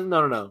fluffy lesbian."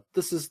 No.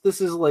 This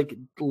is like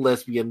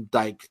lesbian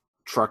dyke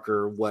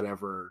trucker,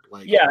 whatever.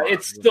 Like, yeah, bar,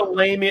 it's the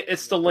lame.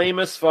 It's the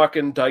lamest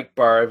fucking dyke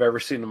bar I've ever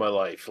seen in my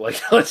life.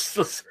 Like, let's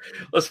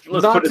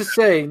not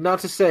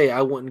to say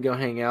I wouldn't go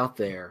hang out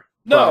there.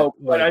 No,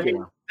 but I mean,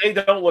 you know, they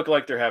don't look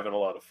like they're having a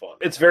lot of fun.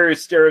 It's very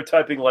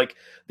stereotyping. Like,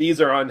 these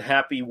are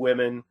unhappy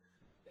women,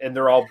 and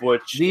they're all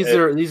butch. These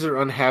are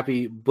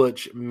unhappy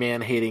butch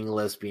man-hating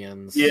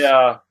lesbians.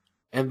 Yeah,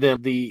 and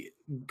then the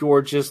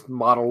gorgeous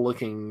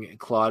model-looking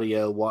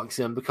Claudia walks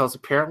in because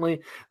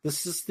apparently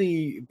this is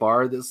the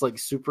bar that's like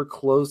super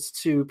close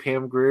to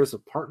Pam Grier's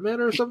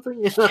apartment or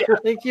something. You know, yeah.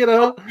 like, you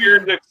know,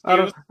 I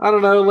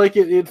don't know. Like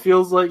it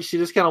feels like she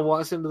just kind of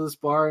walks into this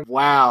bar. And,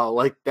 wow,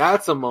 like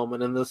that's a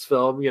moment in this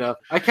film. You know,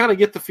 I kind of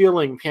get the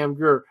feeling Pam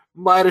Grier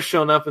might have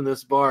shown up in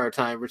this bar a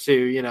time or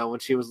two, you know, when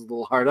she was a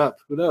little hard up.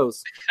 Who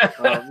knows? You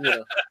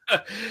know.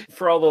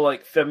 For all the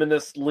like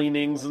feminist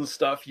leanings and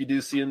stuff you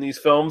do see in these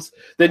films,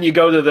 then you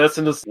go to this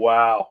and it's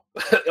wow.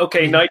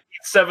 Okay,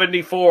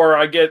 1974.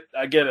 I get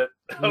it.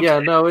 Okay. Yeah,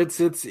 no, it's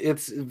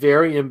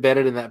very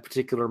embedded in that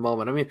particular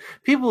moment. I mean,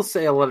 people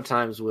say a lot of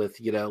times with,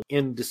 you know,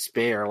 in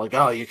despair, like,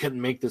 oh, you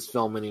couldn't make this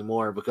film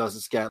anymore because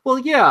it's got. Well,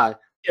 yeah.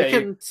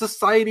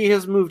 Society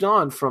has moved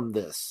on from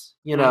this.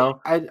 You know,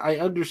 I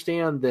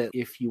understand that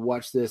if you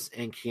watch this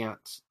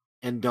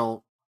and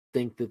don't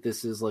think that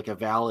this is like a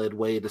valid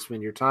way to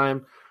spend your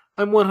time,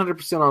 I'm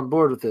 100% on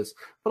board with this.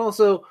 But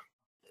also,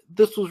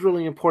 this was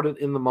really important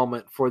in the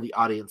moment for the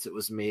audience it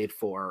was made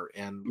for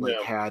and like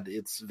had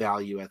its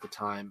value at the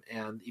time.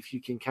 And if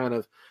you can kind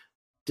of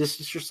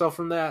distance yourself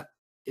from that,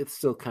 it's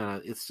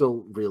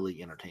still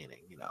really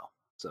entertaining, you know.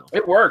 So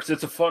it works.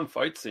 It's a fun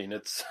fight scene.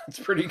 It's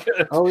pretty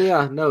good. Oh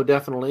yeah, no,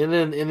 definitely. And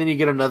then you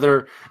get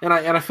another, and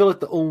I feel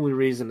like the only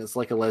reason it's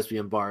like a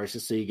lesbian bar is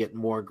just so you get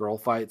more girl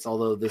fights.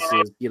 Although this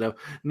is, you know,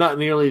 not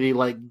nearly the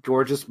like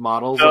gorgeous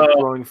models like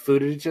throwing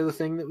food at each other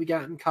thing that we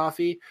got in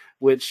Coffee,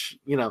 which,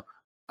 you know,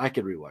 I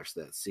could rewatch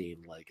that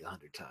scene like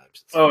 100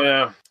 times. Oh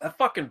yeah, that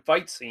fucking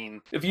fight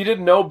scene. If you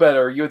didn't know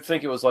better, you would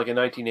think it was like a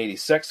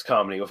 1986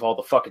 comedy with all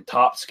the fucking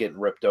tops getting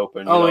ripped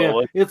open. Oh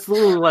yeah, it's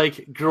literally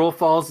like girl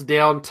falls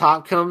down,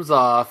 top comes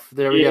off.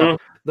 There we go.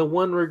 The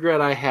one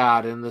regret I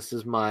had, and this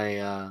is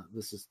my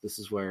this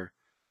is where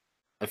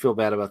I feel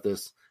bad about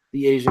this.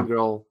 The Asian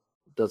girl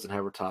doesn't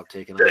have her top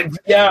taken off.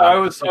 Yeah, I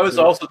was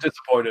also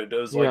disappointed. It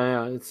was like,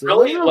 it's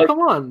really like, come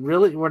on,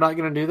 really, we're not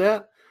going to do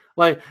that.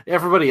 Like,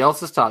 everybody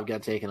else's top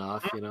got taken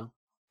off, you know?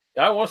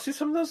 I want to see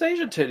some of those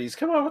Asian titties.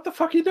 Come on, what the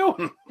fuck are you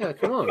doing? Yeah,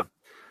 come on.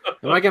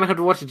 Am I going to have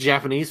to watch a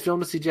Japanese film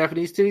to see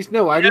Japanese titties?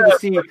 No, I need to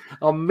see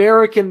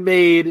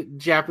American-made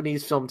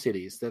Japanese film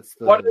titties.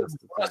 What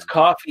does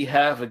Coffee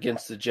have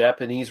against the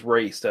Japanese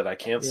race that I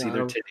can't see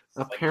their titties?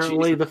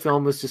 Apparently, the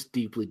film is just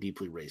deeply,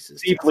 deeply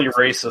racist. Deeply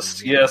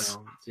racist, yes.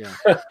 Yeah.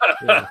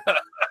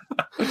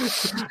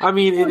 I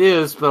mean, it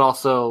is, but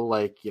also,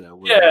 like, you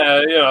know.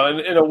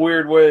 In a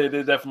weird way,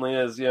 it definitely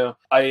is, yeah.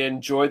 I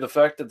enjoy the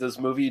fact that this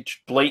movie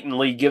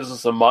blatantly gives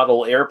us a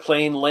model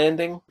airplane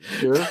landing.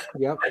 Sure,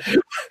 yep.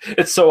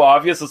 It's so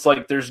obvious. It's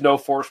like there's no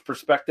forced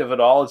perspective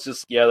at all. It's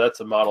just, that's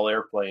a model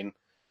airplane.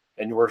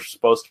 And we're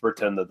supposed to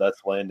pretend that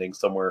that's landing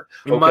somewhere.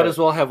 You might as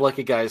well have, like,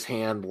 a guy's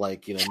hand,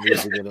 like, you know,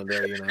 moving it in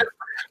there, you know.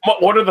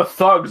 One of the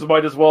thugs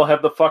might as well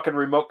have the fucking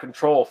remote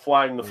control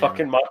flying the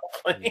fucking model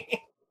plane.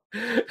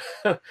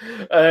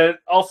 And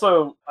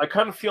also, I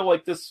kind of feel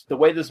like the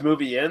way this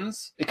movie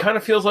ends, it kind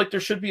of feels like there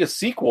should be a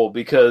sequel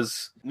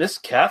because Miss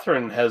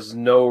Catherine has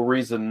no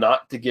reason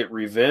not to get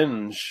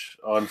revenge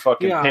on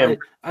fucking Pam.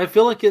 I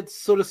feel like it's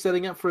sort of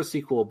setting up for a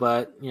sequel,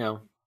 but you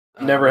know,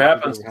 never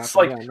happens. It's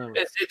like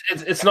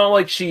it's not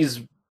like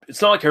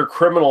it's not like her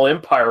criminal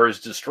empire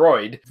is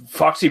destroyed.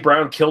 Foxy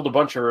Brown killed a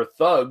bunch of her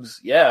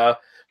thugs,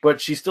 but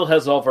she still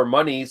has all of her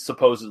money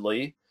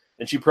supposedly.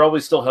 and she probably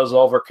still has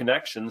all of her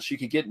connections. She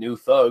could get new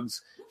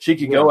thugs. She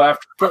could go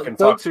after fucking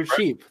thugs are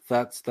cheap.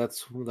 That's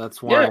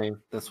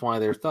why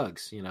they're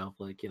thugs. You know,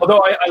 like, you know.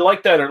 Although I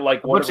like that, or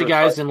like a bunch of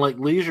guys in like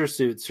leisure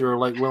suits who are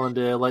like willing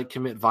to like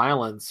commit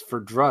violence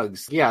for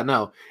drugs. Yeah,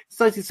 no, it's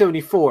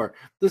 1974.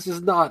 This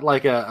is not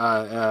like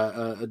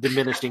a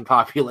diminishing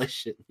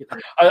population. You know?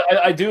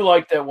 I do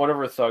like that one of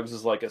her thugs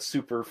is like a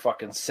super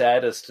fucking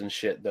sadist and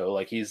shit though.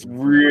 Like he's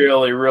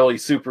really, really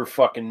super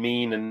fucking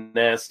mean and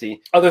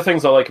nasty. Other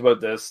things I like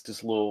about this,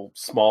 just little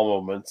small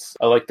moments.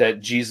 I like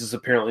that Jesus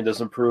apparently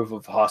doesn't approve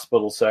of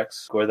hospital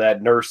sex, where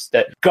that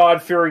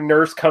God-fearing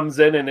nurse comes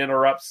in and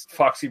interrupts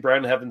Foxy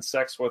Brown having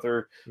sex with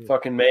her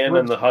fucking man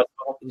in the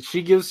hospital.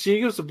 She gives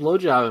a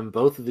blowjob in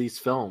both of these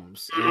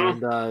films,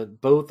 and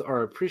both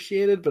are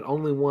appreciated, but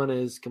only one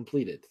is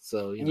completed.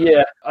 So you know.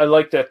 Yeah, I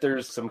like that.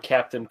 There's some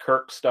Captain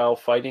Kirk style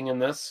fighting in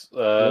this.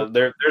 There's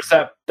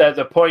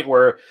the point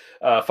where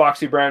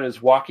Foxy Brown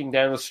is walking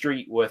down the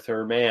street with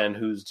her man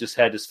who's just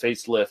had his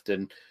facelift,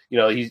 and you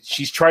know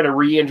she's trying to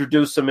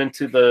reintroduce him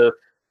into the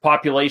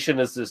population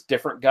as this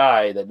different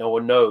guy that no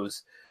one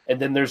knows. And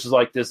then there's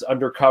like this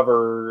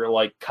undercover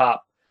like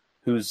cop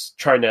who's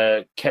trying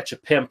to catch a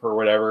pimp or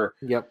whatever.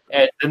 Yep.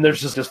 And there's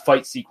just this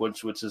fight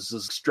sequence which is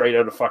just straight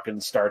out of fucking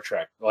Star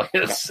Trek. Like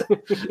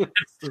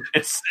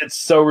it's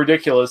so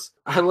ridiculous.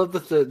 I love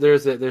that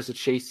there's a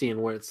chase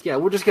scene where it's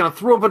we're just gonna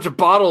throw a bunch of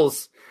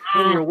bottles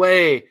in your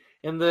way.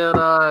 And then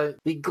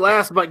the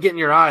glass might get in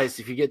your eyes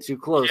if you get too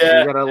close.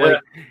 Yeah, so you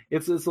gotta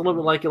it's a little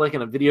bit like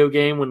in a video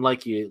game when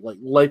like you like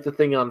light the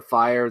thing on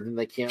fire, then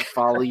they can't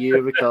follow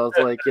you because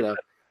like you know,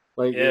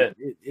 like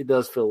it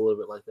does feel a little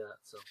bit like that.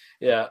 So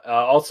yeah.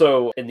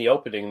 Also in the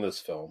opening of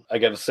this film, I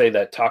got to say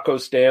that taco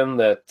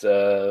stand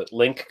that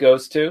Link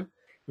goes to,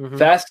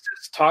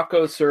 fastest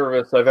taco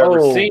service I've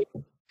ever seen.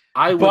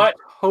 I would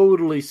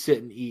totally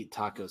sit and eat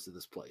tacos at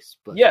this place.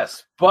 But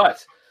yes,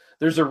 but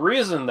there's a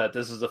reason that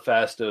this is the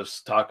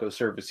fastest taco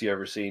service you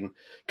ever seen.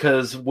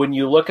 Because when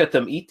you look at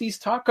them eat these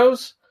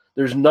tacos,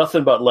 there's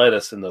nothing but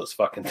lettuce in those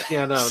fucking things.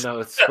 Yeah, no,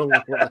 it's so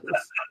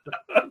lettuce.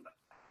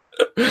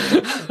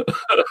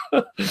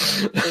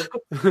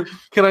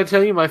 Can I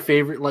tell you my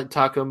favorite like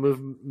taco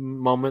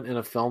moment in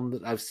a film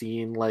that I've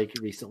seen like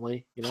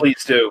recently? You know?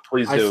 Please do.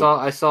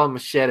 I saw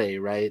Machete,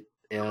 right?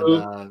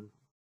 And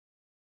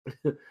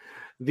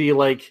the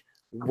like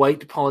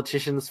white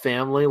politician's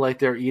family, like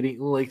they're eating,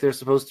 like they're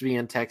supposed to be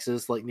in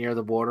Texas, like near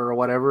the border or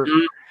whatever,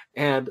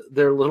 and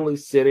they're literally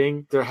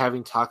sitting, they're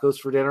having tacos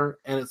for dinner,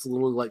 and it's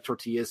literally like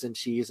tortillas and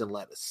cheese and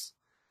lettuce.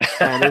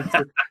 And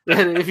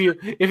if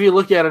you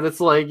look at it,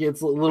 it's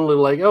literally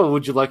like, oh,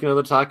 would you like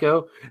another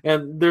taco?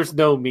 And there's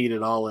no meat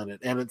at all in it,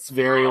 and it's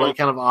very like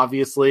kind of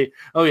obviously,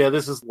 oh yeah,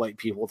 this is white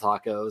people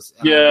tacos.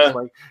 And yeah,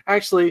 like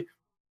actually.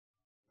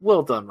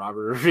 Well done,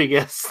 Robert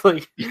Rodriguez.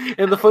 Like,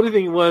 and the funny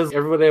thing was,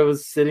 everybody I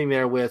was sitting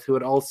there with, who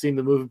had all seen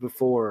the movie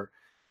before,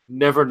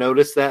 never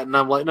noticed that. And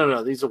I'm like,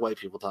 no, these are white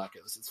people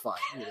tacos. It's fine.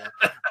 You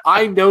know?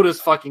 I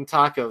notice fucking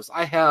tacos.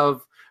 I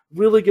have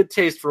really good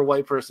taste for a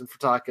white person for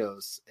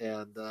tacos,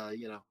 and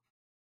you know.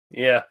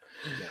 Yeah.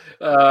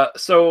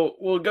 So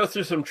we'll go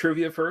through some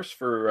trivia first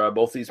for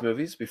both these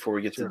movies before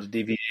we get to the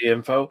DVD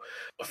info.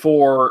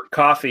 For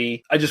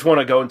Coffee, I just want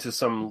to go into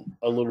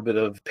a little bit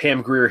of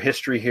Pam Grier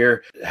history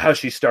here. How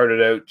she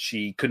started out,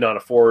 she could not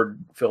afford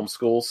film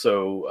school,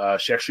 so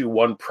she actually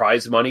won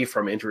prize money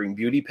from entering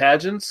beauty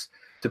pageants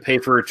to pay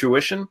for her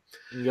tuition.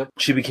 Yep.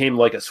 She became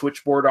like a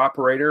switchboard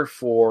operator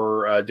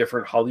for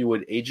different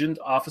Hollywood agent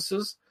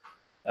offices.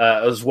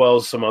 As well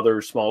as some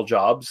other small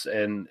jobs,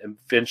 and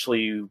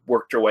eventually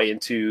worked her way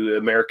into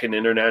American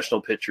International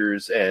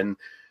Pictures. And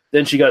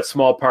then she got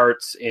small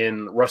parts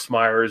in Russ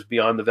Meyer's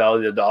Beyond the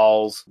Valley of the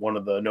Dolls, one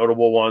of the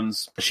notable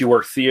ones. She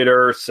worked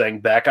theater, sang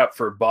backup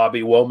for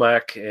Bobby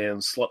Womack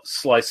and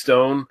Sly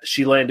Stone.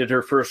 She landed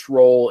her first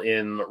role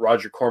in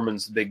Roger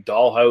Corman's Big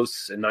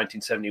Dollhouse in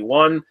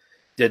 1971.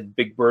 Did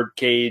Big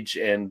Birdcage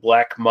and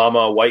Black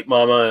Mama, White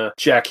Mama.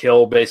 Jack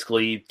Hill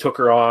basically took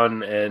her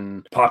on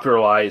and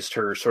popularized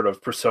her sort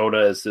of persona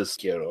as this,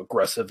 you know,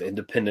 aggressive,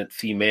 independent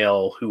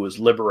female who was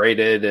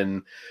liberated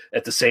and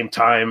at the same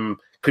time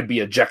could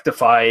be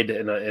objectified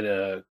in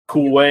a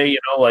cool way. You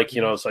know, like,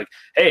 you know, it's like,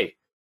 hey,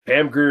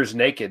 Pam Grier's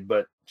naked,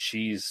 but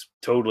she's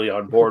totally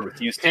on board with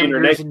you seeing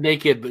her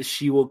naked, but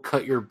she will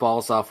cut your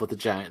balls off with a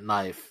giant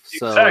knife.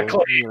 So,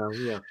 exactly. You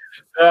know,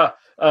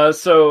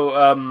 yeah.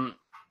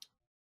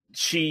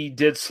 She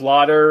did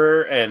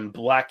Slaughter and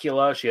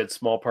Blackula. She had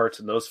small parts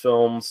in those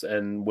films.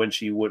 And when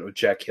she went with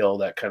Jack Hill,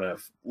 that kind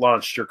of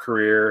launched her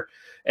career.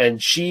 And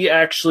she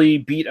actually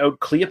beat out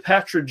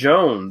Cleopatra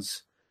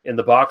Jones in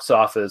the box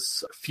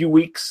office. A few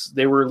weeks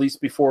they were released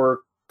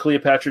before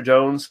Cleopatra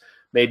Jones,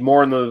 made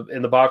more in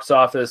the box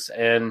office,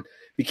 and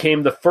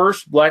became the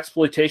first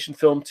blaxploitation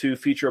film to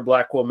feature a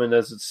black woman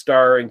as its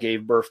star, and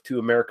gave birth to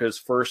America's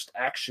first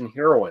action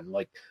heroine.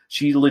 Like,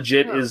 she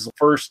legit is the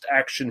first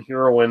action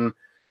heroine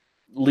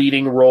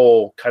leading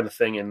role kind of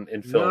thing in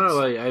films.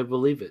 No, I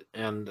believe it,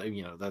 and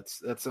you know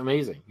that's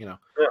amazing. You know,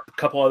 a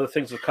couple other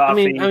things with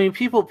Coffee. I mean,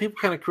 people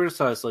kind of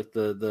criticize like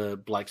the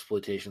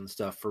blaxploitation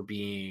stuff for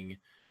being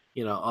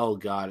you know, oh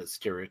God, it's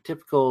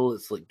stereotypical.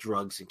 It's like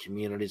drugs and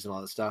communities and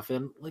all that stuff.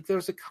 And like,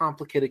 there's a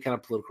complicated kind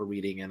of political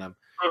reading, and I'm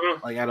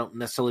like, I don't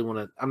necessarily want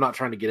to. I'm not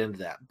trying to get into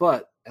that,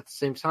 but at the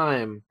same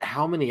time,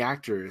 how many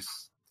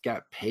actors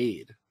got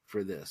paid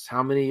for this?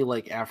 How many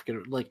like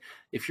African, like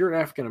if you're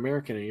African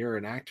American and you're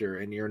an actor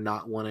and you're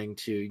not wanting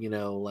to, you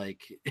know,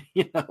 like,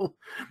 you know,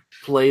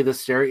 play the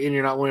stereo, and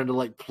you're not wanting to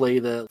like play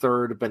the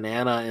third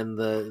banana in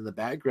the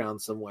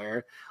background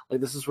somewhere,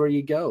 like this is where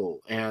you go.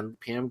 And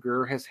Pam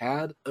Grier has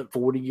had a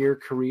 40-year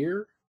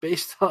career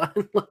based on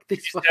like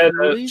these fucking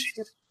movies.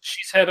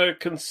 She's had a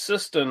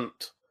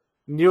consistent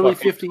nearly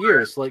 50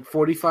 years, like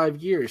 45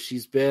 years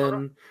she's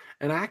been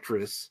an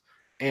actress.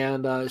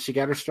 And she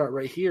got her start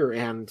right here.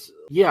 And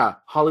yeah,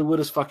 Hollywood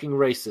is fucking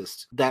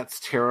racist. That's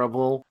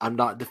terrible. I'm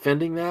not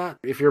defending that.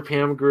 If you're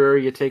Pam Grier,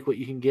 you take what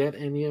you can get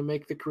and you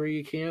make the career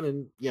you can.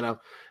 And, you know,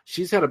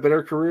 she's had a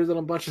better career than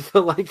a bunch of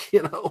the, like,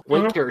 you know,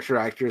 white character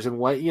actors and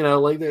white, you know,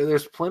 like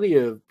there's plenty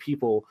of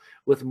people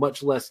with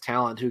much less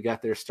talent who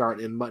got their start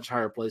in much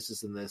higher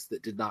places than this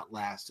that did not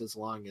last as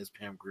long as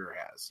Pam Grier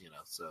has, you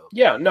know, so.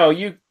 Yeah, no,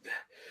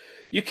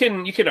 You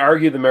can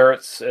argue the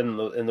merits and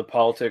the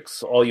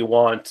politics all you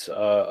want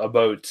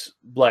about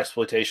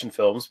blaxploitation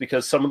films,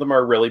 because some of them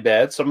are really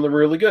bad, some of them are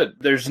really good.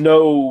 There's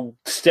no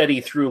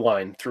steady through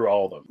line through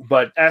all of them.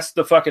 But ask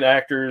the fucking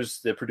actors,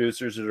 the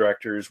producers, the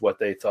directors, what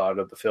they thought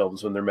of the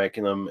films when they're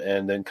making them,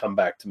 and then come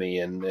back to me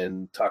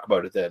and talk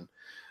about it then.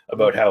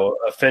 About how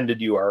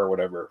offended you are or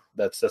whatever.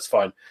 That's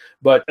fine.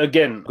 But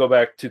again, go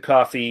back to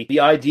Coffee.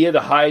 The idea to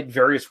hide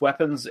various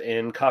weapons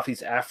in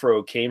Coffee's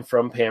afro came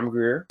from Pam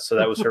Grier. So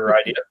that was her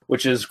idea,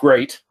 which is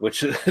great.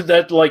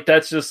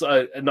 That's just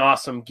an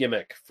awesome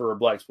gimmick for a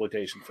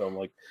blaxploitation film.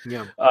 Like,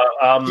 yeah,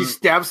 she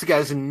stabs the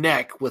guy's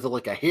neck with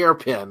like a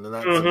hairpin, and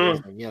that's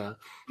amazing. Yeah,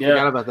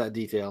 forgot about that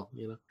detail.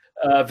 You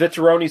know,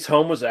 Vitaroni's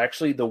home was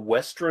actually the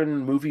Western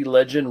movie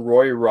legend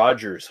Roy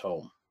Rogers'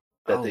 home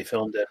that they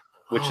filmed it,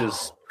 which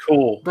is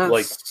cool. That's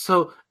like,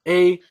 so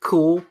A,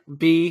 cool,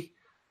 B,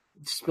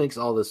 just makes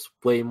all this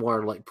way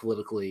more like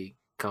politically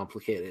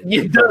complicated.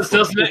 It does,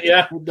 doesn't it?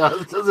 Yeah. It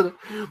does, doesn't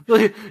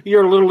it?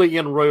 You're literally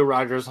in Roy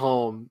Rogers'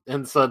 home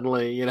and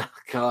suddenly, you know,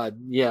 God,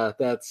 yeah,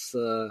 that's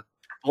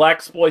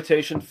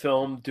blaxploitation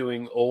film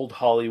doing old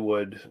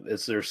Hollywood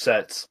as their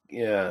sets.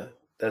 Yeah.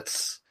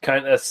 That's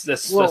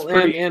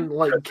pretty, and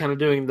like kind of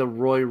doing the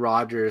Roy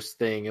Rogers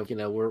thing of, you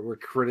know, we're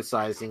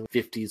criticizing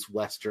 50s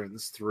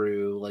westerns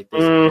through like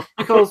this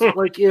because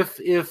like if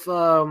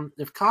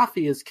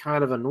Coffee is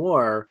kind of a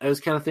noir, I was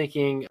kind of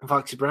thinking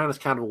Foxy Brown is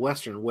kind of a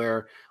western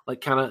where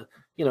like kind of,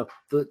 you know,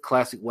 the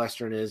classic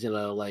western is, you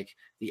know, like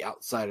the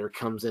outsider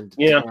comes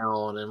into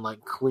town and like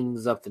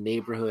cleans up the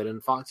neighborhood,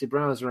 and Foxy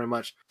Brown is very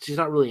much, she's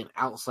not really an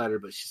outsider,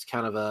 but she's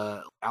kind of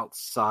a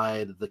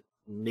outside the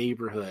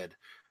neighborhood.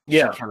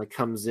 Yeah, she kind of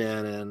comes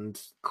in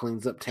and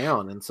cleans up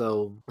town. And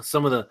so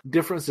some of the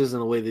differences in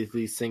the way that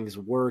these things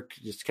work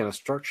just kind of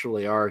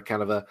structurally are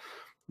kind of a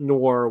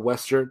noir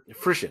western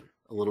friction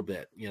a little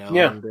bit, you know.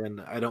 Yeah. And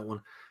I don't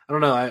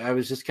know. I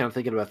was just kind of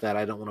thinking about that.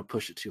 I don't want to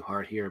push it too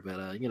hard here,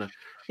 but you know,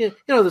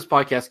 this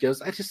podcast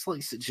goes. I just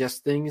like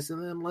suggest things,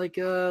 and then like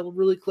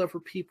really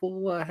clever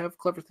people have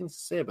clever things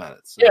to say about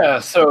it. So, yeah.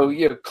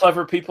 So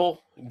clever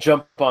people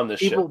jump on this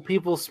shit.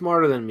 People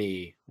smarter than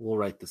me will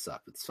write this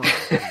up. It's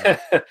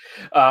fine.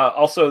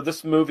 Also,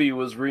 this movie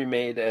was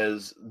remade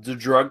as The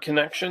Drug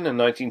Connection in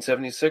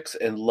 1976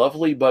 and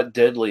Lovely but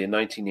Deadly in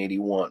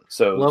 1981.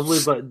 So Lovely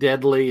but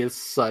Deadly is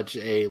such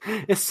a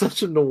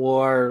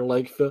noir,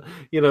 like,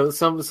 you know,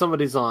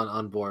 somebody's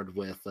on board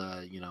with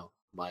you know,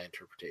 my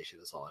interpretation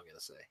is all I'm going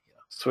to say. You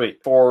know.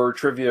 Sweet. For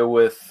trivia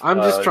with... I'm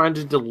just trying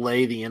to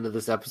delay the end of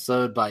this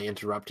episode by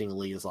interrupting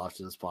Lee as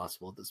often as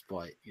possible at this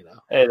point, you know.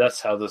 Hey,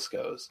 that's how this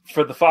goes.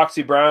 For the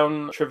Foxy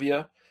Brown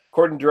trivia,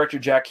 according to director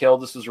Jack Hill,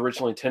 this was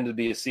originally intended to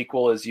be a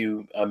sequel, as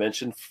you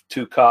mentioned,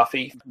 to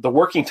Coffee. The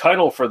working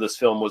title for this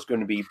film was going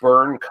to be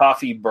Burn,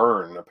 Coffee,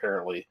 Burn,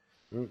 apparently,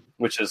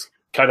 which is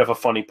kind of a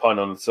funny pun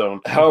on its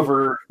own.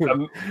 However...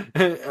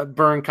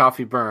 Burn,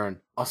 Coffee, Burn,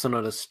 also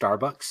known as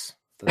Starbucks.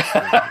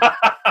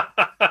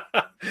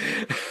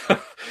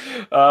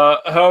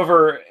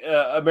 However,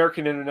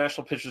 American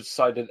International Pictures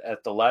decided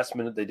at the last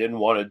minute they didn't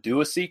want to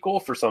do a sequel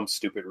for some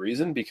stupid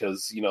reason,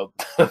 because, you know,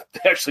 they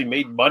actually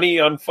made money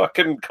on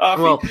fucking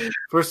Coffee. Well,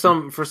 for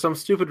some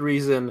stupid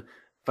reason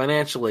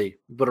financially,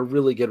 but a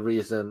really good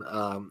reason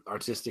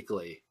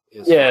artistically.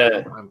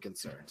 I'm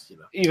concerned, you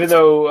know. Even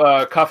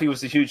though Coffee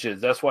was a huge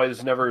hit, that's why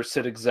there's never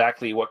said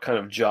exactly what kind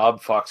of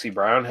job Foxy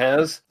Brown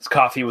has.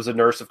 Coffee was a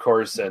nurse, of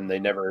course, and they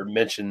never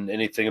mentioned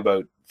anything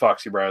about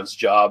Foxy Brown's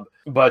job.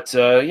 But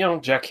you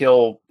know, Jack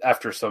Hill,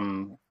 after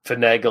some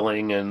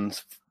finagling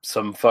and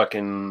some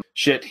fucking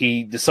shit,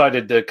 he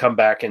decided to come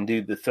back and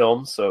do the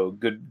film. So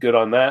good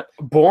on that.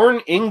 Born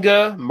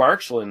Inga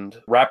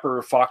Marchland,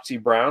 rapper Foxy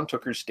Brown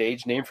took her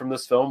stage name from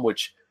this film,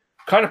 which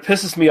kind of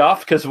pisses me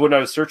off because when I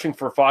was searching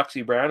for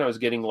Foxy Brown, I was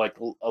getting like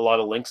a lot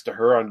of links to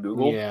her on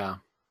Google. Yeah.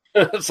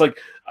 It's like,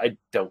 I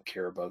don't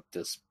care about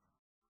this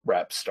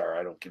rap star.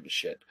 I don't give a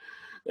shit.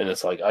 And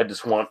it's like, I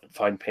just want to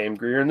find Pam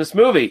Grier in this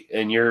movie,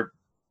 and you're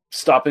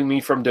stopping me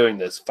from doing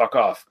this. Fuck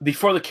off.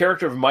 Before the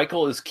character of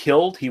Michael is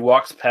killed, he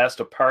walks past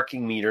a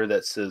parking meter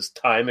that says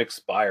time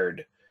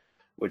expired,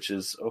 which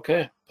is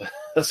okay.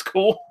 That's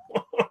cool.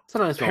 It's a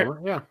nice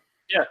moment, yeah.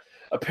 Yeah.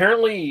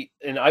 Apparently,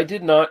 and I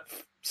did not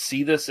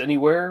see this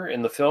anywhere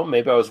in the film.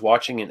 Maybe I was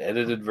watching an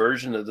edited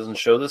version that doesn't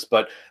show this,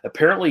 but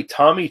apparently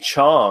Tommy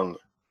Chong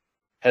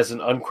has an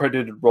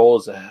uncredited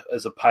role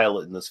as a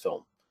pilot in this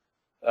film.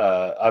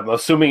 I'm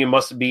assuming it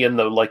must be in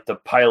the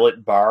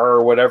pilot bar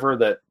or whatever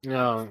that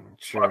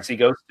Foxy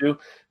goes to.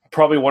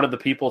 Probably one of the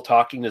people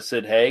talking to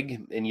Sid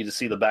Haig, and you just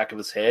see the back of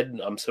his head.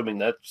 I'm assuming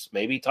that's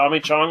maybe Tommy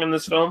Chong in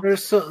this film.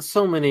 There's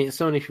so many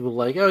people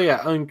like, oh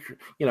yeah,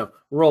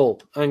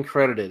 role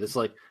uncredited. It's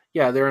like,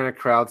 yeah, they're in a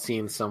crowd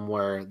scene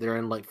somewhere. They're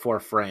in like 4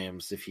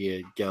 frames if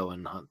you go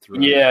and hunt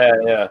through.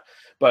 Yeah.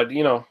 But,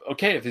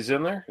 okay, if he's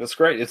in there, that's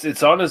great.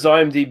 It's on his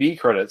IMDb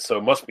credits, so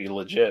it must be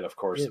legit, of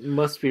course. It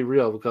must be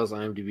real because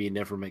IMDb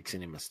never makes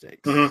any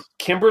mistakes. Mm-hmm.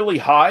 Kimberly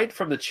Hyde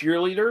from the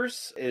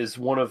Cheerleaders is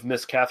one of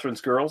Miss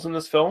Catherine's girls in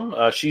this film.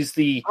 She's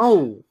the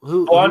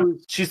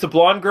she's the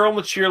blonde girl in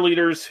the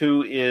Cheerleaders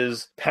who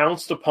is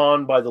pounced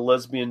upon by the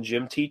lesbian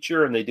gym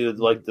teacher, and they do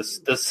like the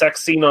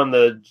sex scene on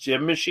the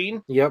gym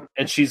machine. Yep.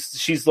 And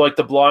she's like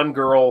the blonde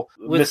girl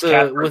with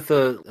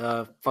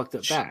the fucked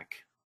up back.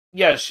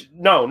 Yeah,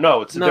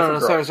 no, it's a different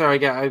girl.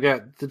 Sorry, I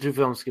got the two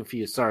films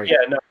confused. Sorry.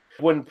 Yeah, no.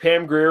 When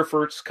Pam Grier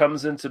first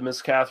comes into Miss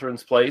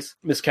Catherine's place,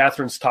 Miss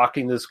Catherine's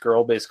talking to this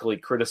girl, basically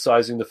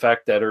criticizing the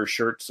fact that her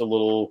shirt's a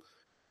little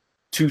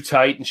too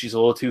tight and she's a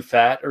little too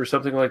fat or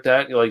something like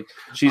that.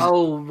 She's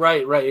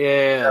right,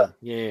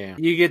 yeah.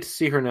 You get to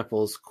see her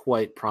nipples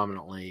quite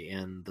prominently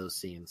in those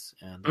scenes,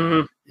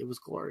 and it was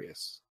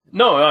glorious.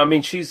 No, I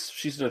mean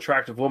she's an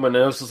attractive woman,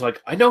 and I was just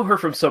like, I know her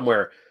from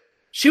somewhere.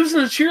 She was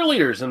in the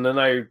Cheerleaders, and then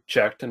I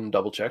checked and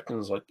double checked, and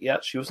was like, "Yeah,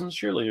 she was in the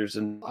Cheerleaders."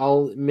 And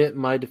I'll admit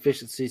my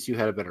deficiencies. You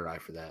had a better eye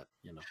for that,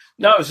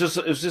 No, it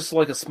was just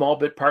like a small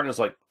bit part, and it's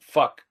like,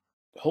 "Fuck,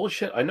 holy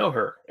shit, I know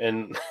her."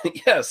 And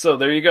yeah, so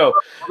there you go.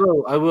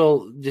 I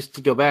will just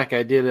to go back.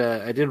 I did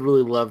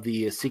really love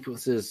the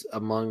sequences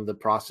among the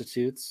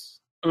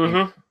prostitutes.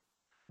 Mm-hmm.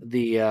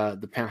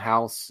 The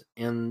penthouse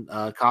in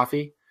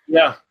Coffee.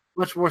 Yeah,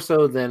 much more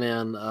so than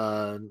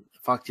in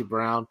Foxy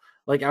Brown.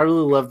 Like I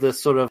really love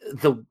this sort of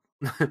the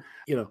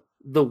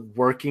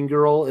working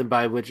girl, and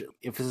by which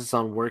emphasis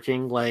on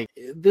working, like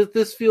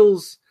this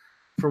feels,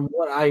 from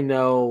what I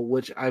know,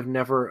 which I've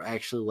never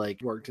actually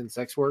worked in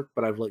sex work,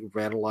 but I've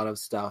read a lot of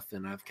stuff,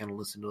 and I've kind of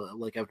listened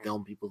to I've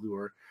known people who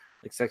are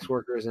sex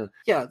workers, and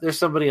yeah, there's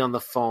somebody on the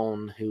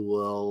phone who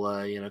will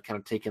kind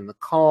of take in the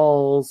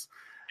calls,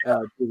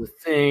 do the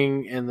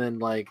thing, and then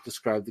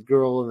describe the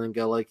girl, and then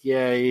go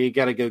yeah, you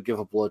got to go give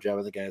a blowjob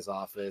at the guy's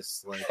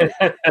office,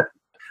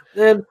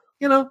 then.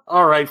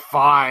 All right,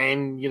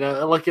 fine.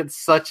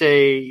 It's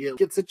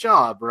it's a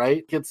job,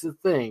 right? It's a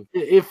thing.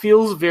 It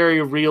feels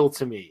very real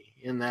to me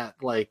in that,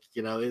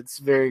 it's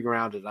very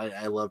grounded.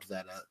 I loved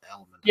that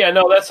element. Yeah,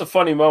 no, that's a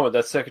funny moment.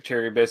 That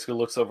secretary basically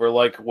looks over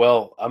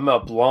well, I'm a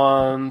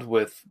blonde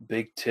with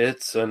big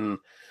tits, and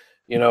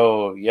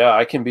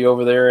I can be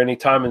over there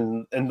anytime.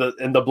 And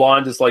the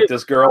blonde is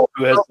this girl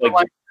who has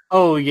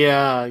oh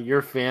yeah,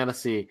 your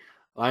fantasy.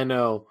 I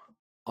know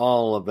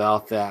all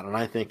about that, and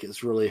I think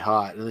it's really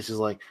hot. And it's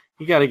just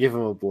you got to give him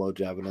a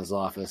blowjob in his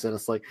office, and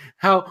it's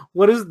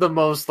what is the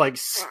most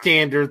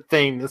standard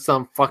thing that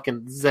some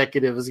fucking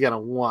executive is gonna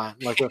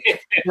want? Really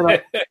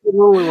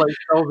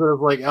tells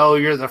it oh,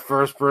 you're the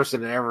first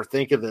person to ever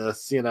think of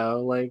this,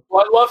 Well,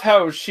 I love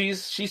how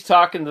she's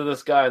talking to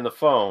this guy on the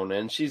phone,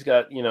 and she's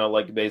got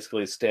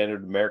basically a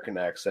standard American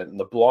accent, and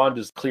the blonde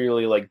is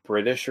clearly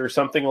British or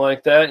something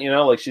like that,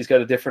 she's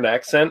got a different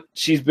accent.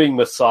 She's being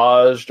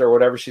massaged or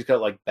whatever. She's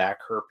got back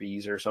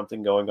herpes or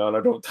something going on. I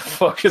don't know what the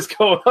fuck is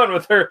going on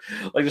with her.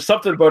 There's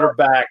something about her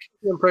back.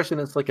 The impression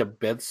it's a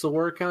bed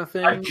sore kind of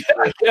thing.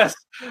 I guess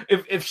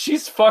if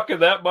she's fucking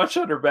that much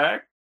on her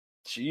back,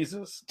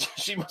 Jesus,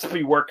 she must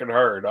be working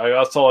hard.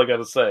 That's all I got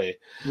to say.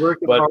 Hard,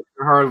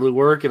 hardly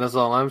working is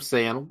all I'm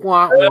saying.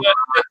 Whackity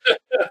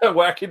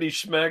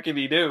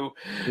schmackity do.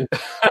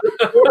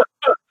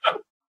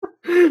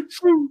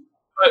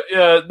 But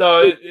yeah,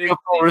 no.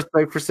 Full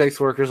respect for sex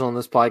workers on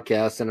this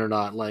podcast, and are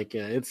not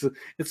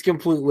it's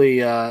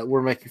completely.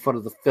 We're making fun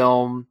of the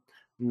film,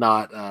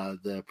 not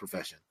the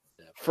profession.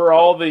 For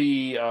all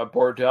the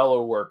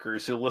bordello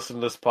workers who listen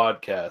to this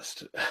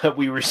podcast,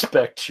 we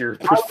respect your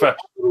profession.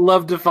 I would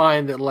love to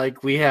find that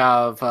we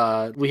have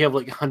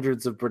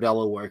hundreds of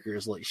bordello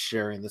workers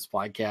sharing this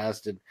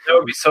podcast, and that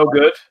would be so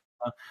good.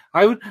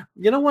 I would,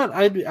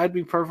 I'd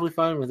be perfectly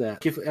fine with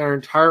that. If our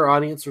entire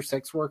audience were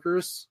sex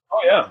workers,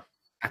 oh yeah,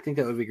 I think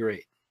that would be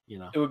great.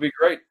 It would be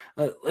great.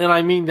 And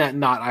I mean that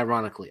not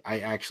ironically.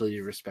 I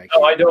actually respect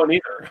No, I don't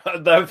either.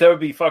 That would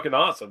be fucking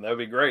awesome. That would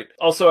be great.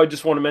 Also, I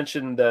just want to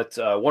mention that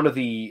one of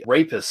the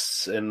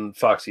rapists in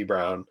Foxy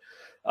Brown,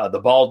 the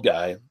bald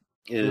guy,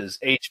 is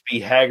H.B.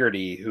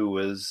 Haggerty, who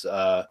was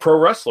a pro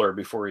wrestler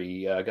before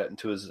he got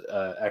into his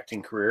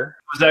acting career.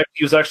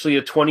 He was actually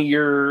a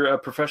 20-year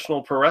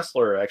professional pro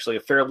wrestler, actually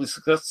a fairly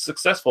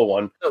successful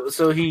one.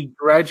 So he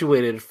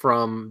graduated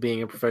from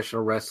being a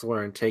professional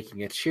wrestler and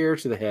taking a chair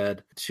to the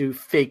head to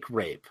fake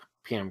rape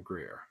Pam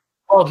Grier.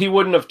 Well, he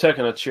wouldn't have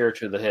taken a chair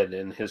to the head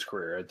in his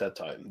career at that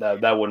time.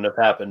 That wouldn't have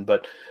happened.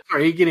 But are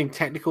you getting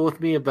technical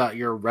with me about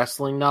your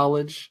wrestling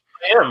knowledge?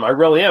 I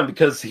really am,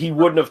 because he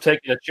wouldn't have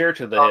taken a chair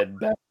to the head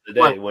back in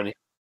the day when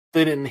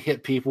they didn't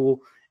hit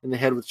people in the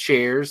head with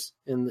chairs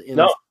in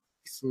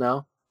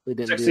no, they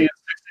didn't. 60s,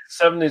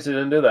 70s, they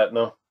didn't do that.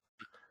 No,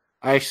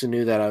 I actually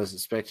knew that. I was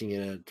expecting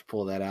you to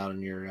pull that out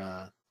in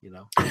your,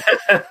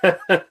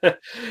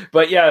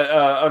 But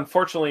yeah,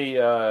 unfortunately,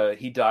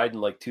 he died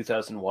in like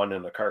 2001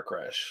 in a car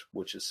crash,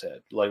 which is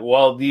sad. Like,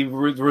 well, the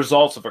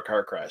results of a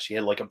car crash, he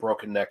had like a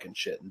broken neck and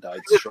shit, and died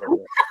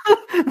shortly.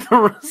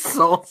 The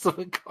results of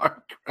a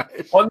car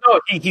crash. Well, no,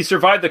 he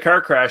survived the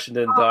car crash and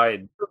then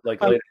died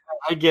like later.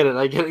 I get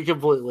it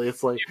completely.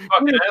 It's like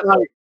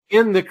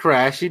in the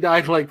crash, he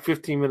died like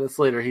 15 minutes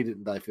later. He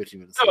didn't die 15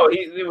 minutes later. No,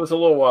 it was a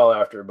little while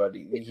after, but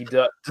he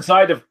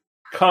died of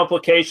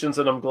complications,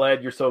 and I'm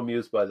glad you're so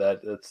amused by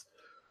that.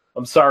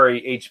 I'm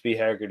sorry, H.B.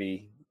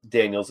 Haggerty.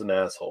 Daniel's an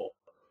asshole.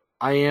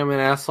 I am an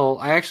asshole.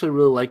 I actually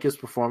really like his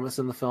performance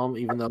in the film,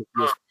 even though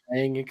he was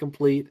playing a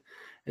complete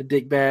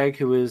dickbag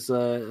who is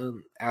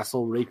an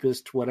asshole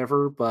rapist,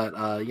 whatever. But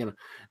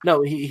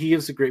no, he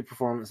gives a great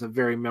performance, a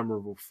very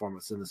memorable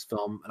performance in this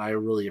film, and I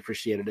really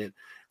appreciated it.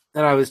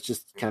 And I was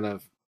just kind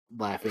of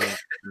laughing at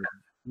the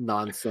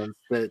nonsense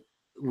that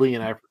Lee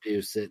and I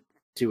produce it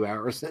 2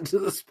 hours into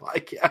this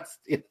podcast.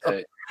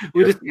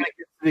 We just get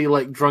to the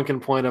like drunken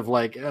point of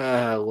like, what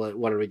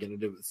are we going to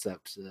do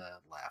except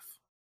laugh?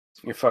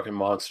 You're a fucking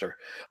monster.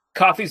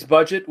 Coffee's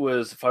budget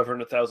was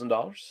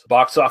 $500,000.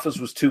 Box office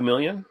was $2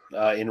 million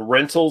in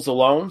rentals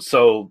alone.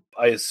 So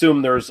I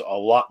assume there's a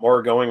lot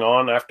more going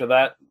on after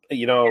that.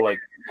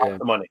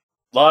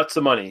 Lots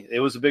of money. It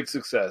was a big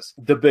success.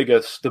 The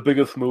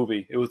biggest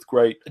movie. It was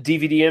great.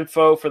 DVD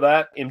info for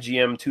that,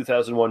 MGM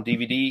 2001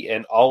 DVD,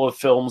 and Olive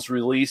Films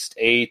released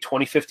a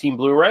 2015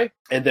 Blu-ray.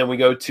 And then we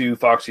go to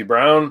Foxy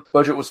Brown.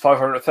 Budget was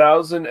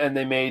 $500,000, and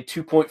they made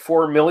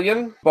 $2.4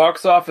 million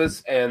box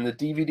office, and the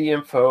DVD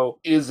info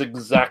is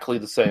exactly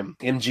the same.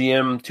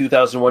 MGM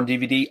 2001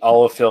 DVD,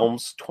 Olive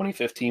Films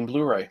 2015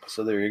 Blu-ray.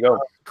 So there you go.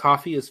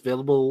 Coffee is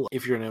available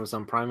if you're an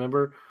Amazon Prime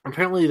member.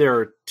 Apparently there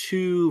are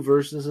 2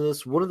 versions of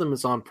this. One of them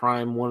is on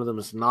Prime, one of them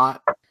is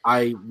not.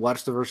 I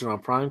watched the version on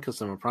Prime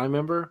because I'm a Prime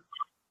member.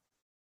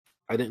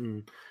 I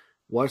didn't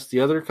watch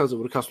the other because it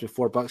would have cost me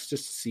 $4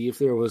 just to see if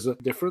there was a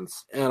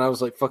difference. And I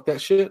was like, fuck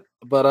that shit.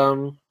 But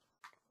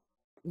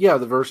yeah,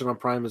 the version on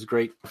Prime is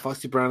great.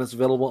 Foxy Brown is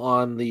available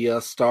on the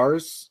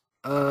Starz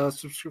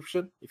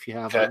subscription if you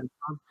have it.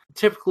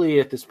 Typically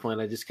at this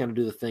point I just kind of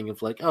do the thing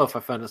of like, if I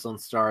find this on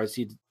Starz,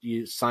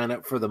 you sign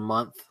up for the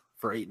month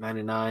for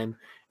 $8.99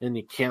 and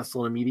you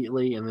cancel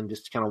immediately and then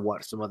just kind of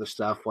watch some other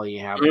stuff while you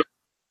have it.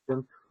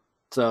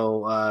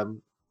 So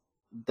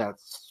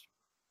that's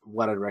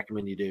what I'd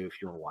recommend you do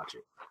if you want to watch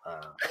it.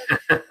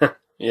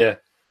 Yeah,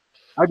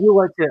 I do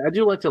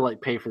like to like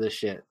pay for this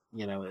shit,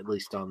 at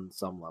least on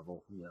some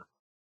level.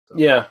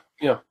 Yeah.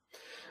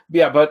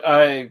 But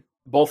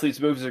both these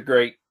movies are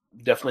great.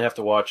 Definitely have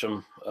to watch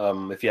them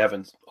if you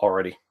haven't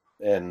already.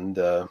 And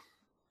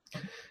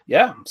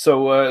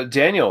so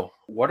Daniel,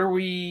 what do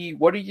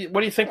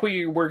you think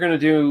we're going to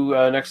do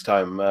next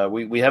time?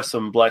 We have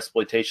some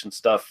blaxploitation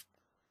stuff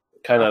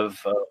kind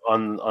of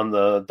on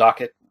the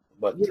docket.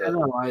 But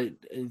I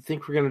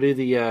think we're going to do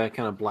the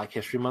kind of Black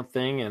History Month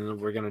thing,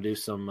 and we're going to do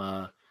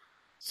some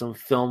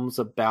films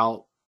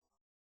about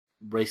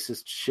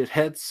racist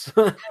shitheads.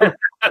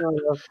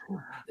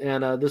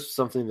 And this is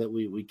something that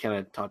we kind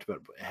of talked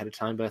about ahead of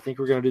time, but I think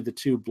we're going to do the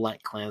 2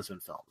 Black Klansman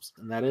films,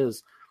 and that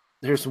is,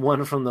 there's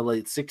one from the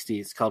late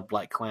 60s called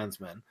Black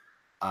Klansman,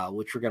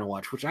 which we're going to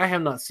watch, which I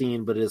have not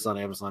seen, but it is on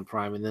Amazon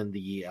Prime. And then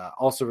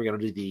also we're going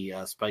to do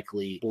the Spike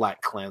Lee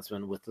Black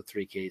Klansman with the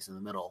 3 Ks in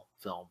the middle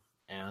film.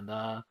 And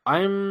I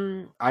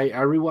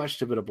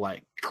rewatched a bit of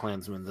Black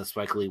Klansman, the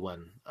Spike Lee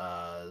one,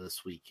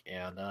 this week,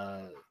 and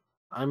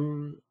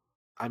I'm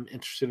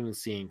interested in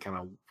seeing kind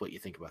of what you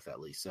think about that,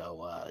 Lee.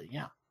 So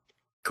yeah,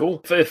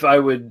 cool. If I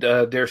would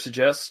dare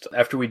suggest,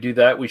 after we do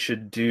that, we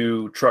should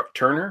do Truck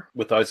Turner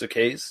with Isaac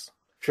Hayes.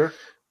 Sure,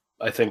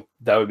 I think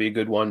that would be a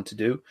good one to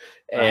do,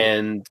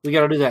 and we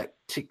got to do that.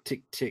 Tick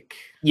tick tick.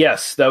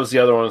 Yes, that was the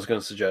other one I was going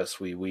to suggest.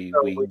 We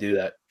do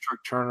that. Truck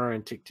Turner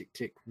and Tick Tick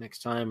Tick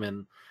next time,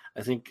 and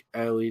I think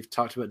we've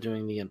talked about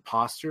doing The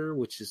Imposter,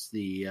 which is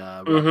the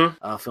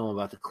film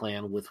about the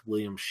Klan with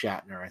William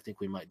Shatner. I think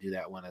we might do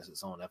that one as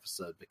its own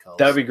episode because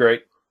that'd be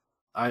great.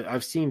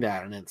 I've seen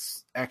that, and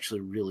it's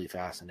actually really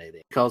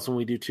fascinating. Because when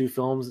we do 2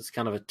 films, it's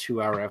kind of a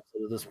 2-hour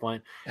episode at this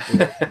point.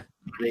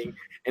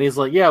 And he's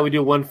like, yeah, we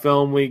do 1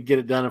 film, we get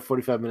it done in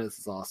 45 minutes.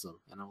 It's awesome.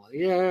 And I'm like,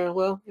 yeah,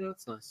 well,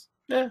 it's nice.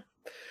 Yeah.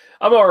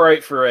 I'm all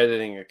right for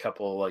editing a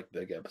couple like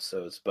big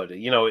episodes, but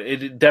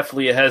it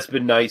definitely has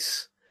been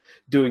nice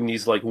doing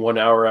these like 1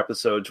 hour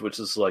episodes, which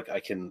is like,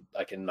 I can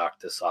knock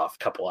this off a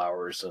couple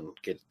hours and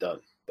get it done.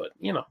 But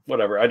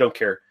whatever. I don't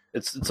care.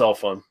 It's all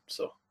fun.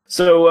 So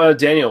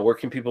Daniel, where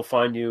can people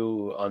find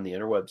you on the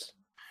interwebs?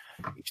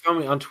 You can find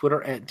me on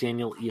Twitter at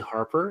Daniel E.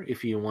 Harper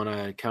if you want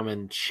to come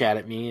and chat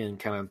at me and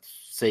kind of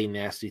say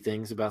nasty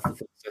things about the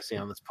things I say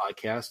on this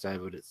podcast. I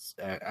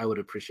would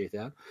appreciate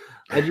that.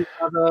 I do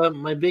have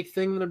my big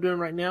thing that I'm doing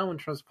right now in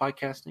terms of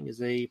podcasting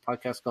is a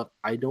podcast called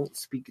I Don't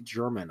Speak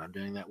German. I'm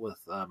doing that with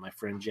my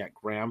friend Jack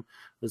Graham,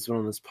 who's been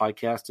on this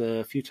podcast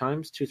a few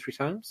times, 2-3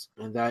 times.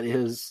 And that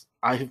is,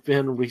 I've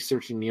been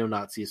researching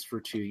neo-Nazis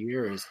for 2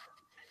 years.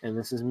 And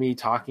this is me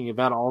talking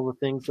about all the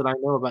things that I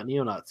know about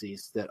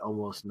neo-Nazis that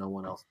almost no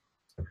one else.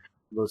 The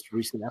most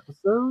recent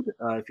episode,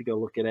 if you go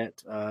look at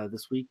it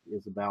this week,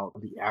 is about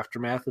the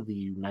aftermath of the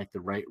Unite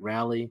the Right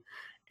rally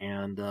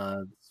and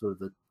sort of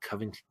the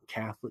Covington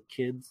Catholic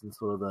kids and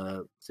sort of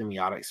the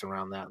semiotics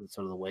around that and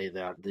sort of the way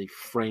that they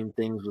frame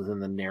things within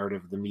the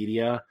narrative of the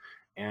media.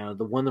 And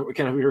the one that we're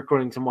going to be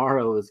recording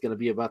tomorrow is going to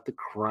be about the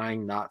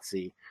crying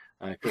Nazi.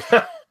 And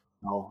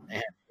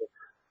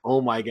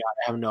oh my God,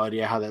 I have no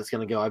idea how that's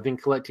going to go. I've been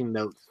collecting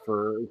notes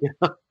for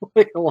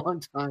like a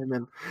long time,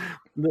 and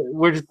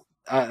we're just,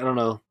 I don't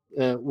know.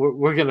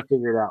 We're going to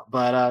figure it out.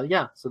 But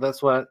so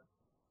that's what,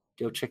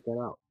 go check that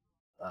out.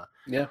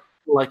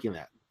 Liking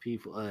that.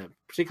 People,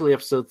 particularly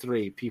episode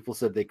 3, people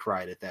said they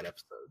cried at that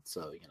episode.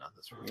 So,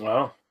 that's really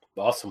wow.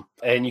 Awesome.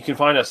 And you can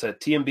find us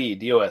at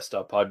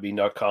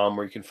tmbdos.podbean.com,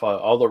 where you can find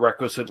all the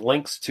requisite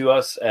links to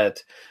us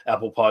at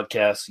Apple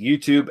Podcasts,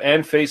 YouTube,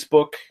 and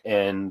Facebook.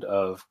 And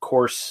of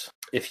course,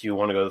 if you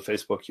want to go to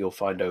Facebook, you'll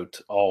find out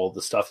all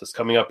the stuff that's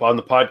coming up on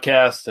the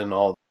podcast and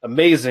all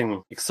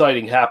amazing,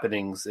 exciting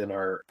happenings in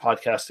our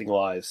podcasting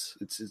lives.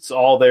 It's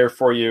all there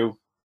for you.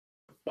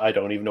 I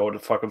don't even know what the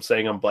fuck I'm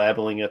saying. I'm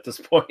blabbling at this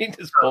point.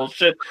 It's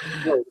bullshit.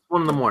 It's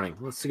 1 a.m.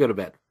 Let's go to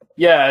bed.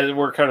 Yeah,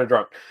 we're kind of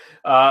drunk.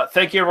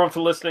 Thank you, everyone,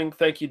 for listening.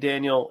 Thank you,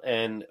 Daniel.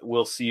 And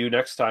we'll see you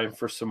next time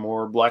for some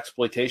more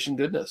Blaxploitation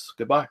goodness.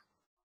 Goodbye.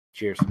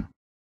 Cheers.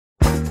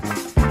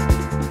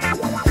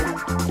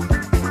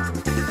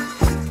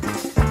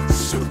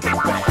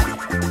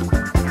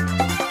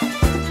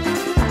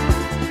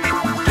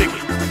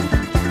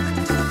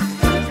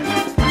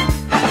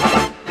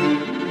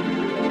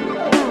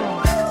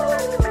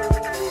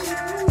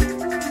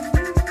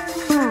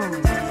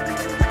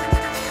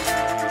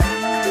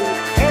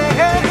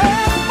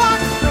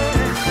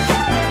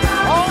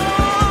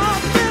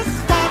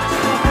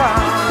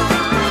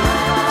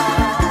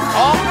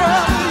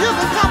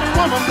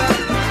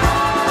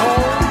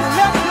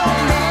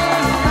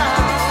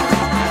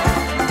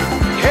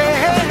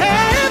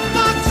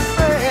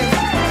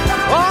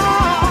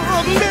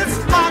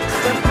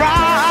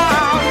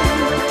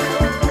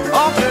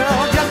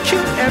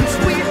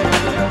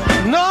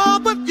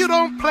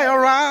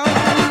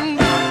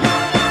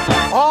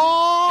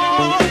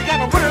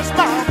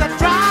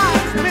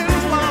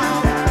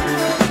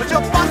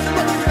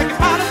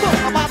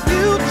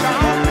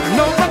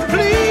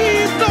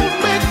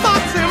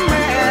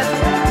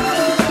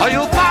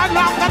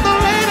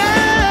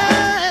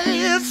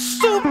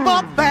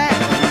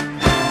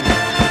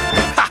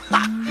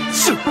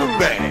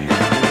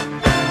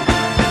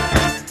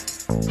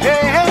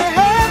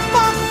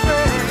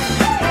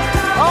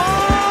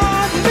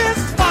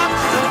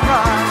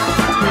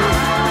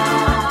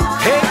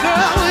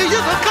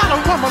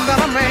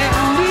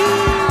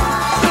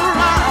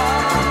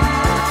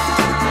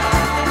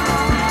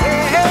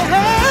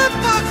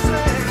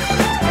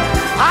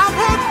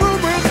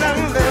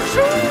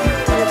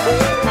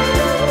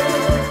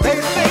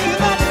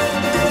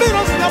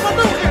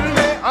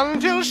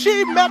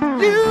 She met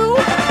you.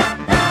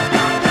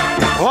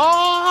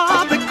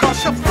 Oh,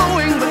 because you're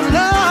flowing with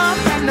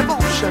love and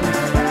devotion.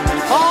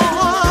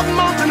 Oh,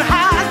 mountain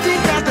high,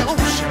 deep as the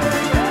ocean.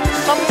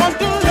 Someone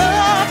to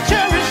love,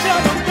 cherish,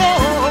 and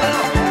adore.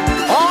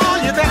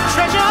 Oh, you're that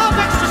treasure of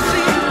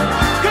ecstasy.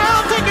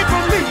 Girl, take it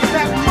from me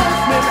that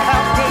most men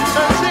have been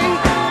searching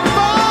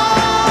for.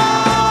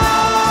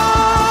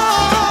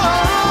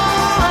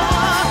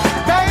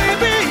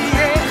 Baby,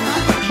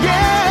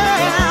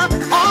 yeah.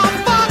 Oh,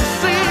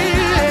 Foxy.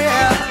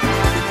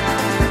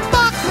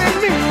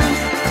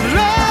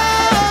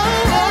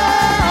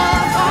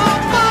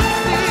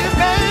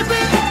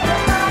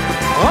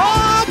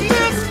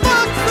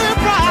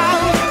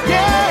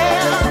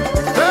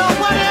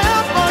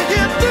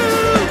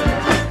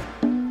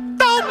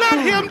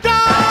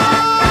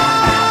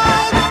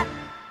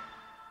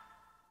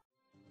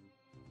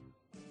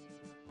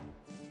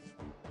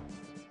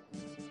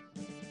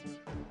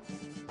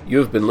 You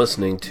have been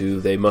listening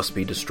to They Must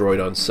Be Destroyed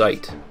on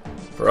Sight.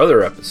 For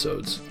other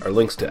episodes, our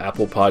links to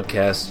Apple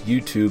Podcasts,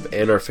 YouTube,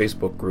 and our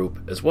Facebook group,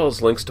 as well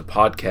as links to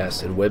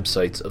podcasts and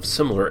websites of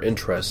similar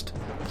interest,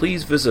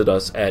 please visit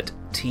us at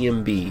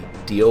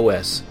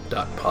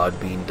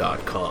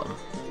tmbdos.podbean.com.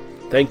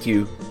 Thank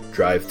you.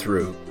 Drive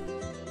through.